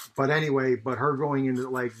was. But anyway, her going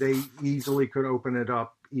into they easily could open it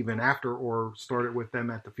up even after or start it with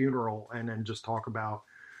them at the funeral and then just talk about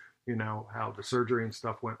how the surgery and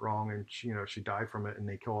stuff went wrong and she died from it and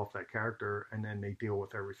they kill off that character and then they deal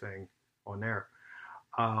with everything on there.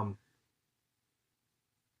 I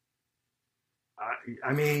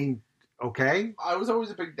mean. Okay. I was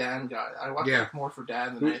always a big Dan guy. I watched it more for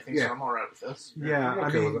Dan than anything, so I'm all right with this. Yeah,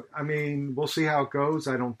 I mean, we'll see how it goes.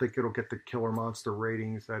 I don't think it'll get the killer monster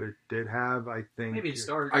ratings that it did have. I think maybe it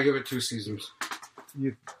started. I give it 2 seasons.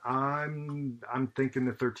 I'm thinking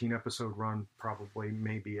the 13 episode run probably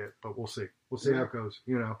may be it, but we'll see. We'll see how it goes.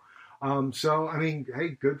 So I mean, hey,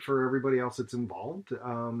 good for everybody else that's involved.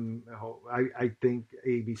 I think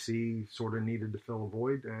ABC sort of needed to fill a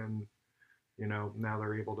void, and now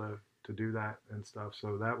they're able to do that and stuff.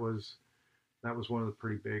 So that was one of the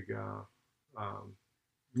pretty big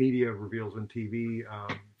media reveals in TV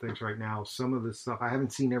things right now. Some of this stuff, I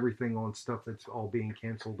haven't seen everything on stuff that's all being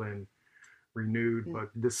canceled and renewed, but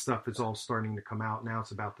this stuff is all starting to come out. Now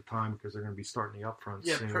it's about the time because they're going to be starting the upfront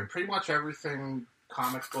soon. Pretty much everything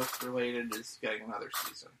comic book related is getting another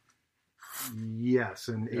season. Yes,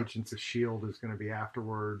 and Agents of S.H.I.E.L.D. is going to be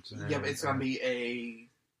afterwards. And, but it's going to be a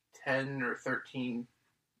 10 or 13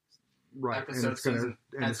 right, episode and it's going season.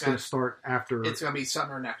 To, and it's going to start after. It's going to be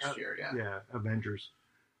summer next year. Yeah, Avengers.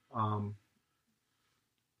 Okay, I'm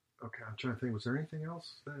trying to think. Was there anything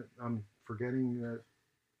else that I'm forgetting that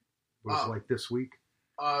was like this week?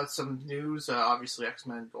 Some news. Obviously,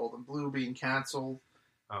 X-Men Gold and Blue being canceled.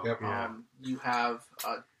 Oh, Yep. yeah. You have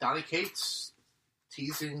Donny Cates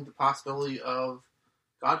teasing the possibility of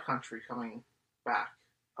God Country coming back.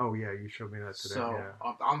 Oh yeah, you showed me that today. So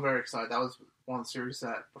yeah. I'm very excited. That was one of the series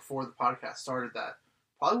that before the podcast started that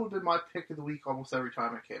probably would have been my pick of the week almost every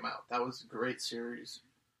time it came out. That was a great series.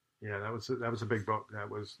 Yeah, that was a big book. That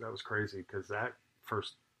was crazy because that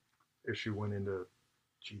first issue went into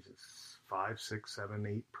 5, 6, 7,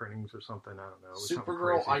 8 printings or something. I don't know. It was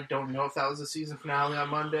Supergirl. I don't know if that was a season finale on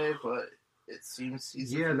Monday, but it seems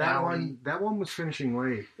season finale. that one was finishing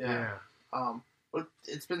late. Yeah. But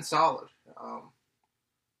it's been solid.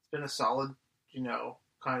 It's been a solid,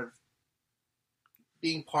 kind of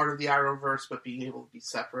being part of the Arrowverse, but being able to be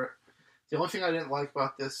separate. The only thing I didn't like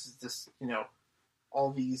about this is just,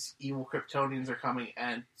 all these evil Kryptonians are coming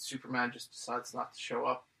and Superman just decides not to show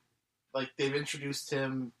up. Like, they've introduced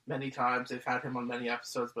him many times. They've had him on many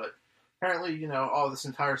episodes, but apparently, this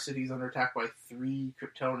entire city is under attack by 3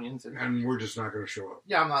 Kryptonians. And we're just not going to show up.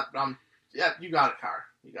 Yeah, yeah, you got it, Car.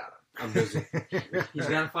 You got it. I'm busy. He's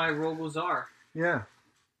got to fight Rogozar. Yeah.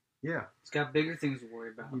 He's got bigger things to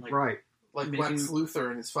worry about. Right. Like Lex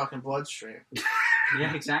Luthor in his fucking bloodstream.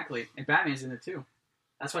 Yeah, exactly. And Batman's in it too.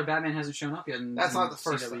 That's why Batman hasn't shown up yet. That's not the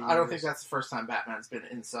first. I don't think that's the first time Batman's been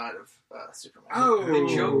inside of Superman. Oh,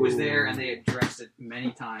 the joke was there, and they addressed it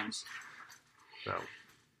many times. So,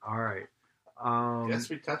 all right. Yes,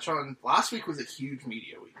 we touch on last week was a huge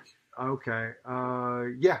media week. Okay.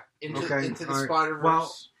 Yeah. Into the right. Spider-Verse.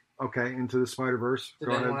 Well, okay, Into the Spider-Verse. Did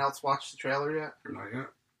anyone else watch the trailer yet? Not yet.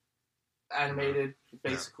 Animated,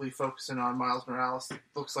 basically focusing on Miles Morales. It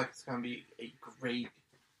looks like it's going to be a great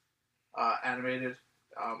animated.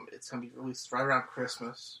 It's going to be released right around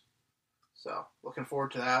Christmas. So, looking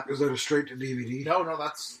forward to that. Is that a straight to DVD? No,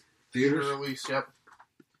 that's Theaters? theater release, yep.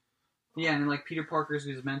 Yeah, and then like Peter Parker's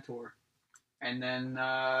his mentor, and then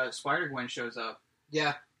Spider-Gwen shows up.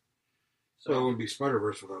 Yeah. So it would be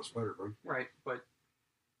Spider-Verse without Spider-Gwen. Right, but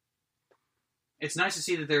it's nice to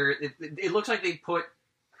see that it looks like they put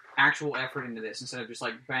actual effort into this instead of just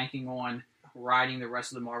like banking on riding the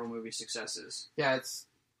rest of the Marvel movie successes. Yeah, it's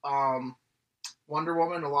Wonder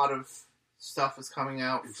Woman. A lot of stuff is coming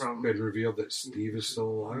out It's from. been revealed that Steve is still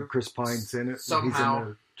alive. Chris Pine's in it. Somehow. He's in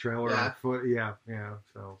the trailer. Yeah.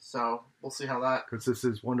 So we'll see how that. Because this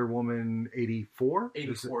is Wonder Woman 84?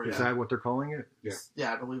 84, Is yeah. that what they're calling it? Yeah.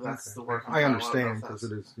 Yeah, I believe that's Okay. the word. I understand because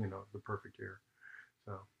it is, the perfect year.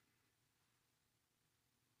 So.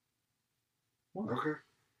 What? Okay.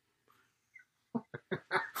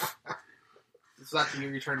 Is that the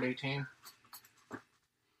year you turned 18?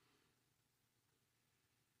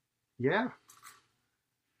 Yeah.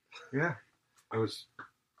 Yeah. I was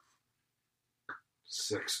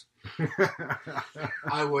 6.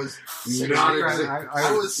 I was Not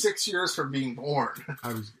I was 6 years from being born.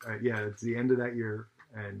 I was, it's the end of that year,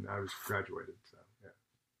 and I was graduated. So, yeah.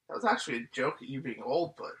 That was actually a joke at you being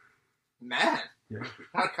old, but man, Yeah.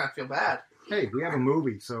 I kind of feel bad. Hey, we have a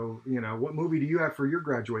movie, so, what movie do you have for your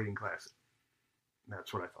graduating class?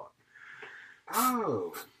 That's what I thought.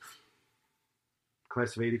 Oh.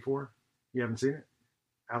 Class of 84? You haven't seen it?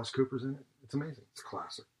 Alice Cooper's in it? It's amazing. It's a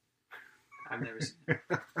classic. I've never seen it.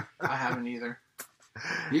 I haven't either.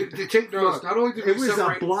 You take notes. Not only did we It was a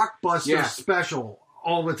separate... blockbuster Yeah. special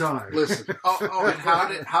all the time. Listen. Oh, and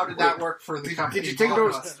how did that work for the company? Did you take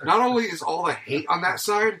notes? Not only is all the hate on that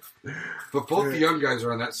side, but both the young guys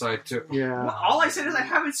are on that side too. Yeah. Well, all I said is I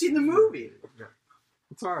haven't seen the movie.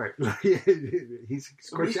 It's all right.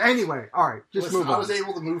 He's anyway. All right, just Listen, move on. I was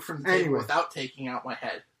able to move from the table Anyway. without taking out my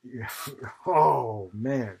head. Yeah. Oh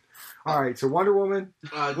man. All right. So Wonder Woman.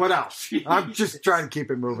 What else? I'm just trying to keep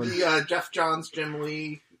it moving. The Jeff Johns, Jim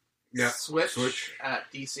Lee Yeah. switch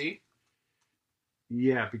at DC.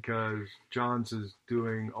 Yeah, because Johns is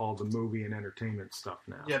doing all the movie and entertainment stuff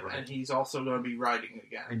now. Yep, right? and he's also going to be writing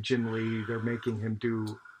again. And Jim Lee, they're making him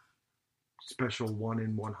do special 1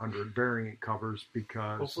 in 100 variant covers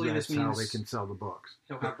because Hopefully that's this how means- they can sell the books.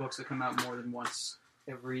 He'll have books that come out more than once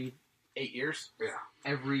every 8 years.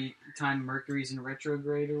 every time Mercury's in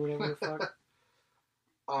retrograde or whatever the fuck.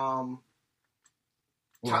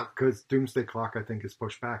 Well, because Doomsday Clock, I think, is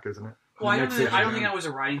pushed back, isn't it? Well, I don't Next think issue. that was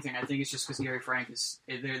a writing thing. I think it's just because Gary Frank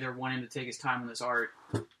they're wanting to take his time on this art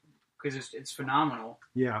because it's phenomenal.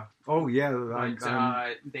 Yeah. Oh, yeah.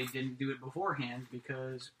 But they didn't do it beforehand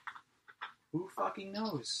because who fucking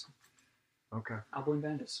knows? Okay. I'll blame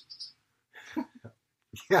Bendis.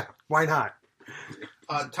 Yeah. Why not?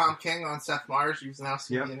 Tom King on Seth Meyers. You've now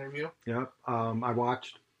seen Yep. the interview. Yep. I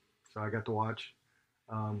watched, so I got to watch,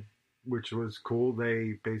 which was cool.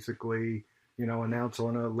 They basically, announce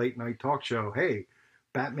on a late night talk show, hey,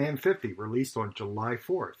 Batman 50 released on July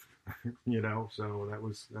 4th. So that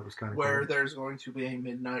was kind of Where cool. there's going to be a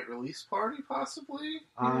midnight release party, possibly?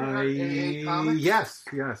 AA Comics?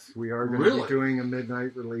 Yes, we are going to Really? be doing a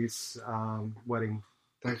midnight release wedding.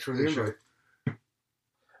 Thanks for the invite.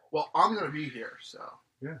 Well, I'm going to be here, so.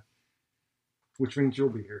 Which means you'll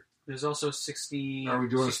be here. There's also 60. Are we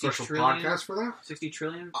doing a 60 special trillion- podcast for that? 60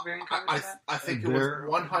 trillion variant covers I of that? think it There-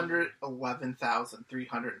 was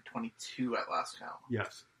 111,322 at last count.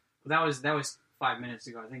 Yes. That was 5 minutes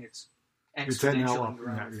ago. I think it's It's at now exponential up.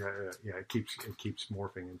 growth. Yeah. It keeps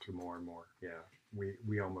morphing into more and more. Yeah.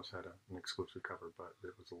 We almost had an exclusive cover, but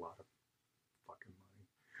it was a lot of fucking money.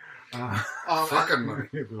 Fucking money.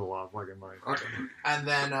 It was a lot of fucking money. Okay. And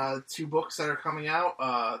then 2 books that are coming out: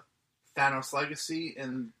 Thanos Legacy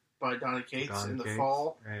by Donny Cates in the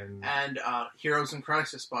fall, And and Heroes in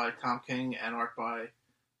Crisis by Tom King and art by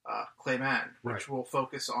Clay Mann, which Right. will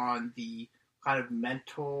focus on the kind of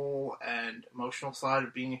mental and emotional side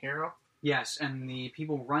of being a hero. Yes, and the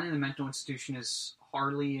people running the mental institution is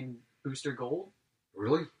Harley and Booster Gold.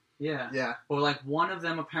 Really? Yeah. Yeah, Well, like one of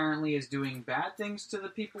them apparently is doing bad things to the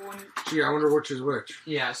people. Gee, I wonder which is which.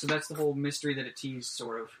 Yeah, so that's the whole mystery that it teased,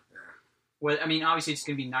 sort of. Yeah. Well, I mean, obviously it's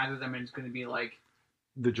going to be neither of them, and it's going to be like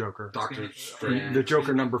the Joker. Doctor Yeah. Strange. The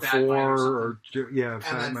Joker number Batman 4, or or yeah.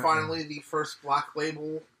 and then finally the first Black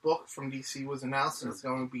Label book from DC was announced, and it's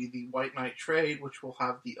going to be the White Knight Trade, which will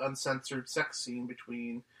have the uncensored sex scene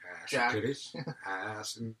between Ass Jack. and titties.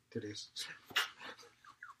 Ass and titties.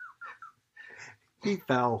 he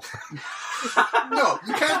fell. No,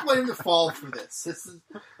 you can't blame the fall for this. This is,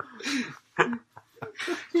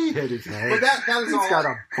 He hit his head. but that is He's all. got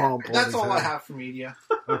a bump. on That's his all I head. have for media.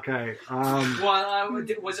 Okay. Well,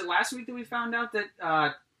 was it last week that we found out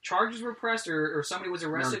that charges were pressed or somebody was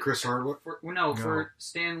arrested. Chris Hardwick? For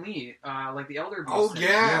Stan Lee, like the elder abuse. Oh, thing.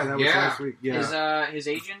 yeah. that was last week. Yeah. His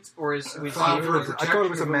agent or his. I thought it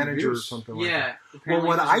was a manager or something like that. Yeah. Well,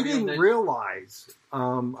 what I didn't realize,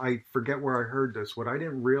 I forget where I heard this. What I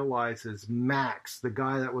didn't realize is Max, the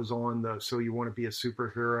guy that was on the So You Want to Be a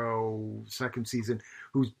Superhero second season,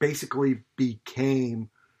 who basically became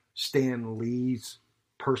Stan Lee's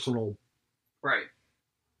personal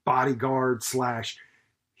bodyguard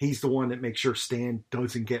 / he's the one that makes sure Stan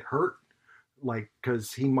doesn't get hurt,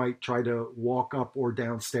 because he might try to walk up or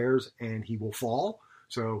downstairs and he will fall.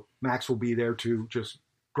 So Max will be there to just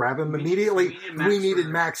grab him immediately. We needed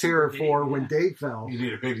Max here for when Dave fell. You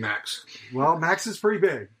need a big Max. Well, Max is pretty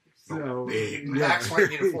big. So, big. Max might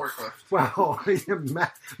need a forklift. Well,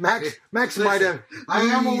 Max might have. I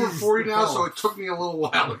am over 40 now, so it took me a little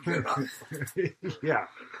while to get up. Yeah.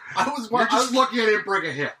 You're just looking at him break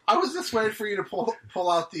a hip. I was just waiting for you to pull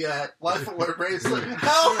out the life alert bracelet. No,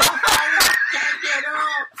 I can't get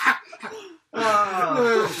up.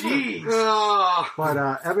 Oh, jeez. But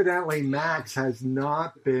evidently, Max has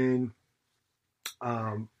not been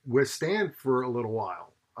with Stan for a little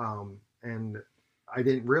while, and I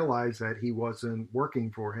didn't realize that he wasn't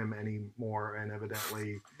working for him anymore. And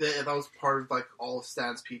evidently, that was part of all of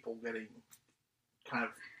Stan's people getting kind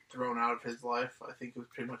of thrown out of his life. I think it was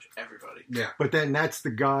pretty much everybody. Yeah. But then that's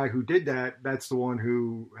the guy who did that. That's the one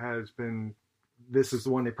who has been. This is the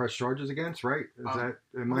one they press charges against, right?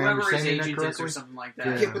 Am I understanding that correctly? Or something like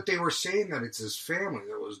that. Yeah, but they were saying that it's his family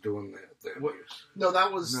that was doing the abuse. No,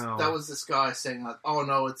 that was this guy saying that. Oh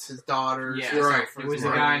no, it's his daughter. Yeah, right. It was the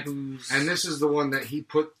guy who's and this is the one that he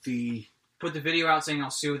put the video out saying I'll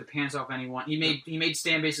sue the pants off anyone. He made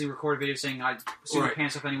Stan basically record a video saying I'd sue the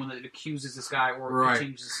pants off anyone that accuses this guy or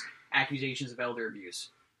continues accusations of elder abuse.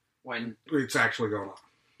 When it's actually going on.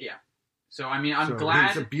 Yeah. So, I mean, I'm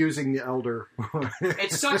glad... He's abusing the elder.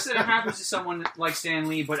 It sucks that it happens to someone like Stan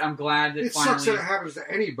Lee, but I'm glad that it sucks that it happens to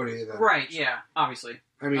anybody. Right, yeah, obviously.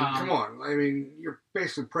 I mean, come on. I mean, you're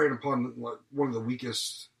basically preying upon one of the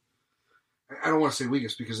weakest... I don't want to say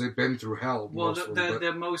weakest because they've been through hell. Well,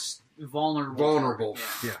 the most vulnerable. Vulnerable.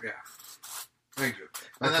 Yeah. Thank you.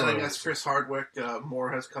 And then I guess Chris Hardwick,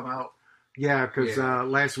 more has come out. Yeah, because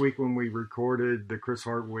last week when we recorded the Chris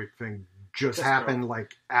Hardwick thing, just happened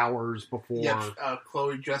hours before. Yeah,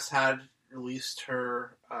 Chloe just had released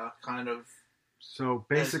her kind of. So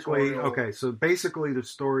basically, the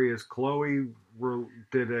story is Chloe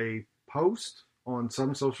did a post on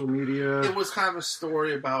some social media. It was kind of a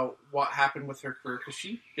story about what happened with her career because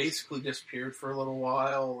she basically disappeared for a little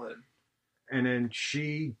while, and then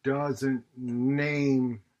she doesn't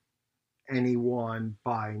name anyone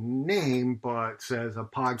by name, but says a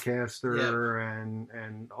podcaster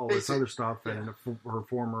and all this other stuff, and her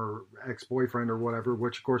former ex-boyfriend or whatever,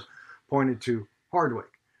 which of course pointed to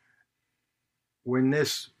Hardwick. When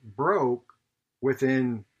this broke,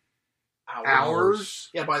 within hours,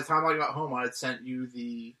 by the time I got home, I had sent you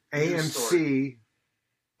the AMC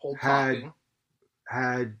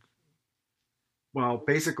had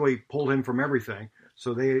basically pulled him from everything.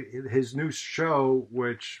 So his new show,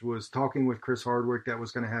 which was Talking with Chris Hardwick, that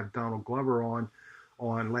was going to have Donald Glover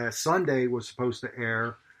on last Sunday, was supposed to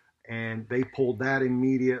air, and they pulled that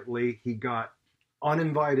immediately. He got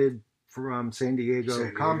uninvited from San Diego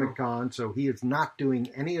Comic-Con, so he is not doing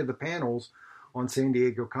any of the panels on San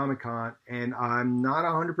Diego Comic-Con, and I'm not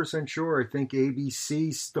 100% sure. I think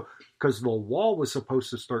ABC, because The Wall was supposed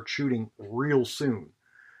to start shooting real soon.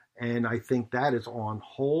 And I think that is on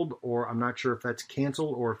hold, or I'm not sure if that's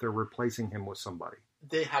canceled or if they're replacing him with somebody.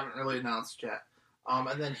 They haven't really announced yet.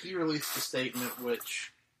 And then he released a statement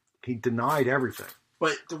which... He denied everything.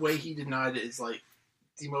 But the way he denied it is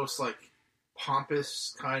the most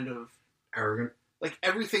pompous kind of... Arrogant.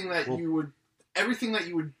 Everything that you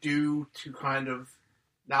would do to kind of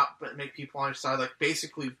not make people on your side.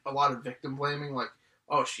 Basically a lot of victim blaming.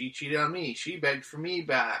 Oh, she cheated on me. She begged for me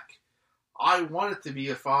back. I wanted to be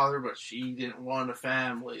a father, but she didn't want a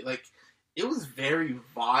family. It was very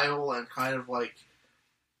vile and kind of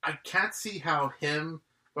I can't see how him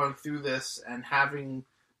going through this and having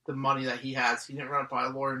the money that he has, he didn't run it by a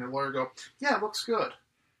lawyer and the lawyer go, yeah, it looks good.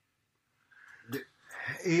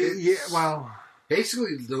 Yeah, well...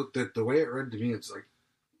 Basically, the way it read to me, it's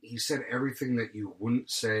he said everything that you wouldn't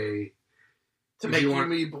say... To make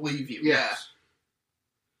me believe you, yes.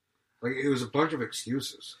 It was a bunch of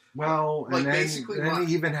excuses. Well, and then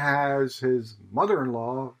he even has his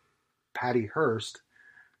mother-in-law, Patty Hearst,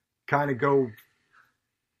 kind of go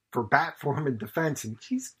for bat for him in defense, and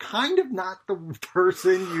she's kind of not the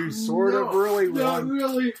person you sort of really want. Not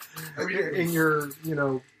really. In your,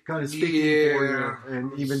 kind of speaking for you,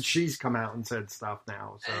 and even she's come out and said stuff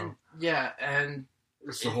now. So and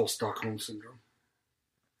it's the whole Stockholm syndrome.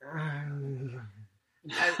 and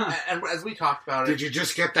as we talked about Did you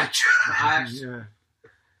just get that? yeah.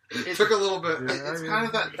 It took a little bit. It's kind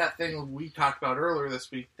of that thing we talked about earlier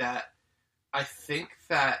this week that I think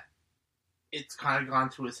that it's kind of gone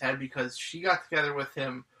to his head because she got together with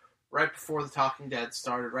him right before The Talking Dead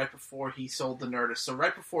started, right before he sold the Nerdist, so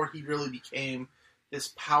right before he really became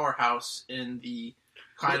this powerhouse in the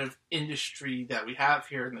kind of industry that we have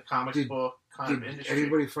here in the comic book kind of industry. Did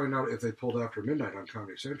anybody find out if they pulled After Midnight on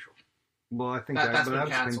Comedy Central? Well, I think that's been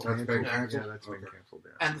canceled. That's been canceled. Yeah, that's been canceled.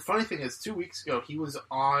 Yeah. And the funny thing is, 2 weeks ago, he was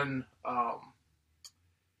on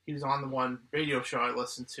the one radio show I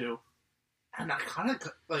listened to, and I kind of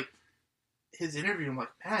like his interview. I'm like,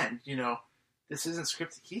 man, this isn't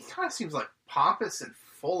scripted. He kind of seems like pompous and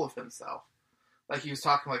full of himself. Like he was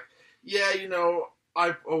talking like, yeah,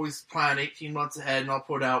 I always plan 18 months ahead and I'll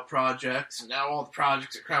put out projects, and now all the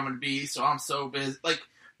projects are coming to be, so I'm so busy. Like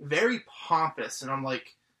very pompous, and I'm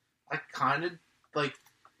like. I kind of,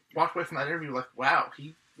 walked away from that interview like, wow,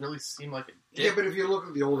 he really seemed like a dick. Yeah, but if you look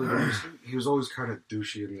at the old interviews, he was always kind of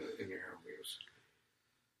douchey in the interviews.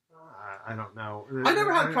 I don't know. I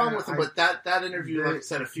never had a problem with him, but that interview, like I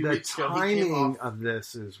said, a few weeks ago, he came off. The timing of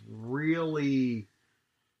this is really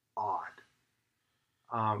odd.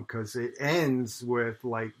 Because it ends with,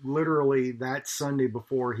 literally that Sunday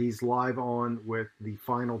before he's live on with the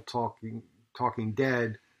final Talking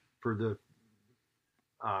Dead for the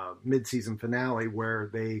mid-season finale where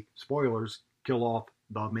they, spoilers, kill off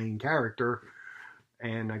the main character,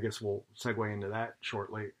 and I guess we'll segue into that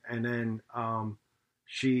shortly. And then and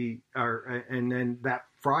then that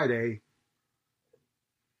Friday,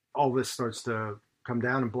 all this starts to come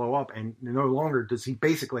down and blow up, and no longer does he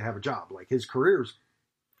basically have a job. Like his career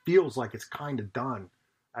feels like it's kind of done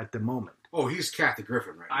at the moment. Oh, he's Kathy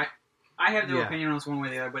Griffin right now. I have no opinion on this one way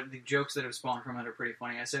or the other, but the jokes that have spawned from it are pretty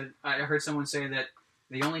funny. I heard someone say that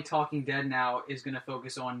the only Talking Dead now is going to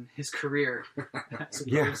focus on his career as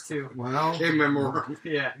opposed to... Well, in memoriam.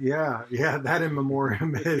 Yeah. Yeah, that in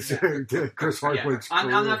memoriam is Chris Hardwick's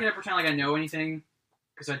I'm not going to pretend like I know anything,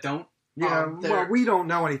 because I don't. Yeah, well, we don't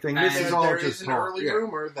know anything. This is all just an early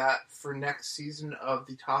rumor that for next season of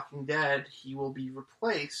The Talking Dead, he will be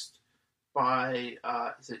replaced by,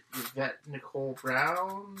 is it Yvette Nicole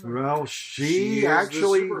Brown? Well, she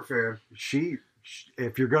actually... the super fan.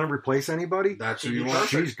 If you're going to replace anybody, that's who you want.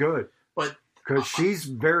 She's good. But because she's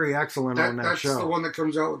very excellent on that show. That's the one that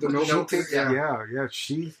comes out with the note. Yeah.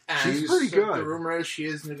 She's pretty good. The rumor is she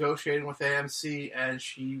is negotiating with AMC, and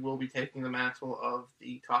she will be taking the mantle of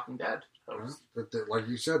the Talking Dead host. Like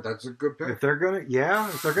you said, that's a good pick. If they're gonna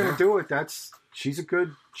do it,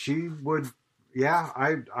 she would. Yeah,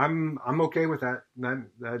 I'm okay with that.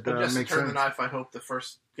 That just makes to turn sense. the knife, I hope the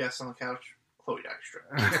first guest on the couch, Chloe Dykstra,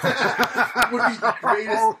 would be the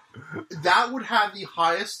greatest. That would have the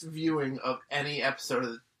highest viewing of any episode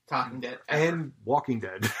of The Talking Dead ever. And Walking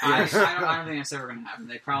Dead. I don't think that's ever going to happen.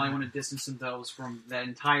 They probably want to distance themselves from that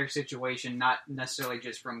entire situation, not necessarily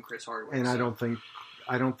just from Chris Hardwick. And I don't think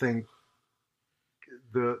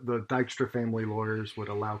the Dykstra family lawyers would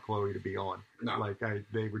allow Chloe to be on. No.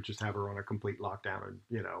 They would just have her on a complete lockdown and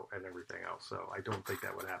everything else. So I don't think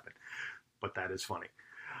that would happen. But that is funny.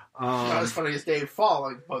 Not as funny as Dave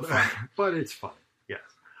falling, but funny. But it's funny, yes.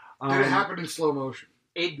 Did it happen in slow motion?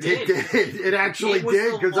 It did. It actually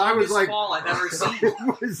did, because I was like, fall I've ever seen.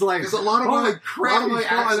 It was like, a lot of my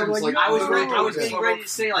accents, I was getting ready to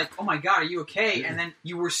say, like, oh my god, are you okay? And then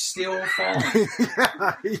you were still falling.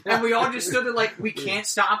 yeah. And we all just stood there like, we can't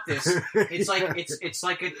stop this. It's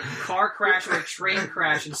like a car crash or a train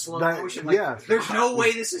crash in slow motion. Like, there's no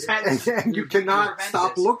way this is happening. And you cannot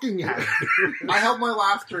stop looking at it. I held my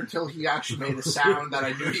laughter until he actually made a sound that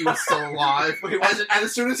I knew he was still alive. And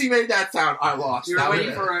as soon as he made that sound, I lost. You were waiting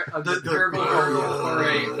for a gurgle or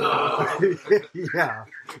a...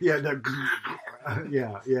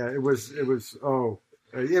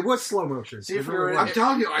 It was slow motion. See, I'm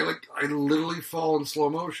telling you, I literally fall in slow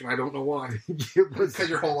motion. I don't know why. It was because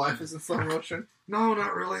your whole life is in slow motion. No,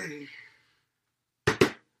 not really.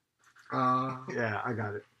 Yeah, I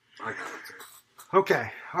got it. I got it too.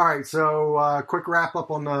 Okay, all right. So, quick wrap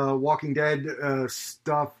up on the Walking Dead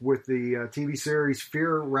stuff with the TV series.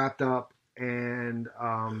 Fear wrapped up, and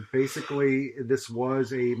basically, this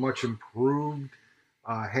was a much improved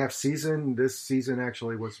half season. This season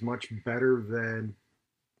actually was much better than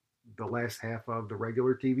the last half of the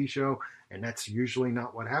regular TV show, and that's usually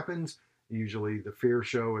not what happens. Usually, the Fear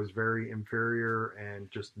show is very inferior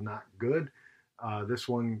and just not good. This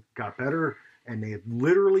one got better. And they had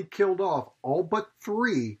literally killed off all but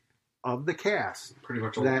 3 of the cast Pretty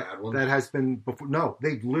much all the bad ones. that has been before. No,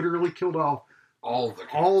 they've literally killed off all of the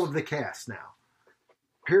cast. all of the cast now.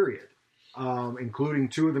 Period. Including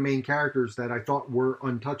two of the main characters that I thought were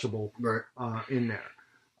untouchable Right. in there.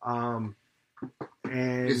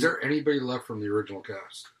 And Is there anybody left from the original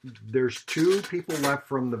cast? there's two people left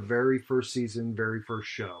from the very first season, very first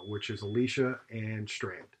show, which is Alicia and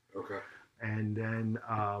Strand. Okay. And then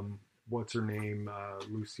what's her name?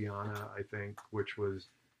 Luciana, I think, which was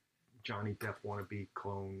Johnny Depp wannabe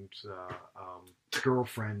clone's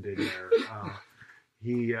girlfriend in there.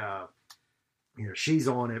 She's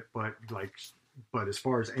on it, but as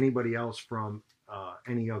far as anybody else from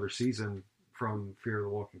any other season from Fear of the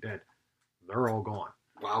Walking Dead, they're all gone.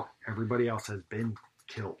 Wow. Everybody else has been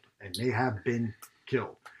killed, and they have been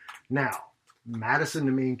killed. Now, Madison,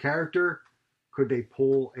 the main character, could they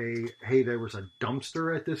pull hey, there was a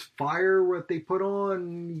dumpster at this fire, what they put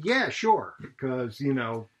on? Yeah, sure, because,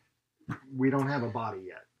 we don't have a body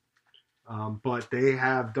yet. But they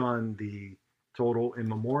have done the total in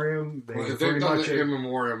memoriam. If they've done the in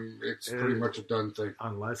memoriam, it's pretty much a done thing.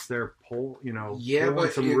 Unless they're pulling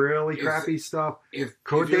but some really crappy stuff. If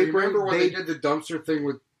Could you they remember when they they did the dumpster thing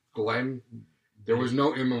with Glenn, there was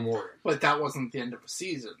no in memoriam. But that wasn't the end of a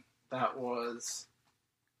season. That was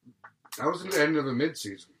the end of a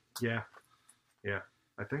mid-season. Yeah,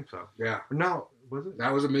 I think so. Yeah. No, was it?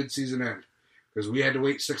 That was a mid-season end. Because we had to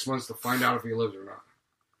wait 6 months to find out if he lived or not.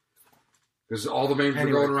 Because all the memes were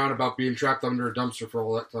going around about being trapped under a dumpster for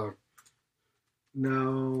all that time.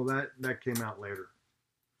 No, that came out later.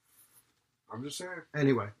 I'm just saying.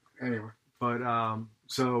 Anyway, but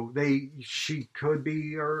so she could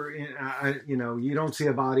be, or you don't see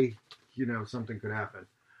a body, something could happen.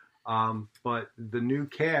 But the new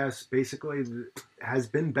cast basically has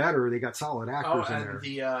been better. They got solid actors in there. And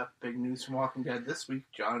the big news from Walking Dead this week: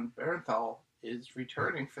 John Barenthal is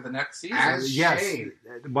returning for the next season. Yes. Shane.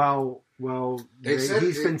 Well, he's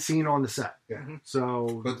it- been seen on the set. Yeah. Mm-hmm.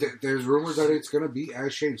 So, But there's rumors that it's going to be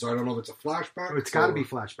as Shane, so I don't know if it's a flashback. it's got to be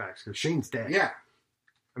flashbacks because Shane's dead. Yeah.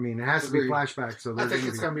 I mean, it has to be Agreed. flashbacks. So I think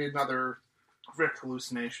it's going to be another Rick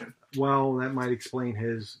hallucination. Well, that might explain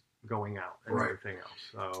his going out and Right. everything else.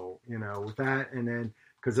 So, with that, and then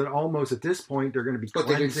because it almost at this point they're going to be But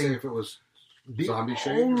they didn't say cleansing. if it was The Zombie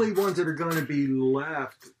Shane? only ones that are going to be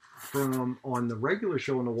left from on the regular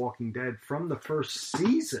show on The Walking Dead from the first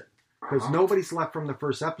season, because nobody's left from the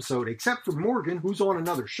first episode except for Morgan, who's on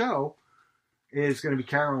another show, is going to be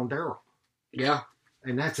Carol and Daryl, Yeah.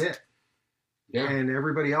 and that's it. Yeah. And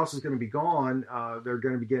everybody else is going to be gone. They're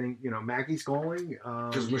going to be getting, Maggie's going.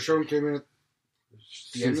 Because Michonne came in at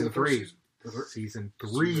the end of Season the three. first Season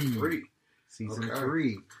three. Season Okay.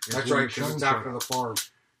 3. That's right, because it's after the farm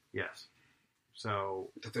Yes. So,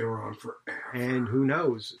 that they were on forever. and who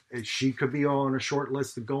knows? She could be on a short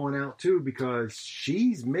list of going out too because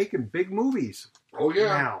she's making big movies Oh, yeah.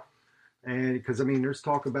 now. And because, there's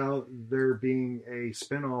talk about there being a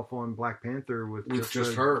spinoff on Black Panther with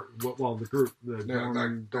just her. Well, the group, the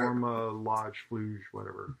that- Dorma Lodge Fluge,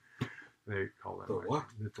 whatever they call that. The right? what?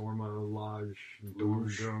 The Dorma Lodge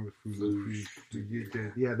Fluge. Fluge.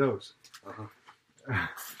 Yeah, those. Uh-huh.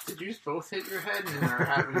 Did you just both hit your head and are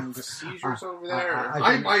having seizures over there?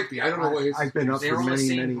 I might be. I don't know what his... I've been up They're for on the many,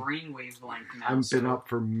 same many. brainwave length now. I've been so up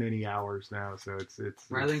for many hours now, so it's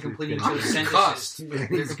rather than it's completing each getting- other's concussed. sentences, Yeah,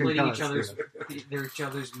 they're he's completing each concussed, other's they're each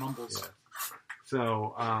other's mumbles. Yeah.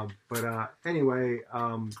 So, anyway,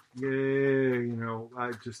 I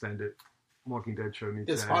just ended. Walking Dead show needs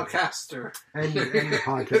This to end. podcast, or End the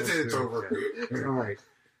podcast. It's too. over. Yeah.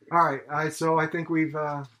 All right. So I think we've.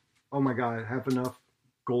 Oh my God, have enough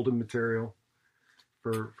golden material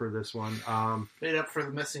for this one. made up for the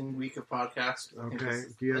missing week of podcast. Okay.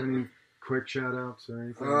 Do you have any quick shout outs or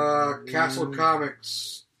anything? Castle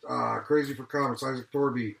Comics, Crazy for Comics, Isaac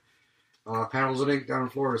Thorby, Panels of Ink down in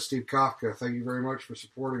Florida, Steve Kafka. Thank you very much for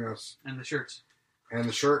supporting us. And the shirts. And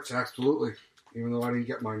the shirts, absolutely. Even though I didn't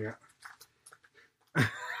get mine yet.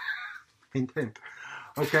 Hint, hint.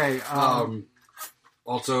 Okay.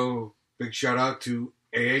 Also, big shout out to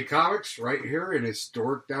AA Comics right here in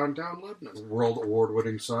historic downtown Lebanon. World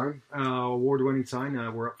award-winning sign. Award-winning sign.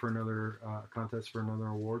 We're up for another contest for another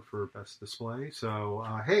award for best display. So,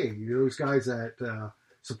 hey, those guys that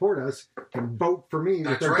support us can vote for me with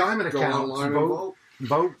That's their right. diamond Go accounts. online and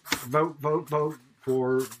Vote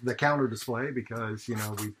for the counter display because we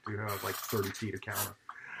do have like 30 feet of counter.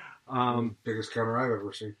 Biggest counter I've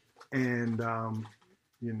ever seen. And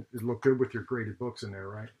it looked good with your graded books in there,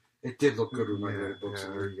 right? It did look good with my graded books.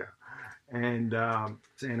 Yeah, there you go. And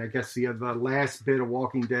I guess the last bit of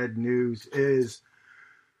Walking Dead news is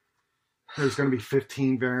there's going to be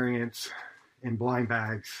 15 variants in blind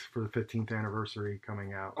bags for the 15th anniversary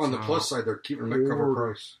coming out. On the So plus side, they're keeping them at cover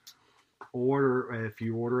order- price. if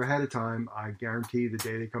you order ahead of time, I guarantee the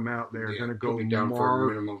day they come out, they're going to go put me down for a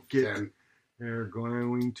minimum of market. 10. They're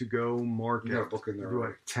going to go market. You got a book in there Do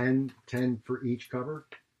already. 10 for each cover?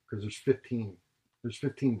 Because there's 15. There's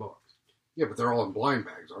 15 books. Yeah, but they're all in blind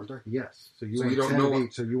bags, aren't they? Yes. So you So want you don't 10 know of what-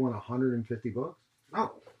 each. So you want 150 books?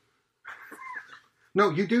 No. No,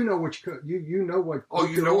 you do know which you know what. Oh, you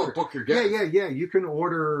you can know order. what book you're Yeah, getting? yeah. You can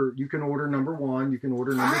order number 1. You can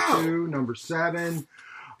order number Wow. 2, number 7. did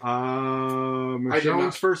Michonne's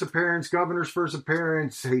not- first appearance, Governor's first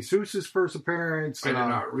appearance, Jesus' first appearance. I did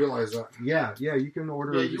not realize that. Yeah, you can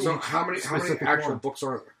order. Yeah, you So each how many specific actual ones. books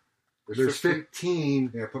are there? There's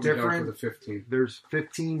 15 Yeah, put me down for different. the 15. There's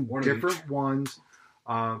 15 One of different each. ones.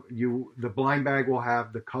 The blind bag will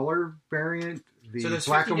have the color variant, the So there's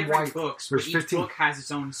black 50 and different white. books, There's but each 15. book has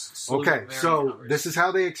its own slew of Okay, variant so covers. this is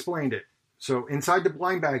how they explained it. So inside the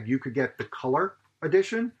blind bag, you could get the color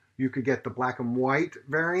edition, you could get the black and white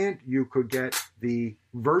variant, you could get the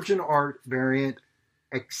virgin art variant,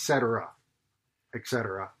 etc.,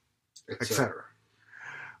 etc., etc.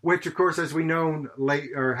 Which, of course, as we know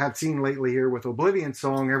have seen lately here with Oblivion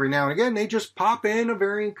Song, every now and again they just pop in a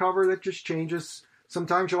variant cover that just changes.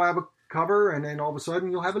 Sometimes you'll have a cover, and then all of a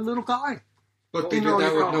sudden you'll have a little guy. But they You did know,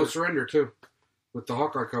 that you with know. No Surrender, too. With the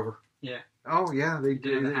Hawkeye cover. Oh yeah, they You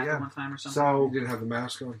did did. it Yeah. one time or something. So He didn't have the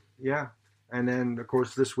mask on. yeah, and then of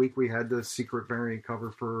course this week we had the secret variant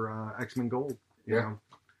cover for X-Men Gold. You Yeah. know?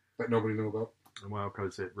 That nobody knew about. Well,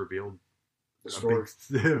 because it revealed The a story.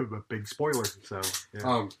 a big spoiler. So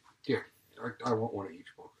yeah. I want one of each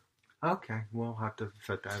book. Okay, we'll have to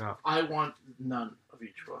set that up. I want none of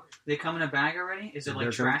each book. They come in a bag already? Is it like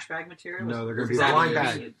They're trash bag material? No, they're going to Is be that blind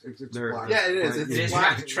convenient? bag. It's They're- black. Yeah, it is. It It's is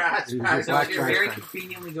black trash It is bag. So black it trash very bag.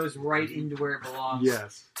 conveniently goes right into where it belongs.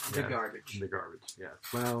 Yes, The yeah. garbage. The garbage. Yes.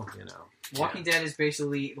 Well, you know. Walking Dead is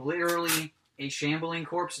basically, literally, a shambling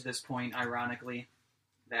corpse at this point, ironically,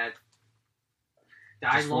 that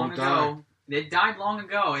died Just long won't ago. It died long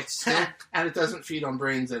ago. It's still, And it doesn't feed on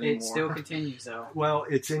brains anymore. it still continues, though. Well,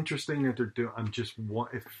 it's interesting that they're doing.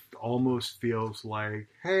 It almost feels like,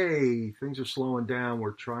 hey, things are slowing down.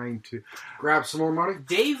 We're trying to. Grab some more money.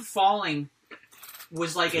 Dave falling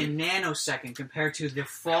was like a nanosecond compared to the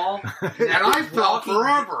fall. And I felt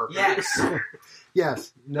forever. Yes.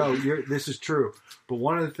 Yes, no, this is true. But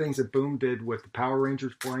one of the things that Boom did with the Power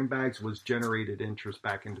Rangers blind bags was generated interest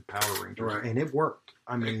back into Power Rangers, Right. and it worked.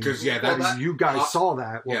 I mean, Because, yeah, Well, that's, you guys saw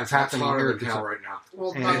that what yeah, was that's happening hotter here. than hell right now.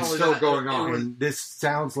 Well, And not it's only still that, going it on. was- And this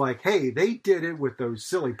sounds like, hey, they did it with those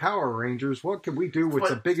silly Power Rangers. What can we do with But-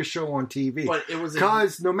 the biggest show on TV? But it was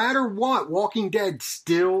Because no matter what, Walking Dead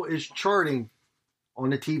still is charting on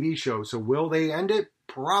the TV show. So will they end it?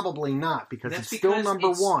 Probably not, because That's it's still because number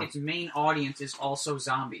one. its main audience is also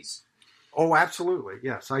zombies. Oh, absolutely.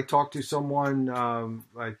 Yes. I talked to someone,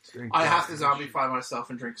 I think. I have to zombify myself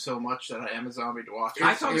and drink so much that I am a zombie to watch.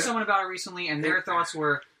 I talked to yeah. someone about it recently, and their thoughts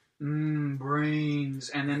were, brains.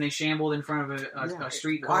 And then they shambled in front of Yeah. a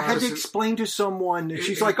street I car. had to explain to someone, and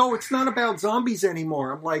she's like, oh, it's not about zombies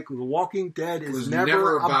anymore. I'm like, The Walking Dead It is was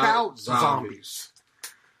never about zombies.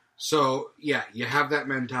 So, yeah, you have that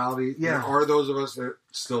mentality. Yeah. There are those of us that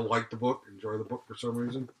still like the book, enjoy the book for some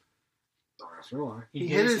reason. Don't ask me why. He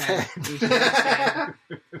hit his head. He hit his head.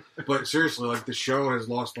 But seriously, like, the show has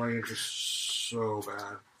lost my interest so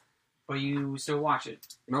bad. But you still watch it.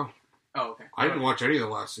 No, Oh, okay. I didn't watch any of the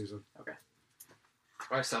last season.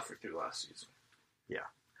 I suffered through last season.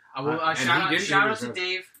 I will And shout he out, didn't shout do out his to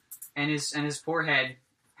Dave and his poor head.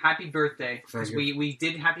 Happy birthday! Thank Because you. we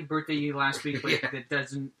did happy birthday you last week, but Yeah. that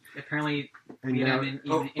doesn't apparently. And you know, now,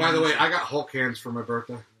 Oh, by the way, I got Hulk hands for my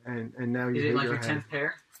birthday. and now you is hit it like your your head. 10th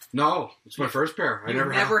pair? No, it's my first pair. You've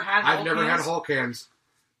never had I've Hulk never had hands? Hulk hands.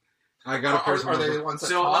 I got a pair for Are my they the birthday. ones that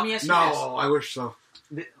So talk? let me ask you No, I wish so.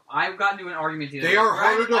 this: I've gotten into an argument the other They day. are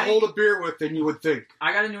harder to I- hold a beer with than you would think.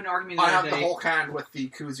 I got into an argument the I have other the day. whole can with the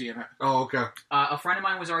koozie in it. Oh, okay. A friend of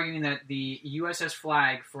mine was arguing that the USS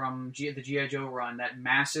Flag from the G.I. Joe run, that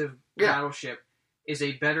massive Yeah. battleship, is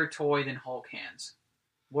a better toy than Hulk hands.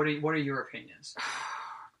 What are your opinions?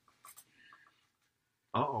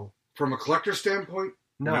 Uh-oh. From a collector standpoint,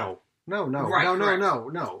 No. No, Right, no, correct.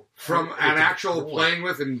 no. from It's an a actual toy. playing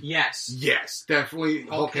with, and Yes. yes, definitely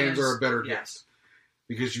Hulk hands are a better gift Yes.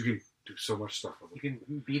 because you can do so much stuff with You them.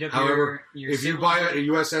 can beat up However, your If you siblings buy with a it.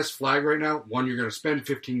 USS Flag right now, one, you're going to spend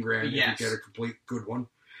 $15,000 Yes. if you get a complete good one,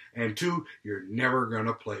 and two, you're never going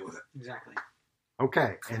to play with it. Exactly.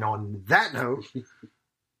 Okay, and on that note,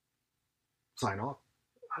 sign off.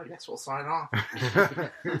 I guess we'll sign off.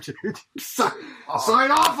 Sign off.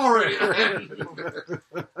 Sign off already.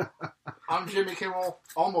 I'm Jimmy Kimmel,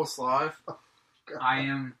 almost live. I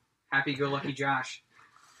am happy-go-lucky Josh.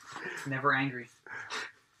 Never angry.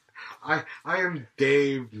 I am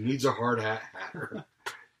Dave, needs a hard hat hatter.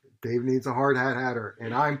 Dave needs a hard hat hatter.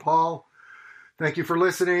 And I'm Paul. Thank you for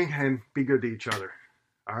listening, and be good to each other.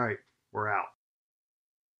 All right, we're out.